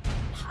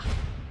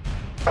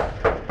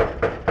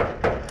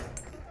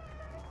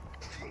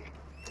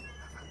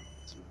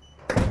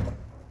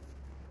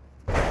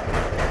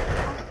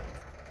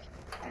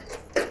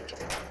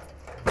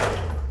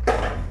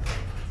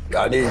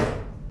 Gane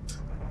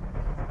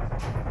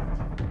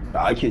da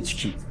ake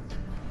ciki.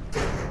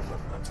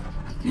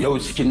 Yau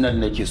cikin nan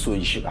nake so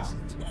in shiga.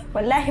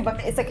 Wallahi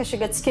baka isa ka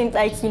shiga cikin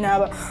ɗaki na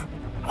ba.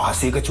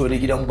 Sai ka ci wani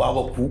gidan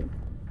babanku?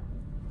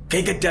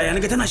 Kai gadda ya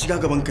naga tana shiga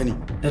gaban ka ne.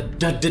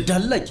 Da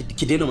Allah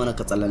ki daina mana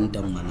ka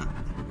tsalantan mana.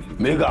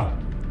 Mega.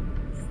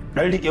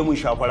 Dan rike mun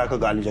shafara ka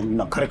ga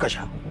aljanna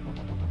karkasha.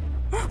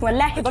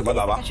 Wallahi baka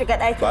isa ka shiga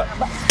ɗaki na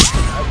ba.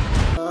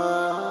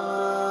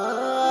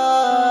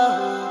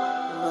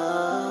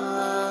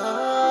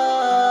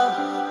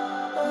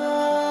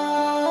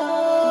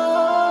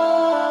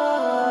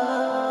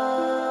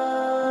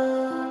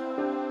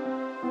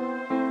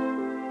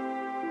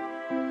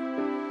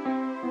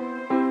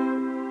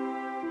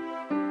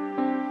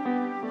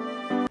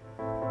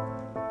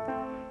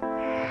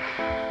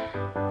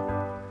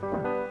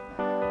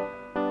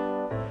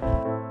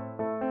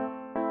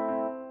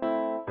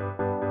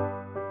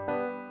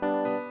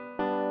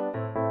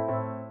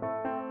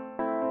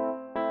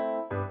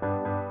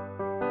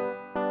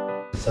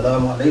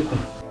 Assalamu alaikum.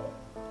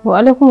 Wa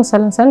alaikum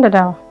salam, san da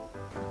dawa.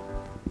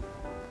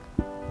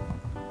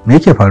 Me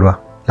yake faruwa?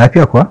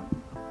 Lafiya kuwa?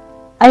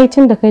 Ai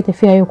tun da kai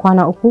tafiya yau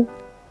kwana 3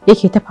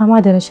 yake ta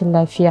fama da rashin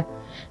lafiya.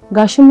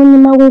 Gashi mun yi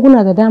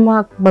magunguna da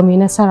dama ba mai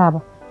nasara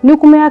ba. Ni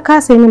kuma ya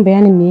kasa yin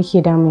bayanin me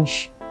yake damun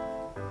shi.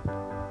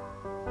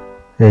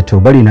 To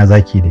bari na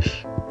zaki da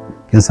shi.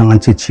 Kin san an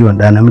ce ciwon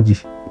ɗa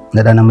namiji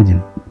na ɗa namiji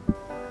ne.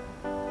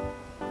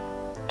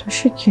 To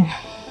shike.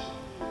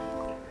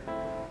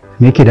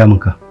 Me yake damun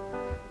ka?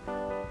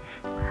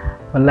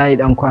 Wallahi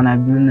dan kwana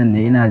biyu nan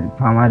ne ina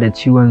fama da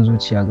ciwon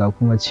zuciya ga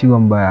kuma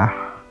ciwon baya.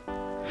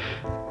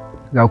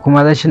 Ga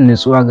kuma rashin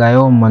nutsuwa ga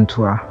yawan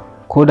mantuwa.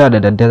 Koda da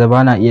daddare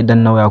bana iya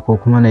danna waya ko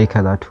kuma nayi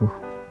karatu.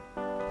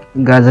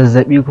 Ga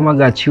zazzabi kuma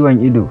ga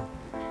ciwon ido.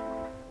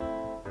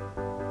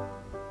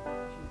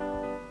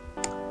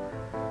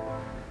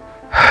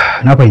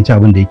 Na fahimci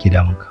abin da yake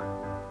damun ka.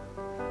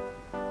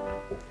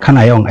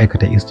 Kana yawan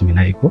aikata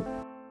istimina'i ko?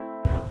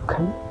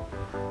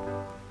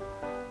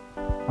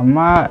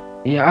 Amma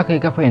ya aka yi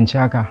ka fahimci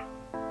haka?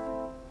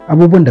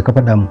 Abubuwan da ka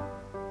faɗa mu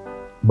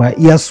ba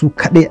iya su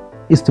kaɗai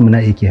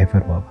istimina'i yake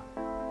haifarwa ba.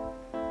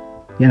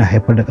 Yana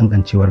haifar da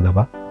kankancewar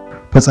gaba,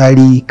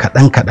 fitsari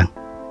kaɗan-kaɗan,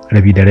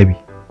 rabi da rabi.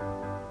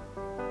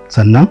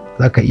 Sannan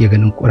za ka iya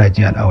ganin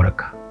ƙuraje a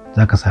al'aurarka,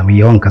 za ka sami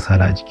yawan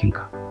kasala a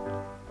jikinka.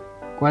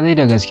 Kwarai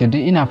da gaske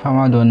duk ina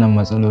fama da wannan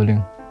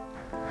matsalolin.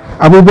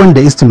 Abubuwan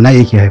da istimina'i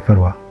yake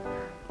haifarwa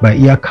ba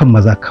iya kan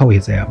maza kawai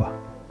tsaya ba,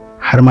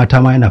 har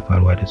mata ma yana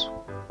faruwa da su.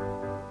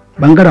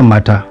 Bangaren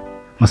mata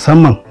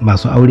musamman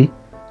masu aure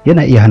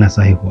yana iya hana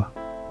su haihuwa,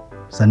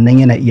 sannan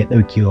yana iya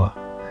ɗaukewa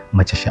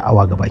mace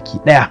sha'awa ga baki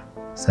ɗaya,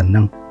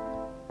 sannan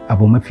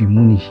abu mafi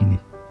muni shine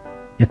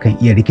yakan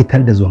iya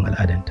rikitar da zuwan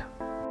al'adanta.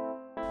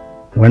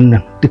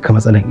 Wannan duka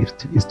matsalan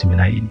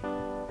istimina'i ne.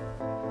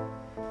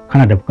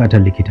 Kana da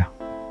buƙatar likita.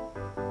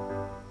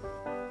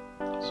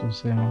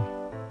 Sosai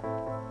ma.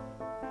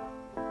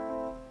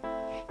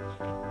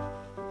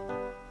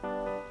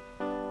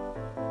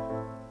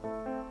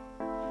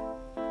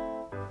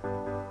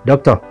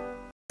 Doctor,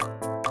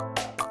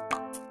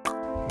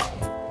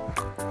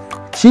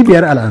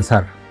 cibiyar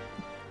Al'ansar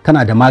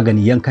tana da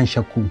magani yankan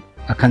shakku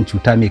akan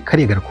cuta mai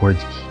karya garkuwar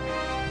jiki.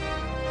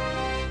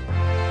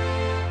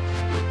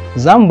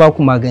 Za mu ba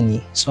ku magani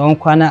tsawon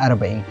kwana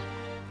 40.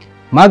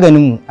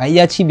 Maganinmu a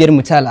iya cibiyar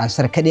mu ta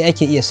Al'ansar kaɗai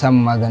ake iya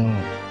samun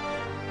maganinmu.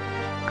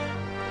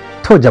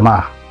 To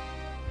jama'a,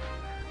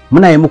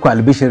 muna yi muku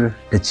albishir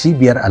da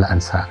cibiyar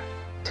Al'ansar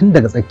tun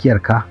daga tsakiyar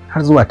ka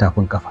har zuwa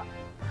tafin kafa.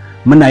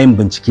 Muna yin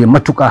bincike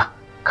matuƙa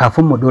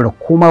kafin mu ɗora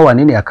koma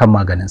wane ne akan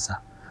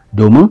maganinsa,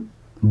 domin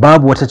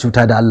babu wata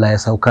cuta da Allah ya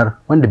saukar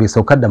wanda bai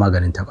saukar da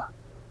maganinta ba.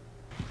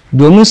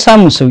 Domin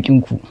samun sauƙin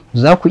ku,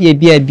 za ku iya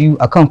biya biyu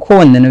akan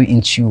kowanne nau'in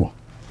ciwo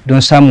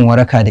don samun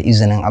waraka da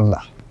izinin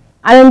Allah.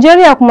 A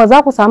Najeriya kuma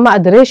za ku samu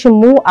adireshin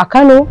mu a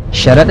Kano,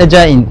 Sharaɗa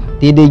Ja'in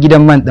daidai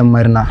gidan man ɗan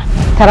Marna.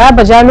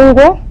 Taraba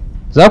Jalingo,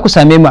 za ku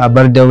same mu a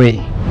Bardawe.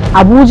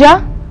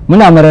 Abuja,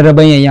 muna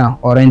mararraban yayan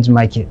Orange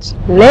Market.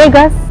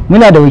 Lagos,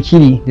 muna da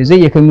wakili da zai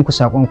iya kai muku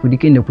sakon ku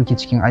duk inda kuke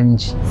cikin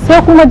aminci.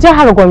 Sai kuma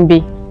jihar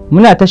Gombe.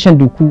 Muna tashan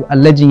Duku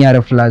Allajin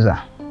Yara Plaza.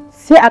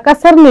 Sai a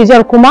ƙasar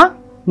Nijar kuma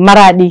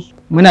Maradi.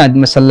 Muna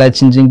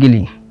masallacin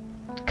Jingili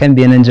kan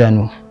Benin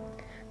Jano.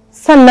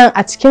 Sannan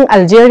a cikin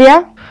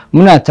Algeria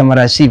muna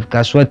Tamarasif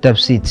kasuwar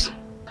Tafsit.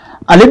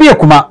 A Libya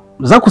kuma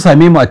za ku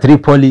same mu a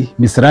Tripoli,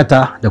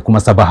 Misrata da kuma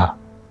Sabaha.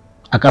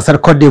 A ƙasar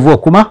Cote d'Ivoire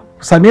kuma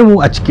ku same mu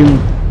a cikin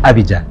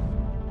Abidjan.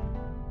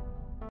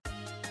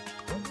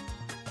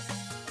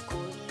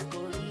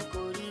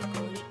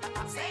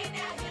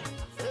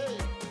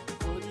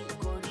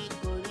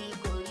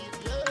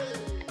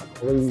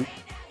 Wai,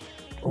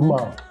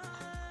 umma,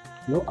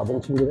 yau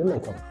abincin gidan nan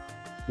kam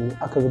in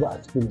aka zuba a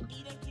cikin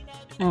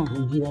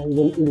ji ya yi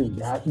wani irin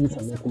daɗi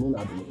sannan kuma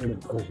yana da irin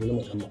ƙarshe na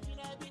musamman.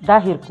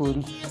 Dahir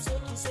kori.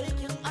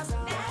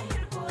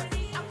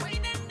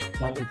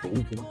 Dahir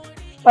kori kuma.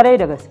 Ƙwarai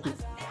da gaske.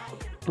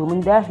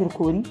 Domin dahir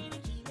kori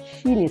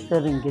shine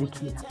sirrin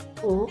girki na.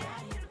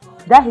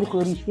 Dahir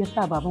kori shi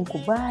yasa babanku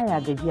baya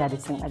gajiya da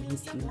cin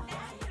abinci na.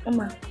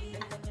 Umma.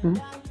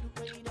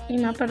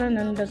 Ina fara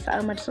nan da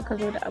Ahmad suka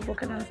zo da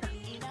abokanansa.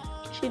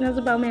 Shi na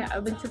zuba mai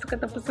abinci suka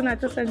tafi suna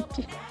ta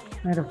santi.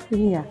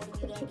 Marafiya.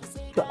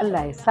 To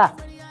Allah ya sa.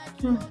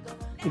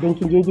 Idan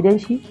kin je gidan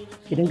shi,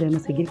 ki dinga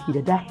masa girki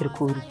da dahir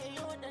kori.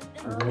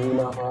 Ni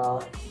ma fa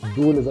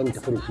dole zan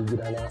tafi da shi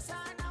gidana.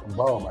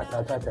 Ba wa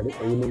matata ta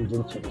riƙa yi min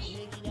jinci da shi.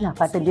 Ina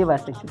fatan dai ba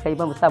san ki kai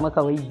ba mu sa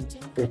maka waigi.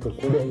 To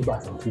ko dai ba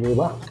san ki ne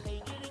ba.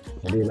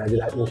 Dai na ji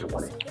daɗin shi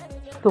kwarai.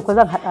 To ko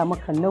zan haɗa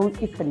maka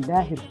nau'ikan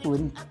dahir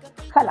kori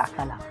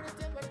kala-kala.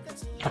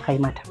 Ka kai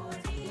mata.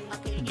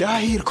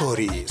 Dahir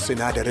kori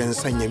sinadarin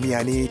sanya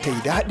miya ne ta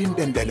yi daɗin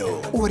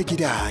ɗanɗano. Uwar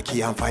gida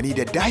ke amfani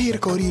da dahir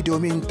kori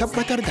domin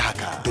tabbatar da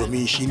haka.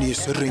 Domin shi ne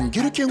sirrin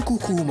girkin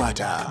kuku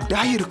mata.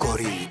 Dahir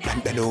kori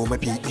ɗanɗano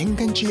mafi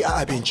inganci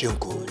a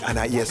abincinku.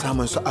 Ana iya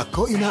samun su a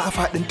ko'ina a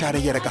faɗin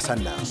tarayyar ƙasar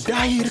nan.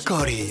 Dahir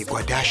kori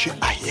gwada shi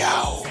a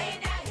yau.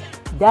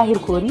 Dahir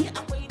kori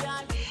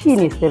shi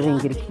ne sirrin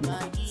girki na.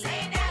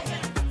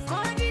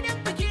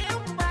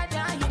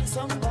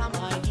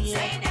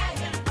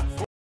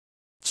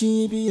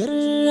 Cibiyar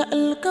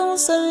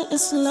Alkausar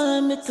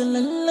Islamic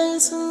lallai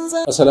sun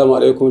za. Assalamu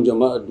alaikum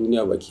jama'ar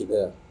duniya baki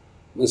daya.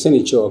 Mun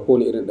sani cewa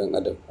kowane irin dan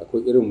adam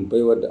akwai irin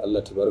baiwar da Allah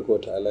tabaraka wa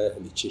ta'ala ya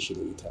halicce shi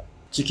da ita.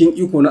 Cikin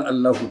iko na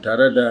Allahu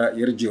tare da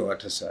yarjewa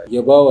ta sa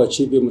ya bawa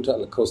cibiyar mu ta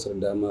Alkausar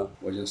dama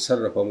wajen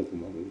sarrafa muku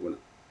magunguna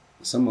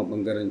musamman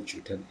bangaren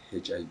cutar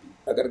HIV.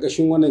 A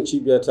ƙarƙashin wannan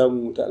cibiya ta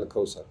mu ta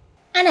Alkausar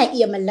ana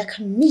iya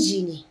mallakan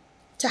miji ne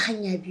ta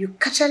hanya biyu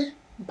kacal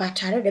ba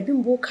tare da bin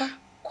boka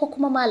ko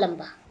kuma malam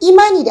ba.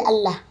 Imani da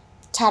Allah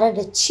tare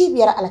da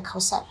cibiyar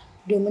Alkausar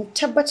domin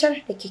tabbatar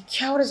da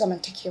kyakkyawar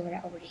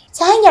zamantakewar aure.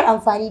 Ta hanyar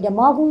amfani da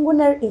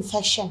magungunar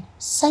infection,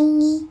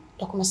 sanyi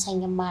da kuma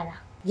sanyin mara,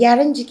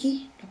 gyaran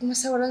jiki da kuma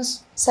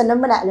sauransu. Sannan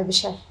muna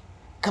albishir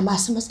ga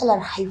masu matsalar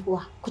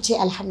haihuwa ku ce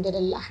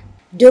alhamdulillah.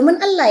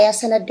 Domin Allah ya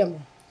sanar da mu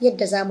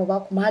yadda za mu ba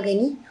ku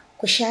magani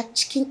ku sha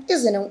cikin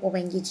izinin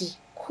Ubangiji.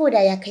 Ko da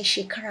ya kai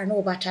shekara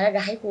nawa ba tare da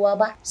haihuwa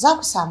ba, za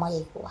ku samu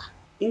haihuwa.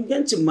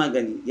 Ingancin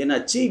magani yana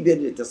cibiyar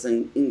da ta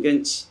san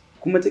inganci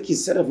kuma take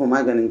sarrafa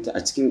maganinta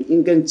a cikin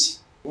inganci,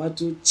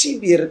 wato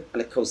cibiyar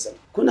Alkausar.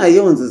 Kuna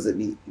yawan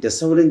zazzabi da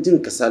saurin jin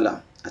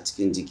kasala a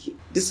cikin jiki,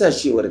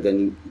 disashewar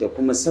gani da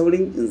kuma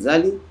saurin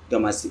inzali ga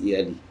masu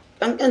iyali,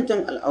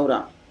 ƙanƙantan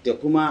al'aura da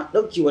kuma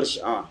ɗaukewar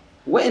sha'awa.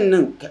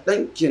 Wa'annan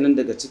kaɗan kenan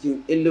daga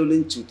cikin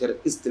illolin cutar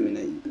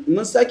istimina'i.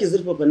 Mun sake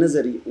zurfafa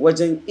nazari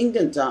wajen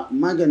inganta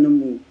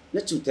maganinmu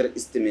na cutar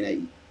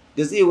istimina'i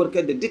da zai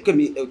warkar da duka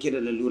mai ɗauke da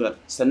lalurar,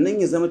 sannan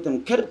ya zama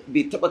tamkar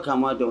bai taɓa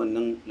kama da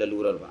wannan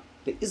lalurar ba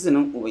da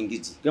izinin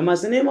Ubangiji. Ga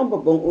masu neman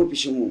babban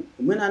ofishinmu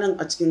muna nan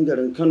a cikin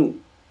garin Kano,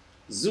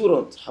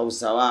 Zurot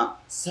Hausawa,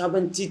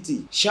 Sabon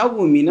Titi,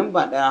 shago mai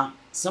namba 1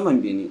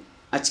 saman Bene.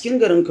 A cikin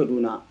garin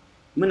Kaduna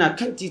muna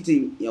kan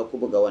titin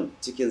Yakubu Gawan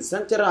cikin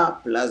Santara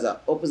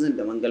Plaza opposite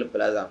da Mangal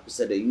Plaza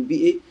kusa da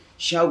UBA,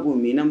 shago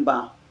mai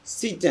namba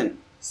C10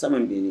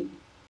 saman Bene.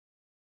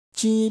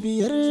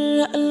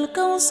 Cibiyar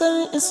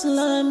Alkausar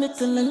Islamic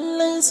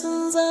lallai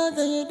sun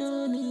zagaye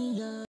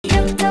duniya.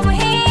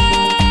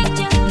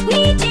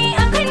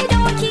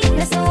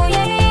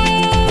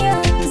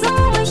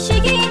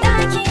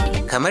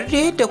 Kamar da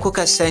yadda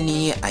kuka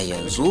sani a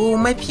yanzu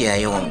mafiya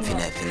yawan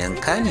fina-finan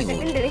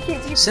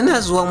Kannywood suna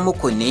zuwan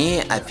muku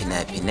ne a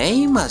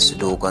fina-finai masu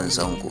dogon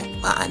zango,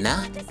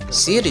 ma'ana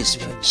series.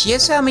 Shi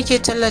yasa muke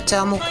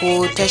tallata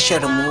muku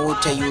tashar mu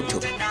ta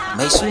YouTube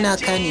mai suna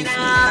Kanny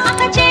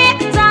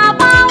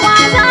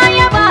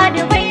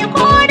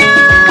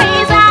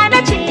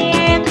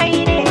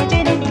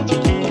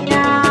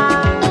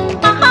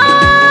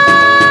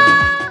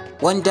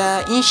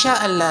wanda insha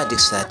Allah duk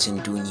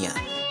satin duniya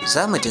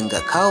za mu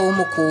dinga kawo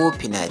muku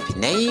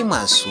fina-finai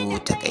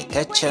masu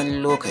takaitaccen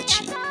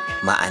lokaci,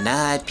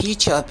 ma'ana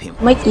feature film.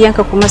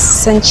 Makiyanka kuma su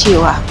san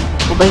cewa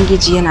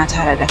Ubangiji yana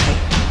tare da kai,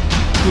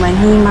 kuma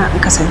ni ma in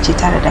kasance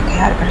tare da kai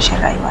har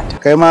ƙarshen rayuwata.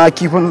 Kai ma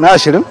kifin na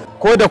 20?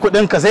 Ko da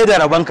kuɗin ka sai da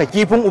rabanka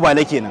kifin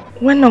ubale kenan.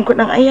 Wannan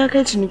kuɗin ai ya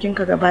kai cinikin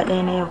ka gaba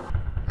ɗaya na yau.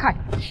 Kai,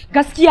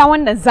 gaskiya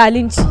wannan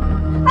zalunci.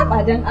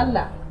 Abadan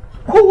Allah.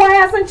 Kowa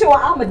ya san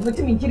cewa Ahmad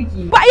mutumin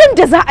kirki ne. Ba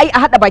yanda za a yi a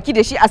haɗa baki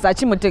da shi a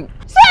saci mutum.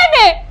 Sai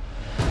me?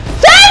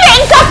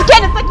 In ka suke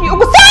da saki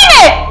uku sai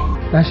ne!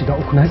 Na shiga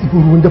uku na ɗigo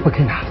ruwan dafa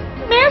kaina.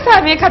 Me ya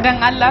same ka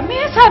dan Allah? Me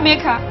ya same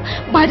ka?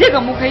 Ba dai ga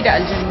mu kai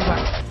da aljanu ba.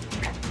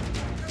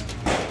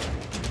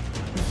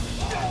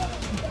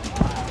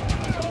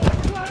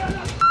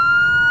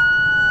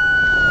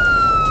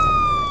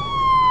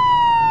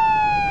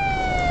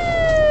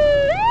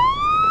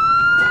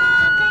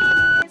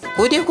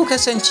 Ko dai ku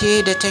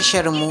kasance da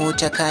tashar mu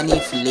ta Kanny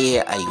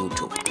a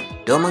YouTube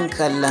domin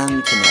kallon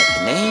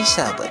fina-finai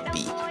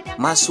sababbi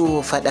masu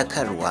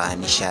faɗakarwa,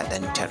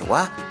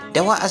 nishaɗantarwa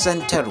da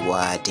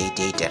wa'azantarwa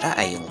daidai da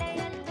ra'ayinku.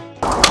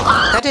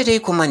 Kada dai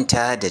ku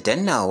manta da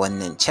danna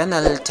wannan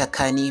channel ta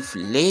Kani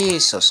Play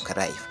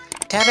subscribe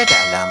tare da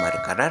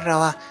alamar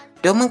ƙararrawa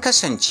domin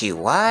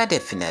kasancewa da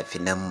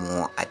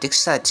fina-finanmu a duk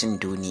satin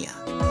duniya.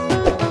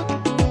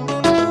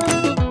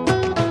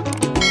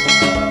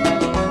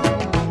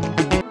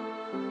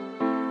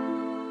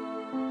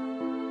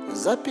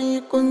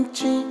 Zafi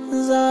kunci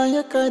za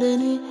ya kada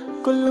ni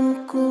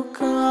kullum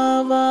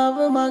kuka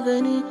babu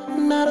magani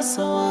na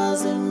rasawa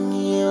zan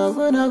yi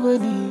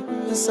guna-guni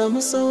ya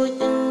samu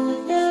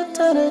sauƙin ya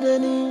tare da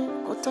ni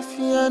ko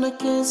tafiya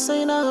nake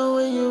sai na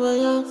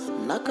waiwaya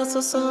na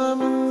kasa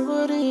samun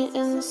guri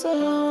in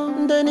saya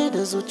da ni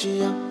da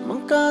zuciya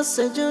mun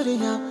kasa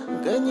juriya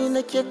gani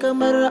nake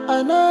kamar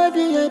ana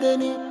biye da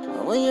ni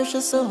wai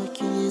yaushe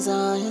sauki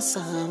za ya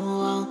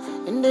samuwa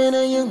inda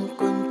na yin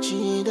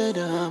kunci da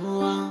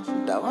damuwa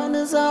da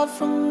wani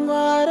zafin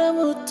gwara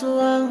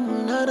mutuwa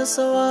na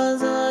rasawa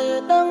za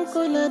ya dan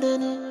kula da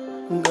ni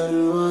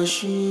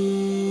garwashi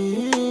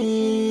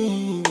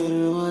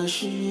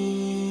garwashi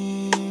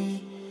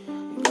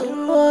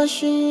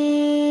garwashi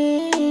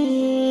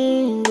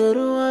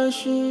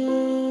garwashi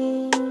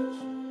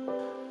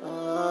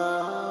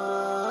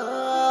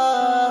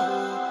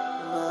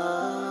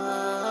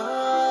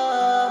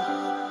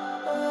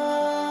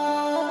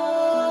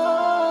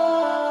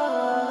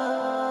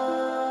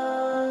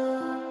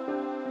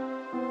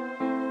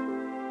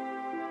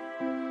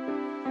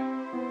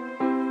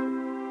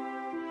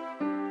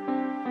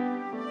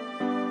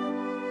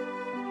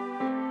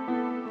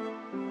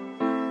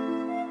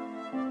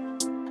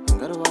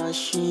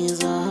garwashi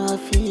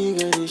zafi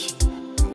gare shi